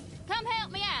bay. Come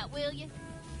help me out, will you?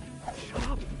 Shut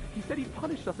up! He said he'd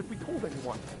punish us if we told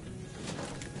anyone.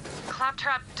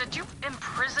 Claptrap, did you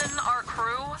imprison our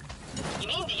crew? You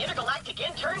mean the intergalactic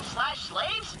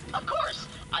interns/slaves? Of course!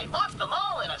 I locked them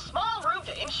all in a small room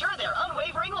to ensure their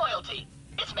unwavering loyalty.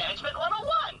 It's Management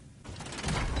 101!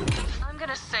 I'm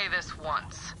gonna say this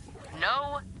once.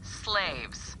 No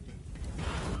slaves.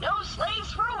 No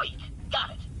slaves for a week.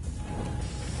 Got it.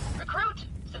 Recruit,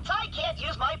 since I can't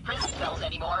use my prison cells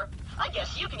anymore, I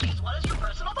guess you can use one as your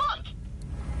personal bunk.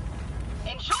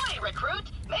 Enjoy,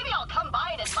 Recruit. Maybe I'll come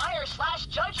by and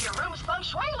admire/judge your room's feng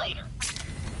shui later.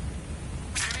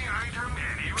 Any item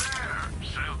anywhere.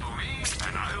 Sell to me,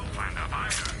 and I'll find a buyer.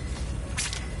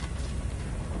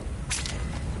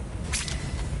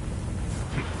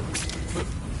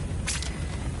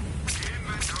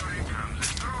 Inventory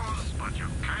comes and goes, but you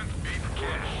can't beat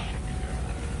cash.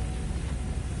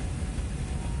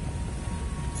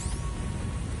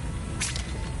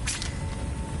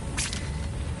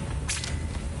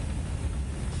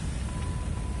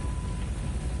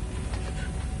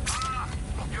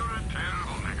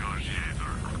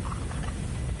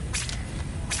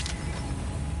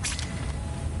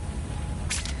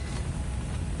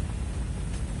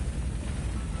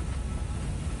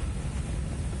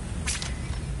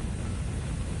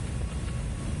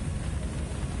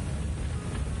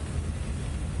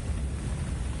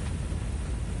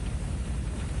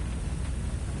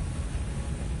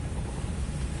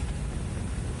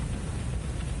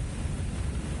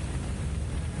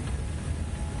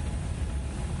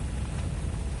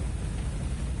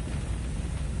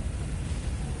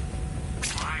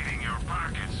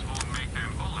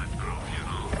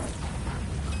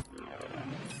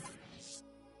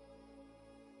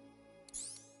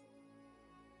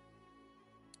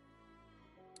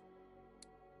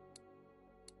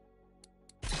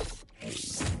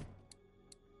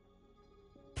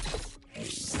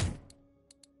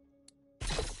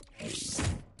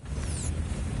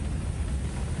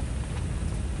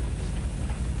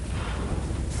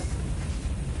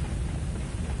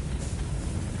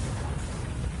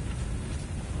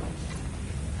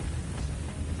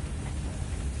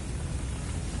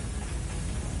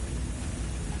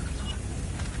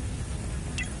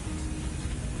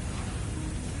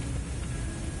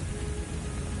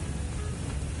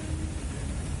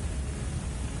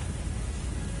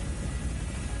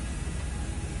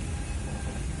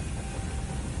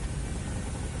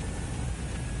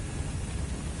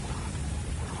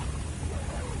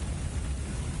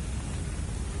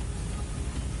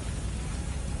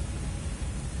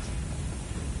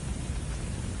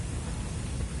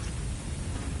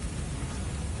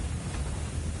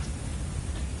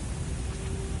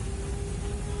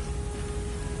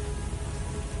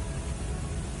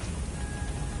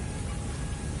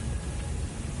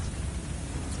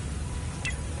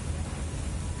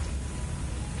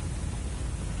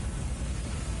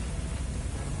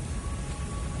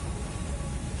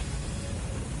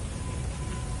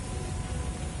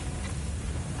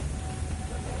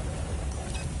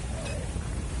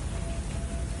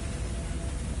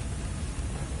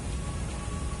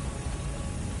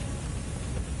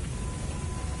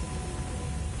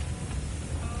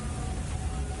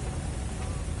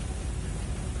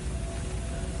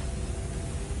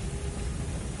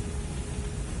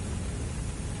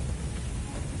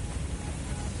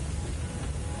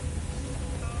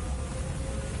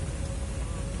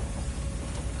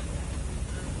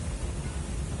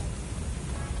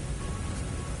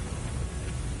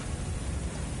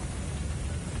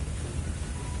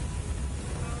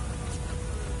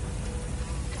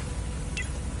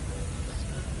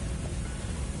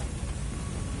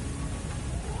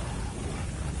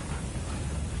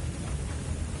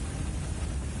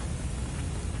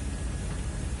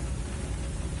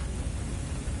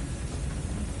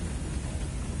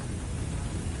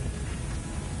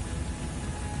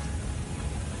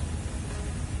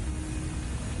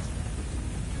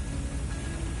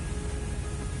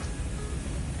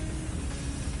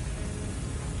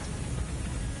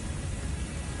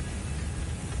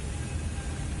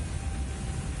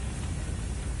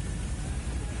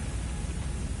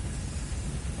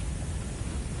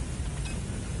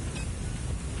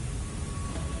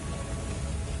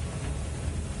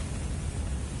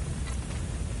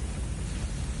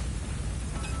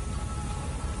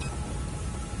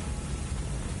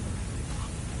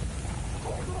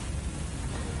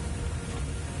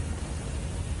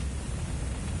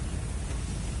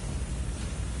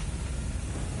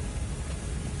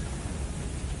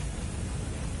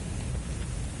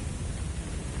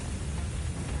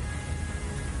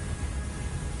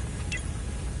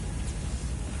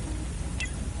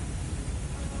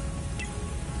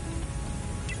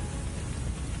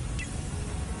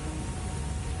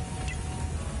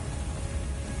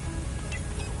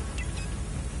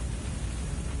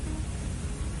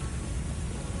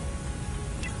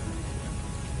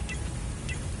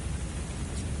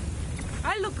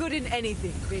 good in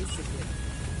anything, basically.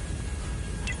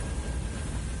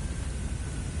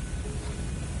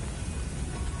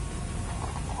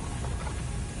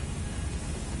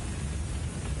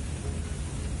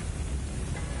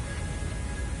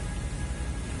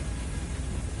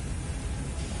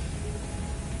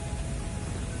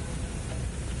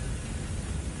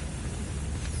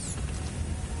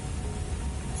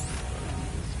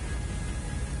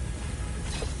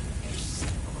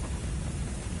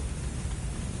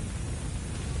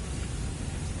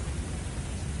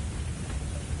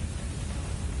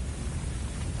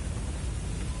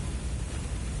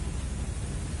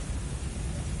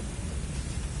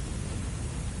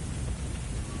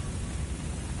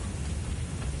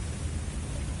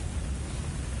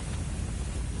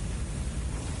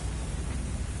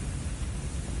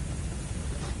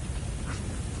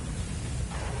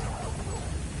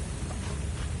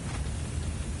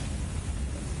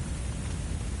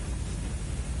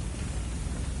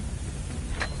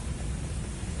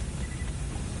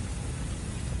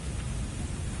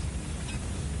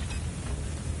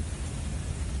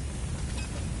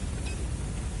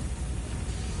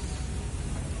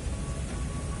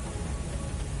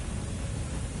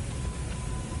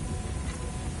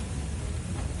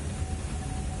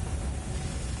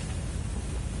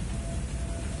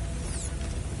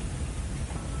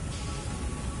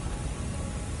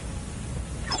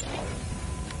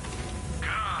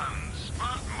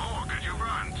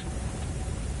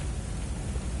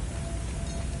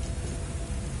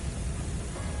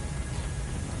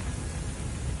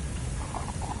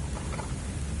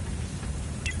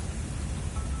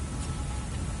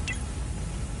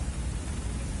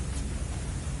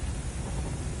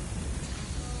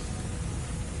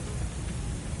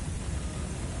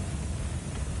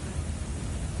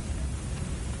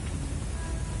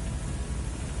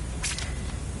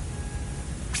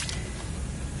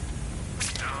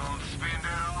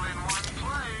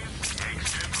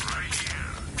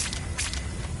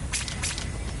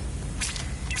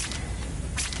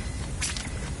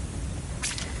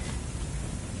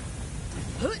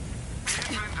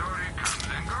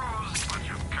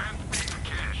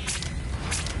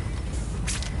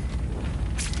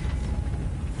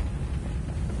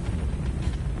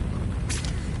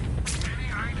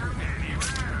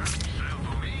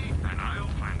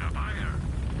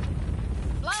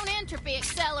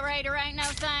 Accelerator ain't no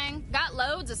thing. Got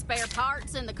loads of spare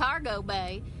parts in the cargo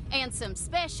bay, and some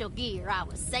special gear I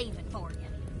was saving for you.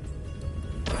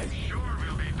 I'm sure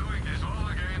we'll be doing this all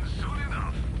again soon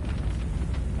enough.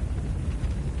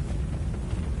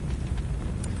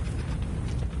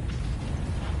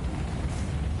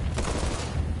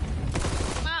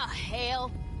 Oh,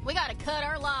 hell. We gotta cut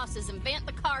our losses and vent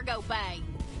the cargo bay.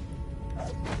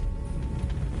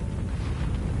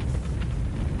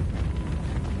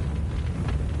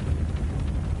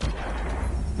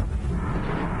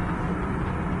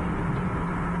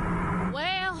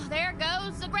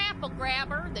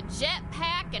 Grabber, the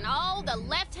jetpack, and all the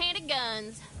left-handed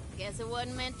guns. Guess it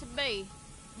wasn't meant to be.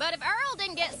 But if Earl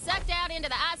didn't get sucked out into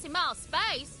the icy maw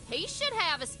space, he should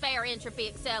have a spare entropy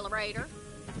accelerator.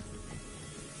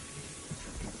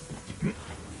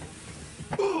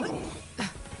 Earl,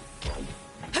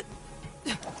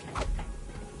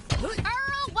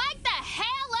 wake the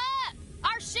hell up!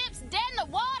 Our ship's dead in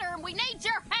the water and we need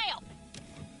your help!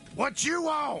 What you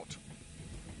want?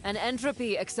 An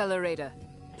entropy accelerator.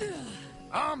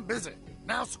 I'm busy.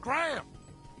 Now scram!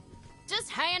 Just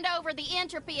hand over the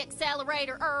entropy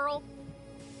accelerator, Earl.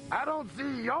 I don't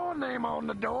see your name on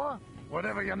the door,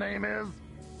 whatever your name is.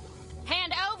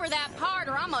 Hand over that part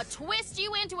or I'm gonna twist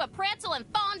you into a pretzel and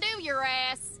fondue your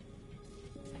ass.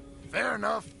 Fair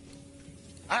enough.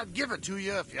 I'd give it to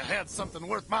you if you had something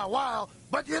worth my while,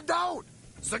 but you don't!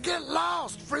 So get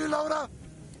lost, freeloader!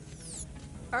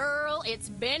 Earl, it's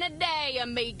been a day,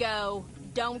 amigo.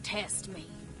 Don't test me.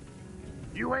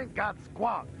 You ain't got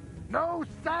squat. No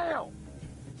sail!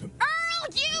 Earl,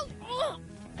 you...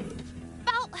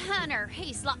 Vault Hunter,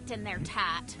 he's locked in there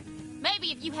tight.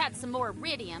 Maybe if you had some more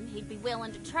iridium, he'd be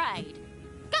willing to trade.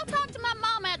 Go talk to my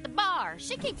mama at the bar.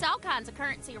 She keeps all kinds of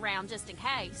currency around just in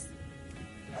case.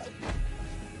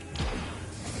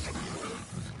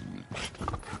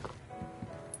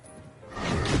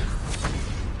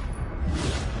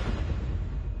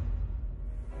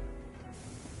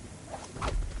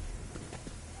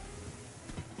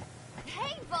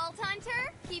 Hey, Vault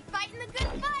Hunter! Keep fighting the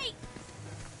good fight!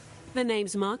 The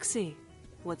name's Moxie.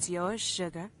 What's yours,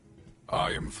 sugar?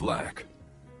 I am Flack,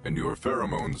 and your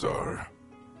pheromones are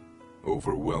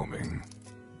overwhelming.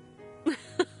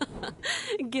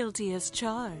 Guilty as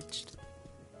charged.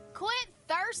 Quit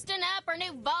thirsting up our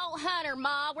new Vault Hunter,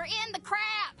 Ma. We're in the crap.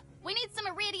 We need some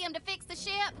iridium to fix the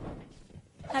ship.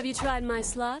 Have you tried my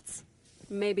slots?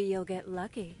 Maybe you'll get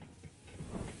lucky.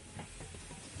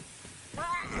 And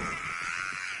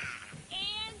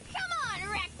come on,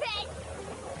 Wreckpit!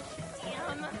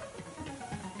 Damn.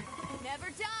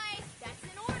 Never die. That's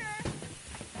in order.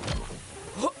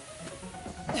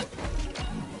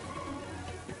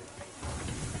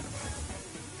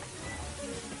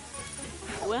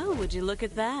 Well, would you look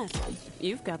at that?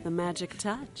 You've got the magic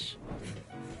touch.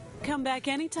 Come back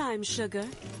anytime, sugar.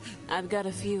 I've got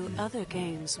a few other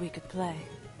games we could play.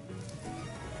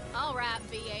 All right,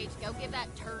 BH, go give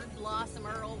that turd Blossom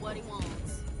Earl what he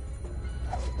wants.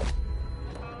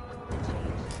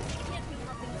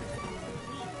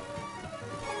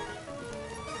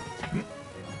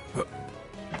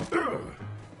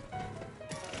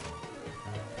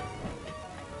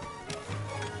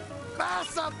 Buy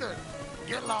something!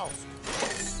 Get lost!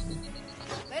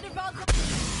 Later, Vulcan.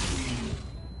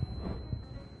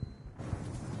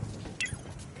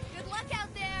 Good luck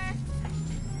out there.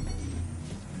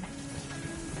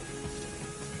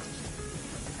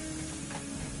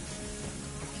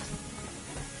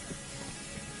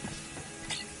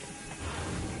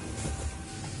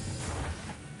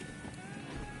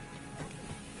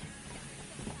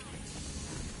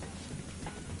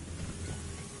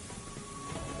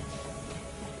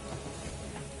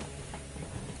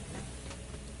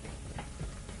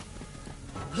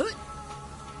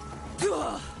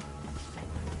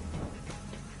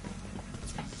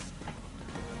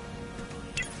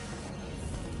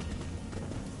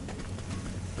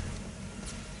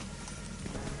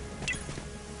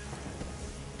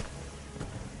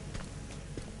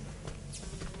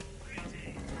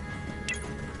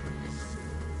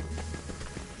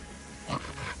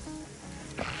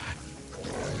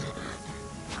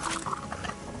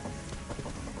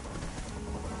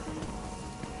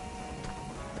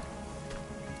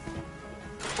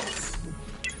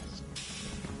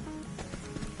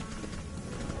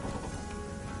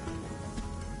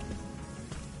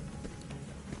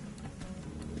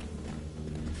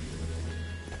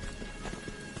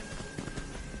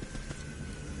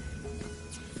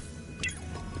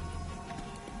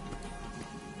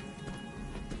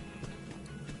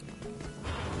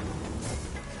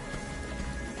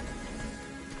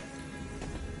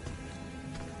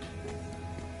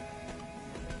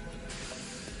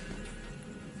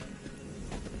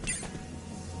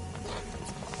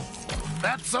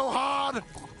 That's so hard!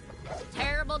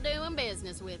 Terrible doing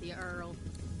business with you, Earl.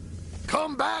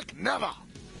 Come back, never!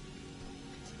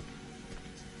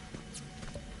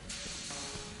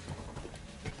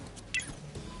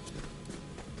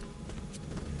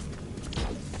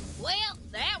 Well,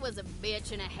 that was a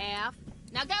bitch and a half.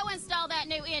 Now go install that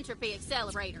new entropy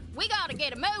accelerator. We gotta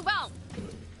get a move on.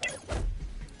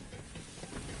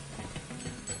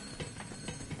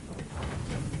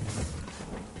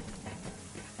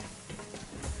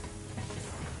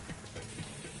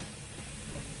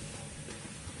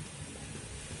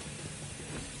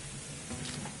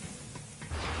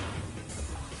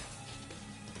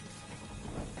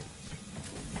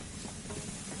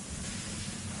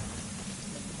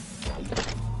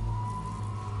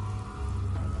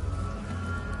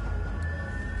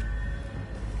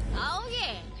 Oh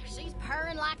yeah, she's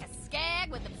purring like a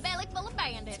skag with a belly full of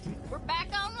bandits. We're back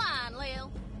online,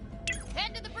 Lil.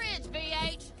 Head to the bridge,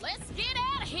 VH. Let's get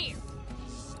out of here.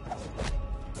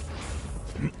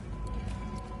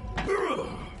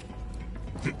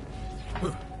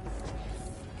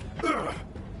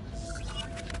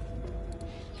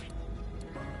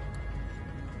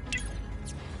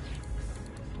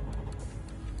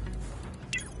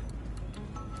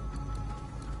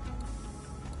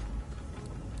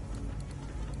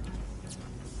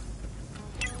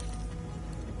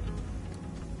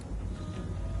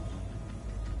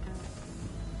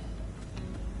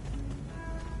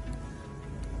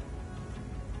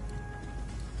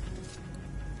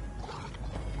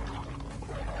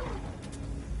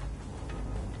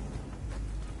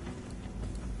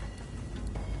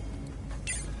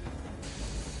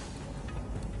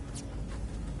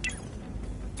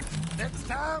 Next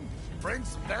time, bring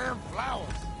some damn flowers.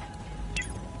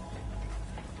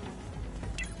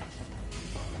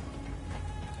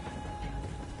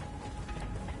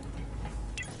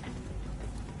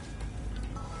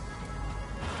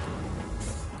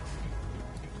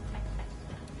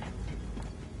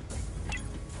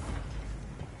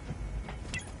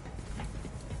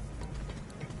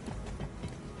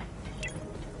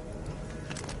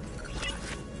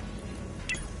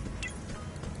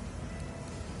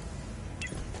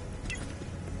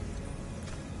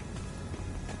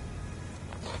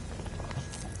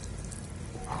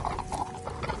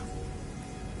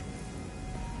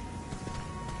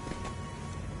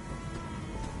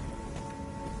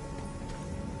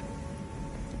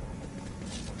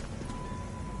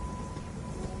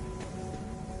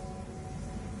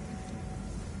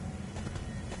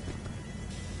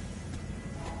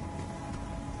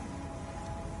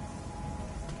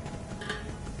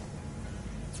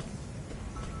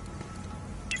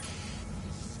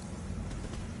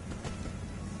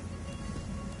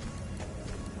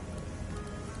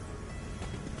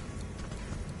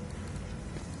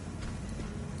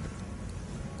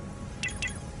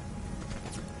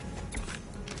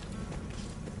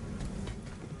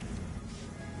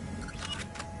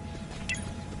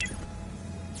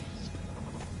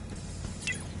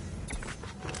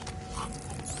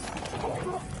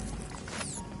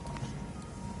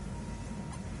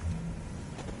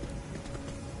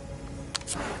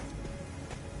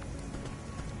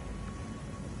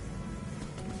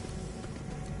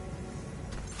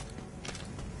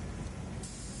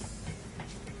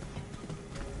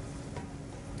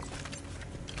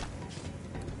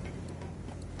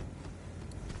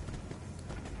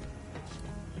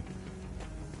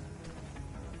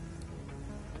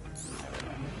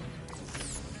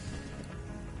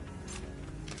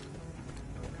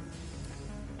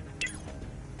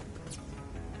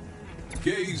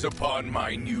 Gaze upon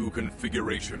my new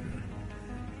configuration.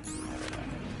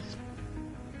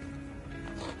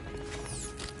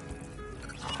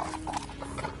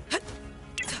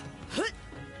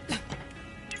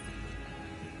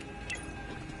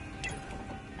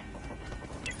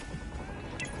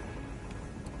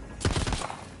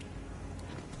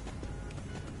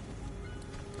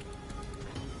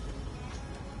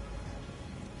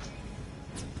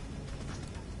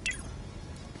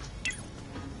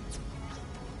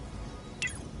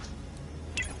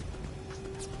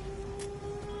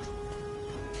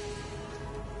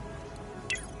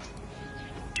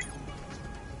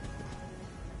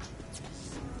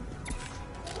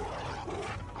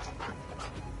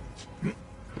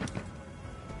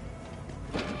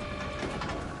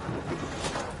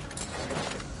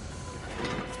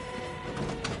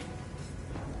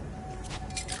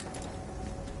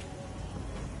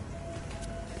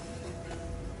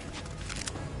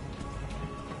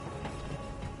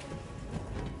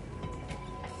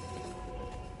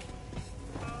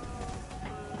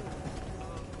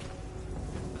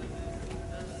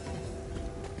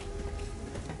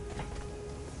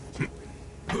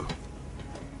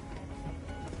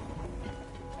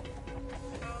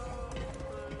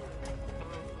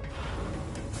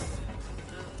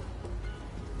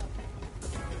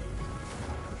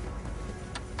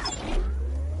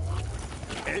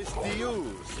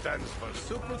 SDU stands for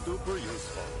super duper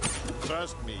useful.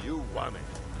 Trust me, you want it.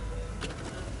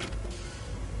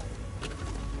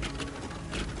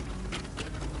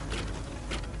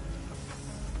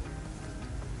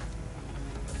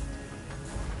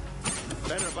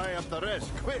 Better buy up the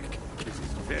rest, quick! This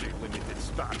is very limited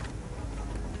stock.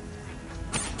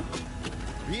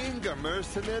 Being a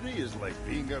mercenary is like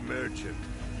being a merchant.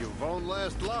 You won't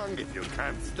last long if you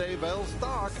can't stay well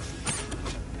stocked.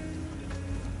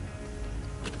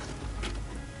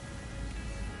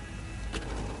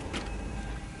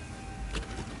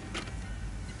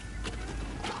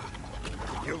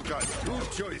 You've got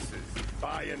two choices.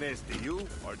 Buy an SDU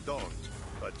or don't.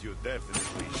 But you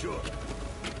definitely should.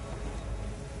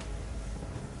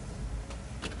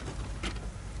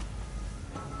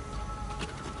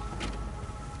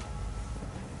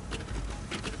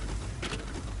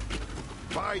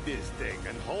 Buy this thing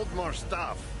and hold more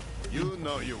stuff. You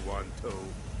know you want to.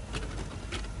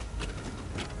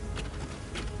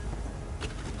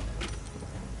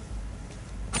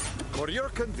 For your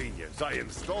convenience, I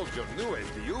installed your new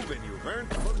SDU when you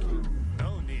weren't looking.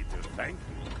 No need to thank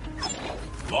me.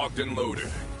 Locked and loaded.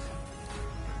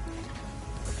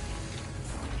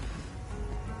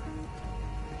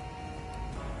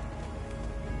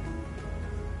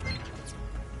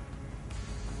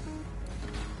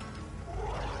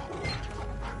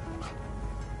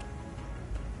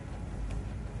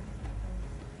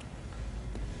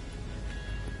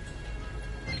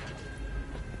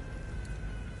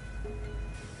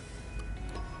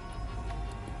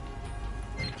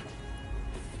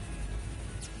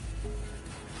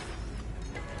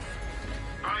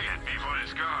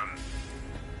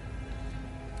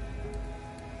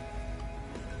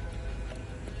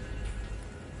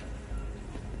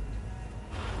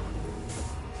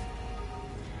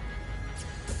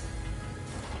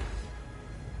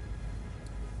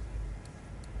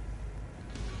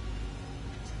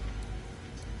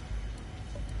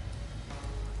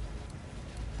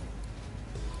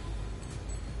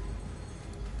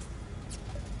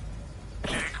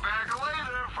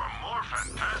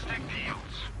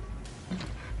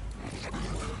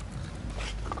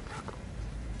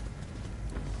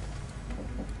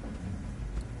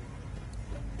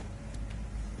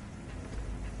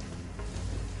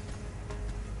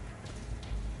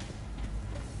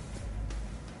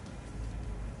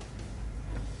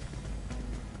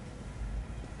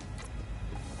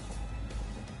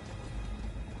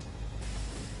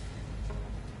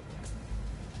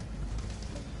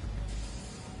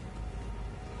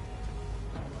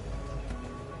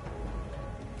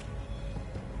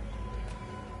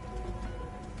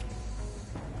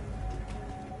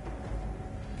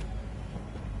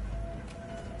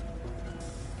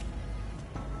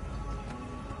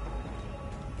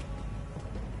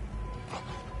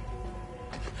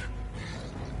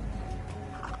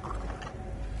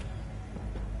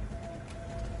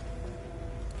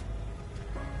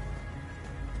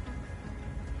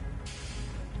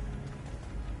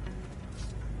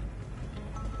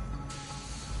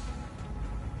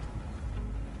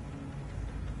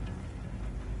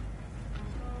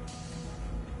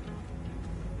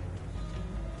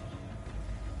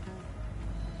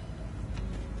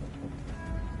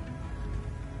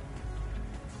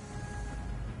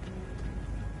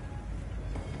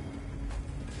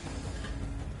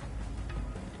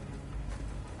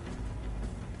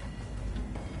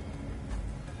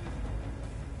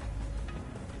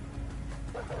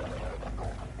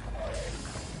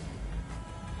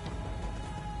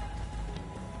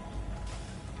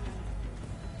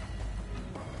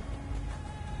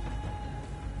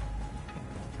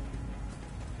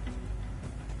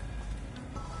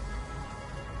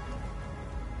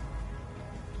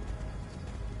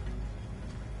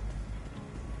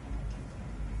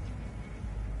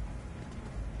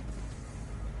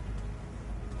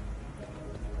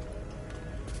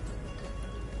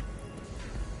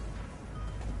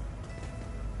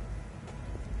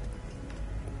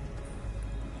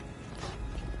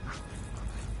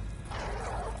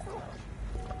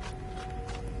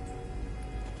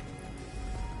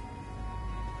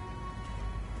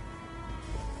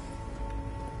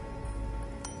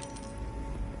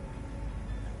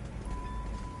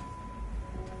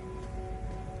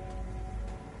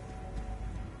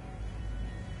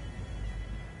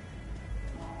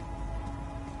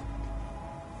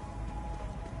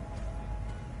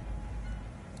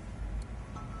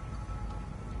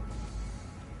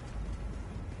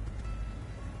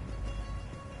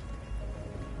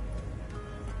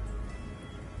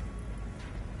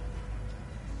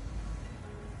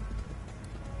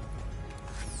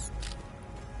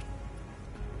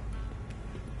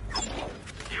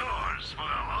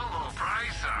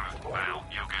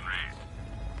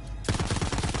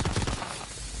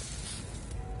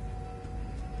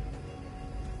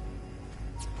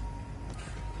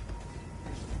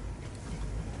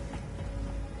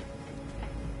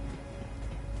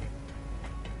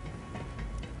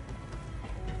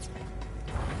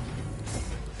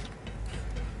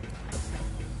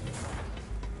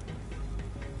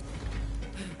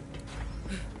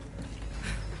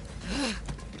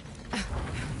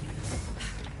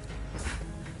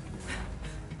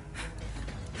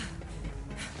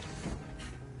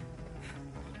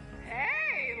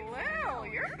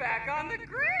 back on the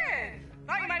grid.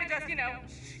 Thought you might have just, you know...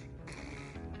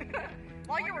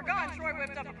 While you were gone, Troy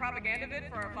whipped up a propaganda vid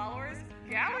for our followers.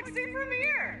 Galaxy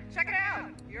premiere! Check it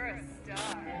out. You're a star.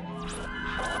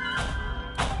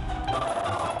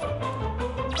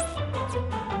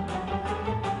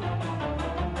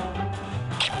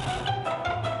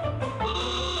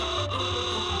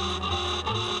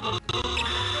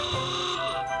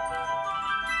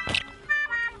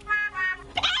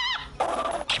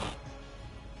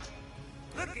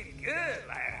 Looking good,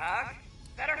 Lighthawk.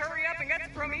 Better hurry up and get to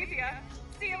Promethea.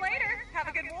 See you later. Have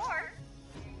a good war.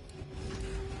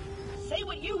 Say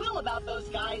what you will about those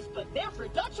guys, but their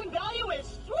production value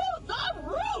is through the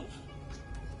roof!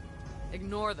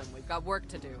 Ignore them. We've got work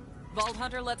to do. Vault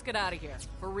Hunter, let's get out of here.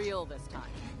 For real this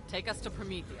time. Take us to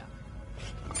Promethea.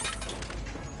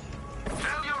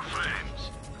 Tell your friends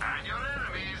and your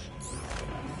enemies.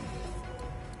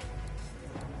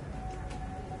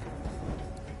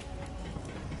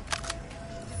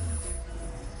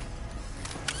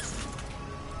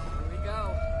 Here we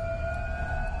go.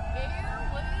 Here we go.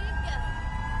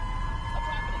 What's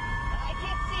happening? I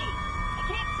can't see. I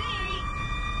can't see!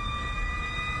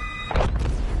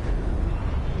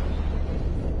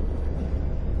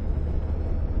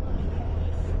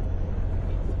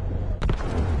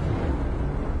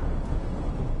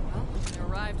 Well, we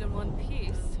arrived in one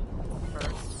piece.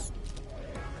 First.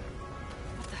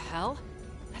 What the hell?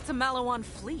 That's a Malawan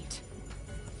fleet.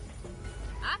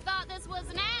 I thought this was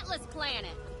an Atlas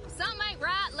planet. Something ain't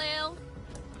right, Lil.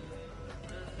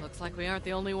 Looks like we aren't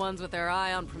the only ones with their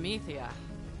eye on Promethea.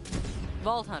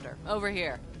 Vault Hunter, over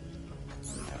here.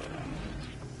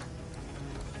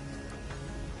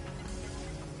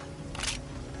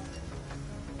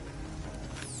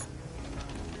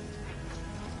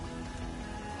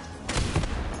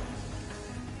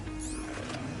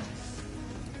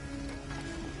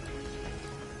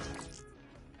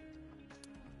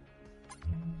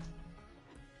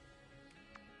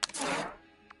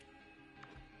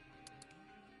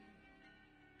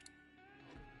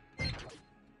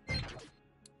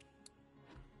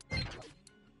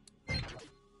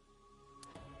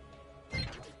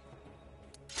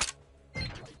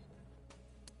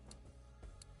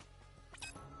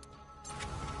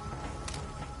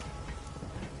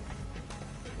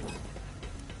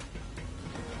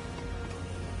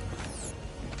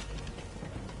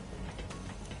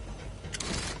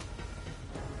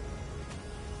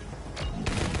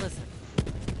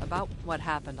 About what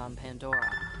happened on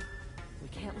Pandora. We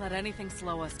can't let anything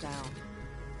slow us down.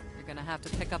 You're gonna have to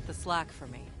pick up the slack for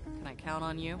me. Can I count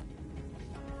on you?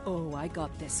 Oh, I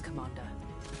got this, Commander.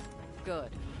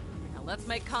 Good. Now let's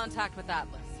make contact with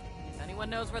Atlas. If anyone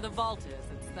knows where the vault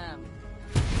is, it's them.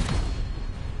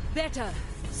 Better!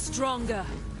 Stronger!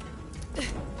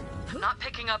 I'm not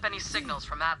picking up any signals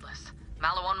from Atlas.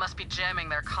 Malawan must be jamming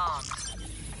their comms.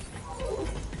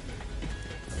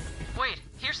 Wait,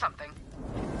 here's something.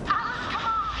 Atlas, come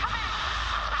on! Come in!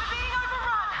 We're being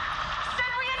overrun!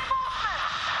 Send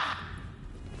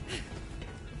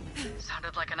reinforcements!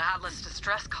 Sounded like an Atlas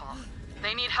distress call.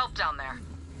 They need help down there.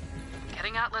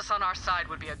 Getting Atlas on our side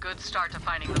would be a good start to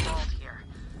finding the vault here.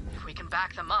 If we can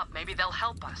back them up, maybe they'll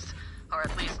help us. Or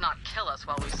at least not kill us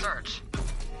while we search.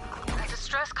 The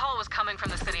distress call was coming from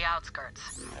the city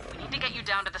outskirts. We need to get you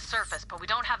down to the surface, but we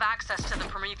don't have access to the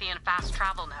Promethean fast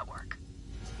travel network.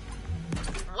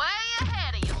 Way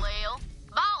ahead of you, Lil.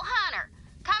 Vault Hunter,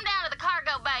 come down to the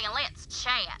cargo bay and let's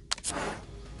chat.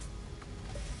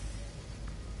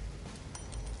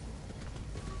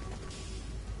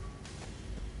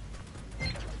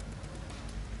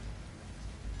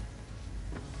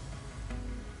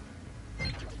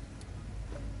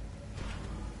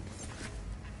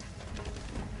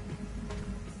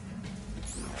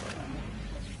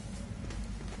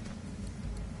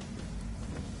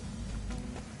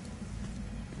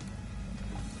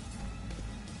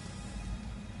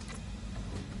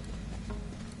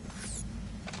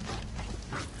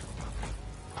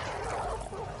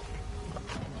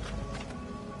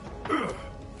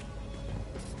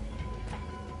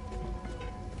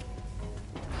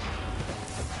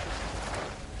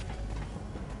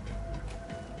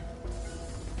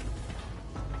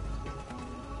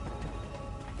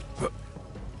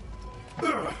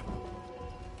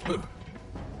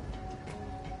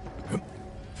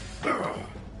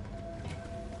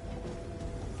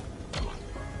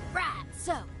 Right,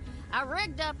 so I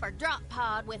rigged up our drop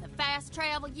pod with a fast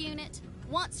travel unit.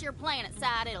 Once you're planet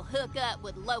side, it'll hook up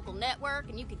with the local network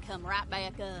and you can come right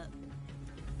back up.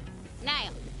 Now,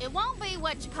 it won't be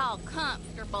what you call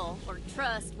comfortable or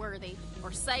trustworthy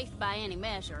or safe by any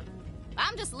measure.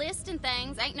 I'm just listing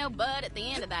things, ain't no but at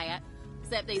the end of that.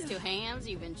 Except these two hams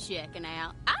you've been checking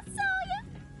out. I saw you.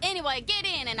 Anyway, get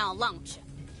in and I'll launch you.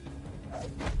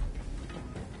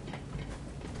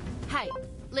 Hey,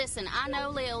 listen, I know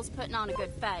Lil's putting on a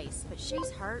good face, but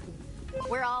she's hurting.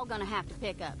 We're all gonna have to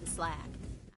pick up the slack.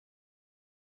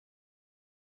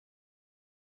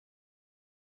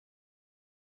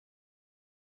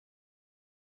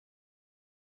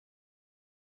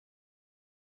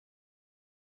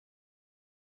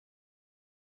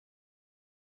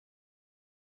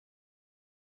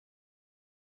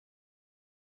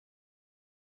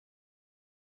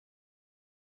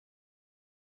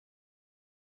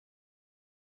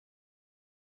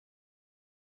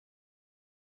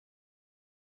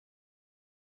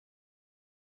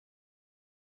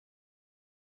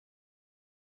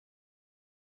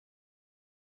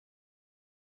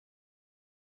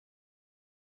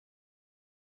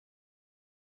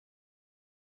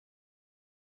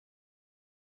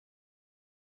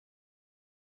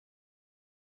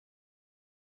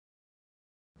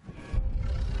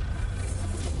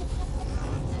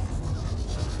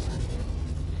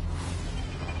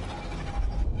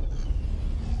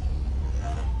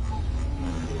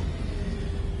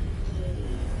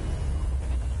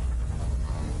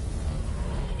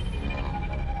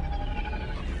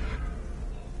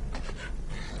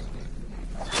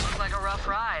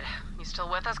 Ride. You still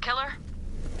with us, killer?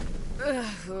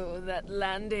 Oh, that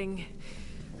landing.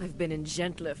 I've been in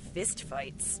gentler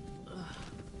fistfights.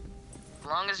 As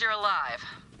long as you're alive.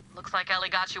 Looks like Ellie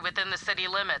got you within the city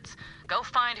limits. Go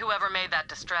find whoever made that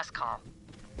distress call.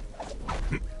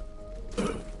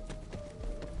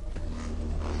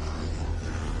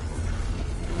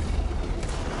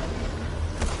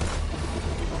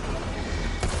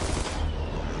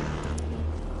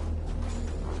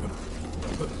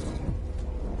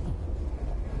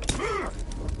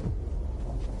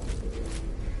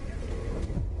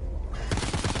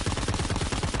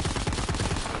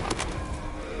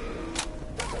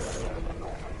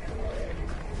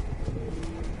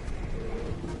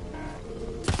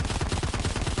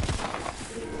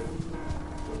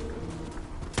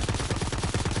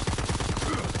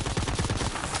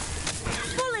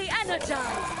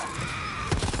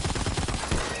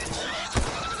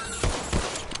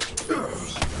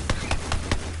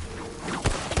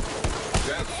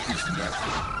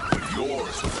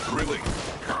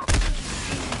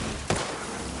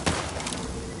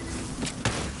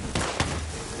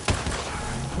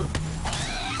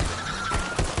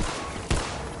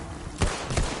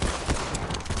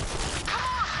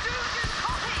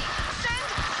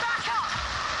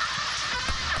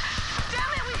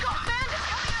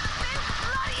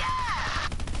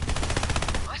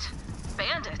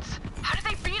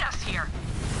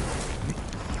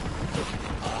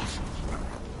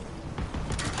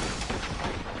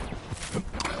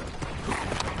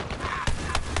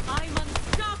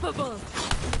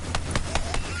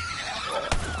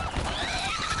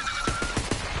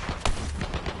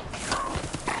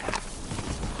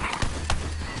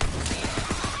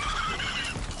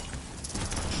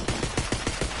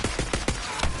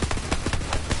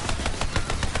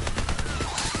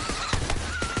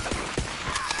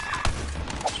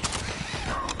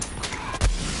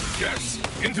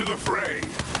 Into the fray!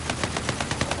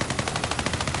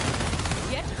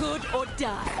 Get good or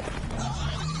die.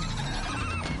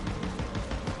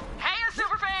 Hey,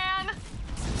 superfan!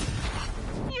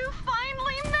 You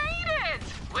finally made it!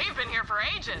 We've been here for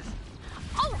ages.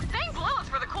 Oh, thank Lilith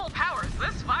for the cool powers.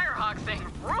 This Firehawk thing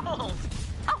rules.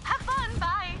 Oh, have fun.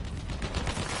 Bye.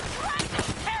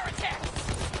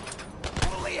 Heretics!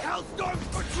 Holy hellstorms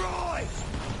for Troy!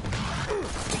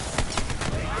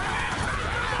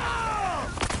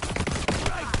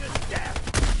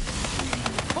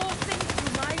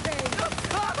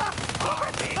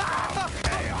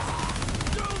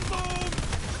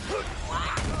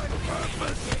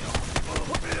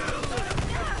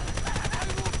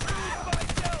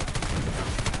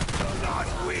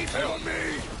 Help me!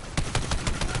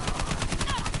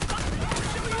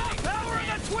 Power of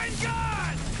the twin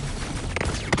gods!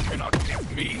 You cannot give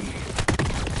me!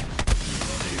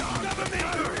 Cover me!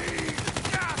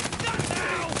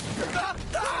 Not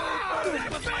now! That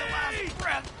was my last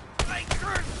breath! I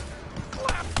curse!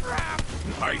 Claptrap!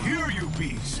 I hear you,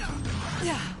 beast!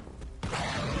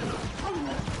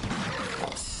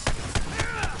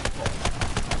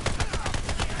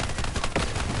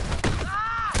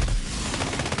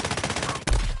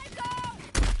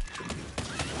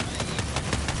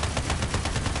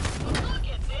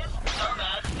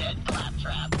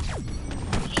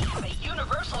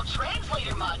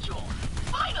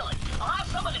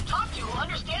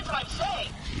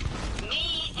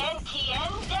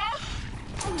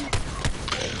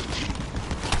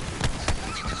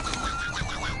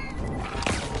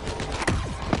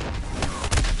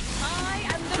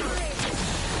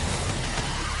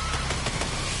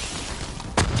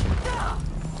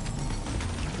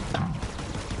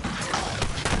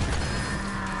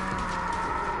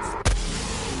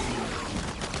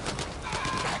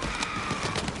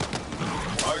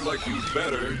 like you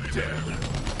better dead.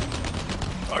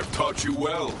 I've taught you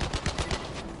well.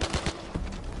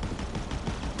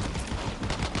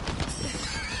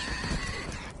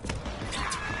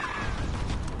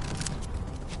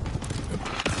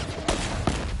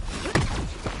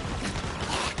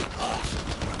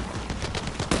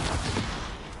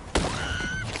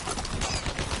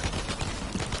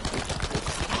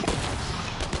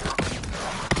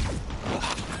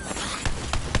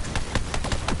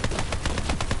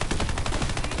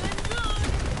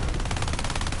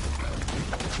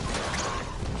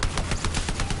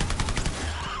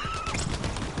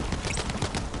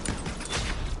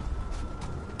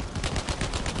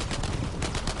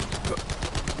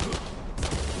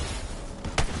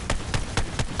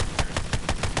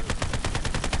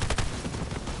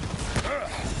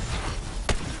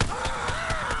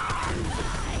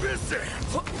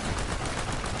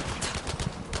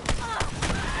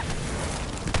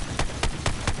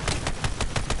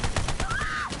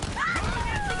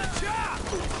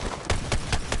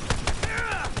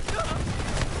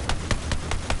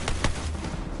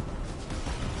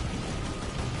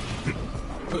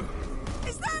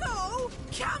 Is that all?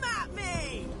 Come at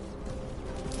me!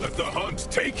 Let the hunt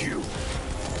take you.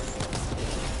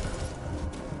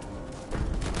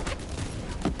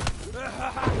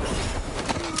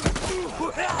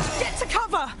 Get to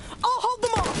cover! I'll hold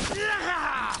them off!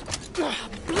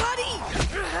 Bloody!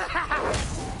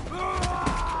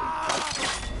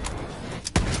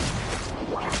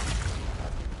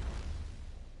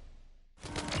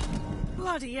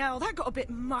 Bloody hell, that got a bit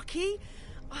mucky.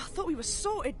 I thought we were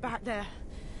sorted back there.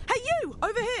 Hey, you!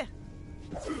 Over here!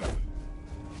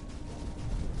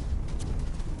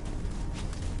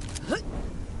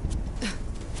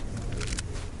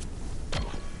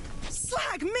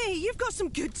 Slag me! You've got some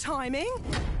good timing.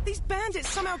 These bandits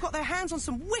somehow got their hands on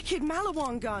some wicked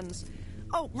Malawan guns.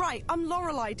 Oh, right, I'm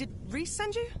Lorelei. Did Reese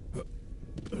send you?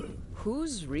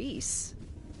 Who's Reese?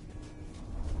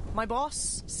 My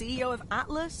boss, CEO of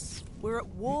Atlas. We're at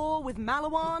war with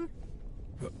Malawan.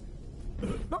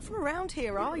 Not from around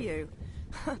here, are you?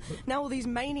 Now all these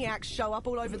maniacs show up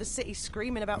all over the city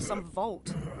screaming about some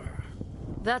vault.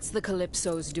 That's the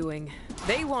Calypso's doing.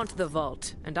 They want the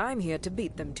vault, and I'm here to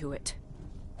beat them to it.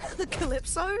 The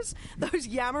Calypsos? Those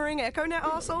yammering EchoNet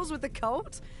arseholes with the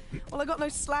cult? Well, I got no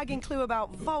slagging clue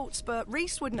about vaults, but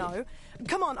Reese would know.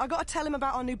 Come on, I gotta tell him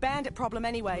about our new bandit problem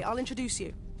anyway. I'll introduce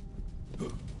you.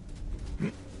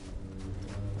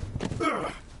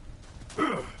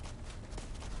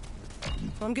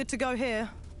 I'm good to go here.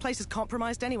 Place is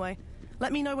compromised anyway.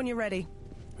 Let me know when you're ready.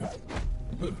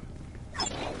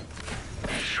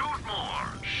 Shoot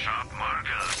more, sharp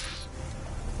markers.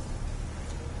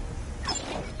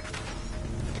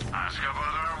 Ask about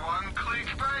our one-click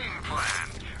buying plan.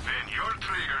 When your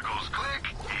trigger goes click,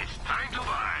 it's time to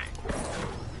buy.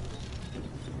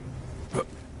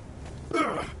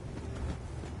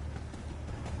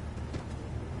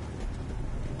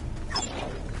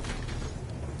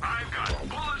 I've got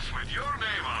bullets with your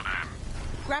name on them.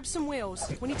 Grab some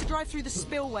wheels. We need to drive through the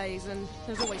spillways, and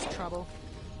there's always trouble.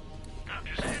 I'm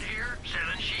just out here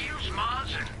selling shields,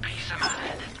 mods, and peace of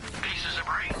mind. Pieces of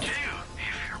brain, too,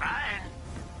 if you're buying.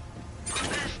 The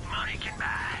best money can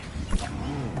buy.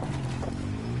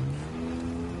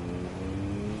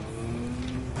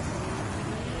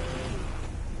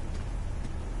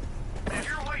 If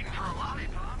you're waiting for a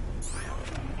lollipop, well,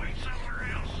 wait somewhere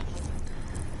else.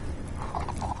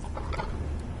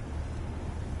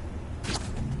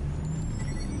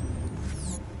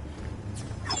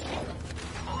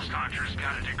 Most archers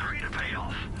got a degree to pay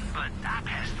off, but that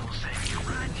pistol saves you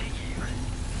right to you.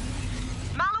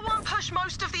 Malawan pushed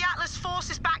most of the Atlas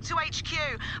forces back to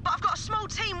HQ, but I've got a small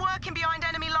team working behind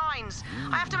enemy lines.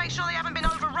 I have to make sure they haven't been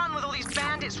overrun with all these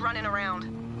bandits running around.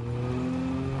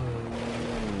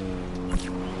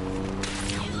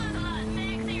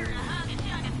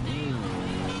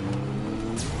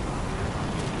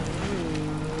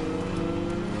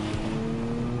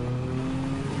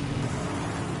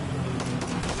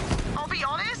 I'll be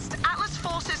honest, Atlas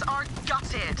forces are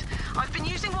gutted. I've been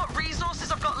using what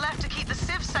resources I've got left to keep the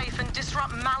Civ safe and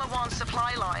disrupt Malawan's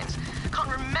supply lines. Can't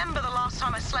remember the last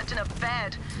time I slept in a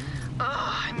bed. Ugh,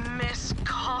 I miss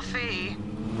coffee.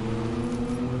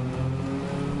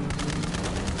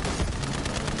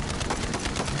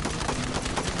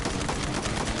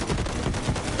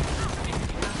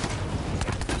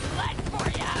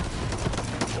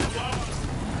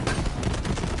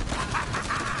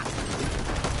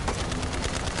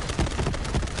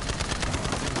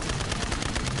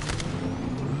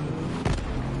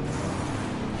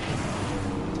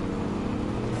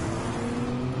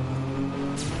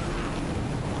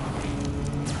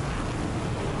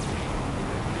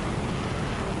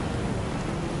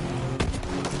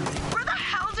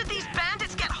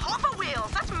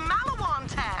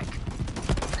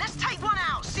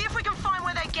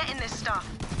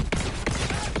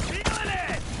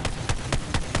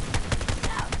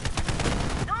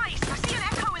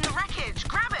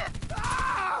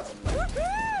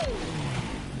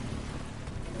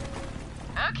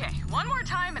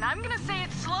 I'm gonna say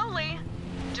it slowly.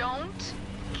 Don't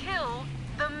kill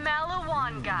the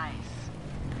Malawan guys.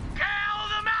 Kill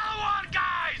the Malawan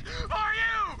guys! For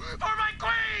you! For my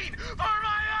queen! For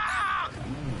my...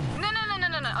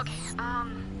 No. Okay,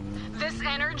 this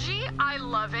energy, I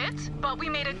love it, but we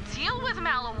made a deal with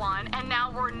Malawan, and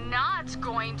now we're not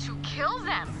going to kill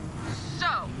them.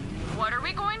 So, what are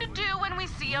we going to do when we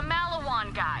see a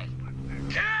Malawan guy?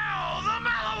 Kill the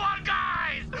Malawan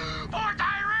guys! For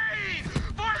Tyrene!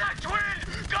 For the twin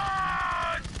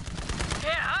gods!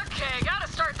 Yeah, okay, gotta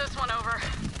start this one over.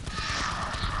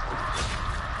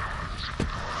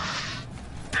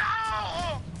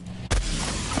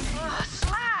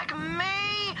 Slag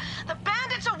me! The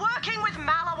bandits are working with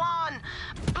Malawan!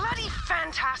 Bloody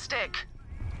fantastic!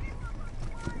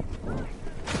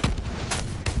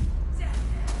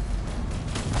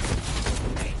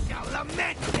 They shall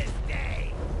lament this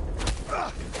day!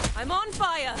 I'm on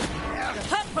fire! The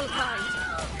purple kind!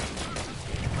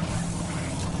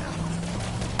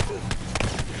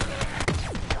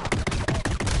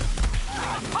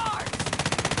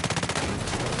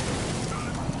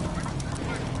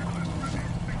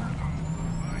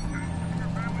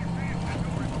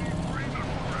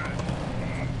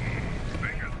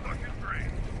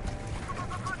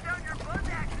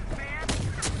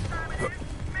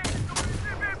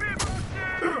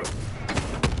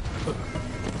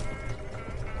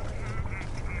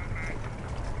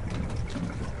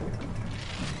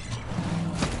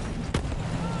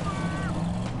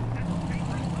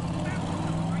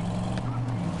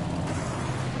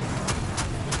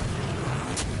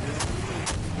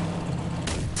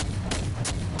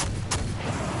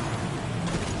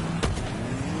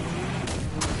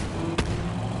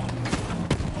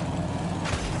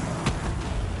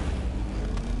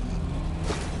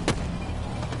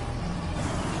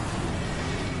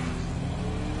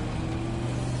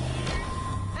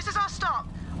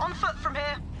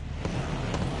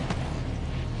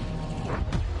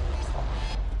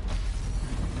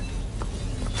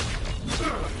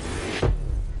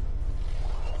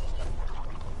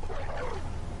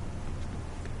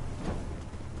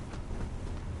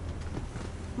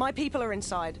 My people are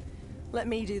inside. Let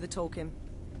me do the talking.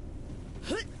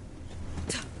 Oi,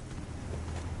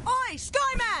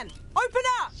 Skyman! Open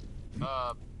up!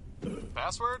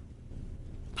 Password?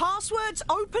 Passwords,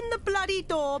 open the bloody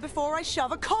door before I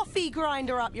shove a coffee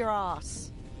grinder up your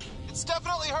ass. It's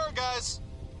definitely her, guys.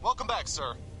 Welcome back,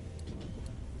 sir.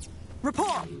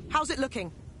 Report. How's it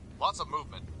looking? Lots of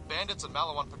movement. Bandits and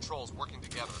Malawan patrols working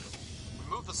together. We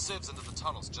moved the civs into the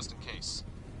tunnels just in case.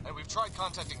 And we've tried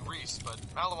contacting Reese, but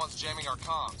Malawan's jamming our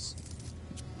comms.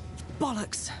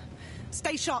 Bollocks.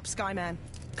 Stay sharp, Skyman.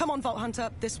 Come on, Vault Hunter,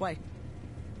 this way.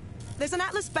 There's an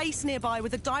Atlas base nearby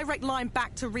with a direct line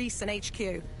back to Reese and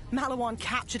HQ. Malawan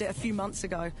captured it a few months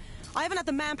ago. I haven't had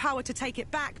the manpower to take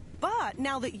it back, but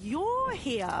now that you're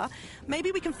here,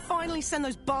 maybe we can finally send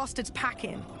those bastards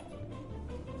packing.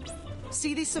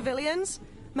 See these civilians?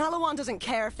 Malawan doesn't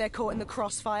care if they're caught in the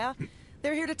crossfire.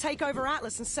 They're here to take over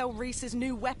Atlas and sell Reese's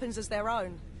new weapons as their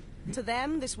own. To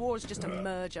them, this war is just a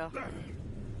merger.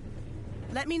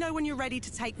 Let me know when you're ready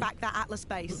to take back that Atlas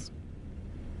base.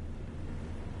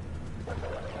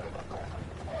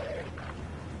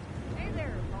 Hey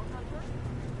there, Vault Hunter.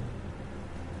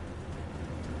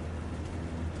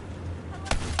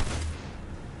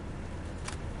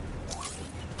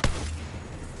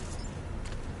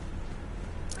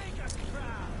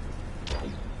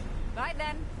 Right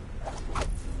then.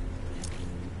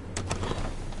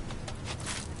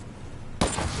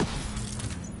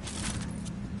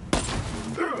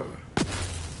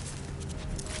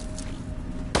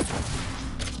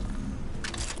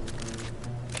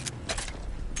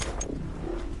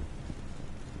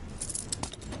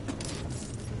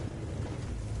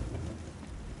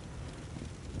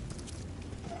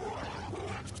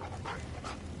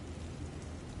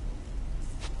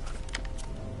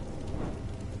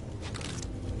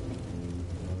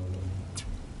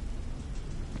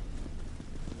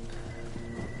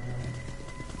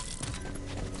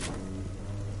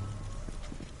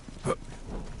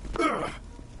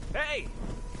 Hey!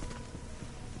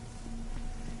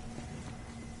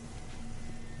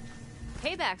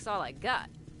 Payback's all I got.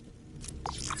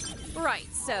 Right,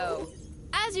 so,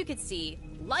 as you can see,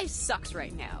 life sucks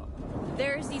right now.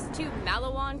 There's these two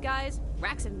Malawan guys,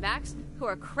 Rax and Max, who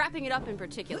are crapping it up in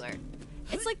particular.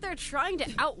 It's like they're trying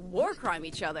to out-war crime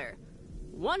each other.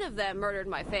 One of them murdered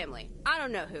my family. I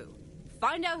don't know who.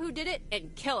 Find out who did it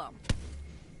and kill him.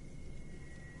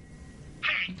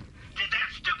 Hey, did that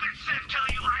stupid Civ tell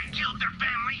you I killed their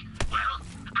family? Well,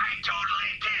 I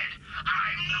totally did.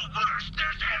 I'm the worst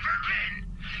there's ever been.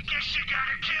 Guess you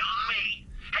gotta kill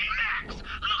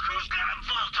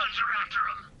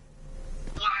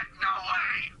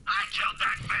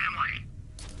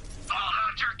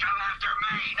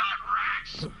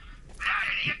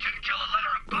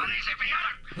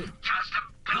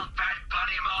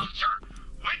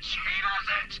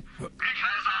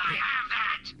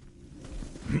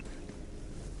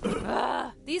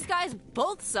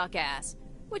both suck ass,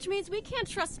 which means we can't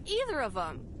trust either of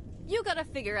them. You gotta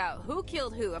figure out who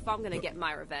killed who if I'm gonna get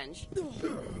my revenge.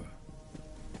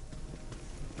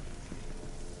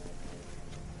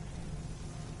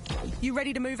 You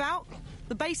ready to move out?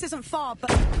 The base isn't far,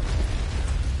 but...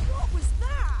 What was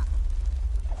that?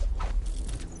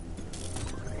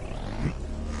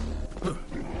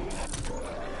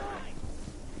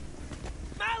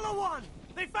 Malawan!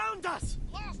 They found us!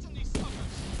 Blast in these suckers!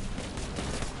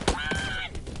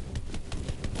 Run!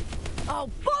 Oh,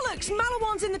 bollocks!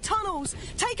 Malawan's in the tunnels!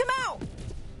 Take him out!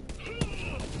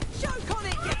 Choke on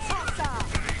it, you tosser!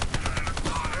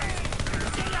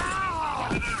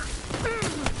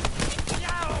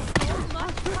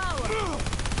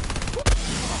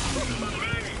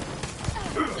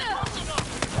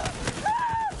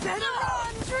 Better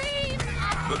run, Dream!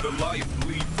 Let the life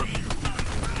bleed from you.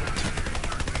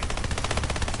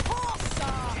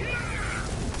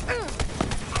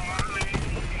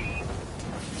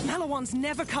 Malawan's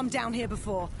never come down here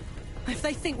before. If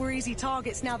they think we're easy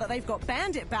targets now that they've got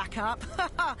Bandit back up,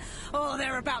 oh,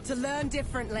 they're about to learn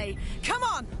differently. Come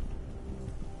on!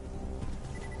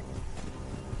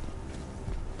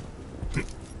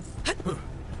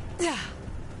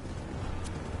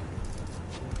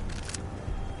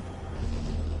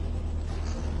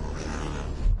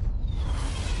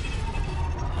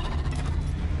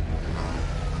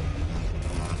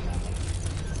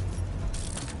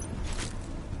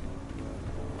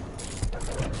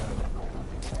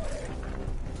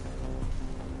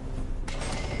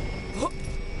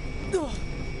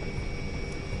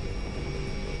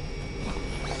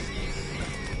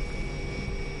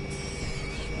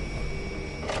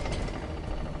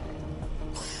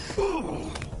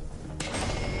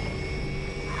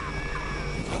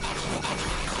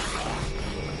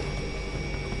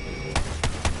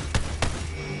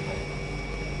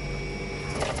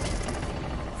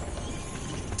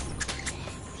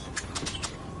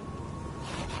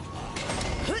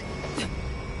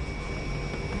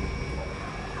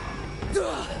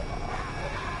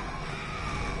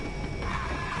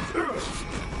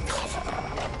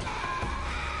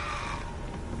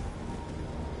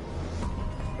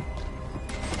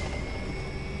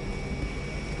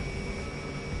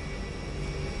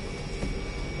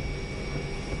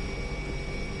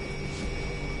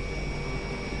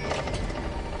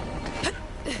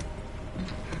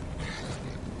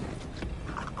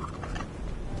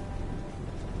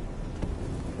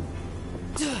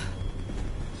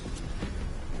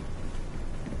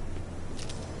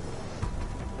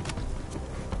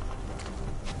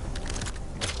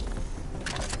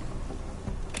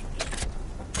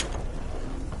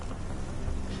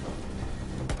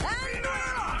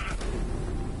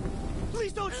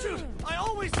 Please don't shoot! I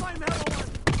always find Malawan!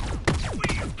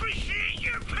 We appreciate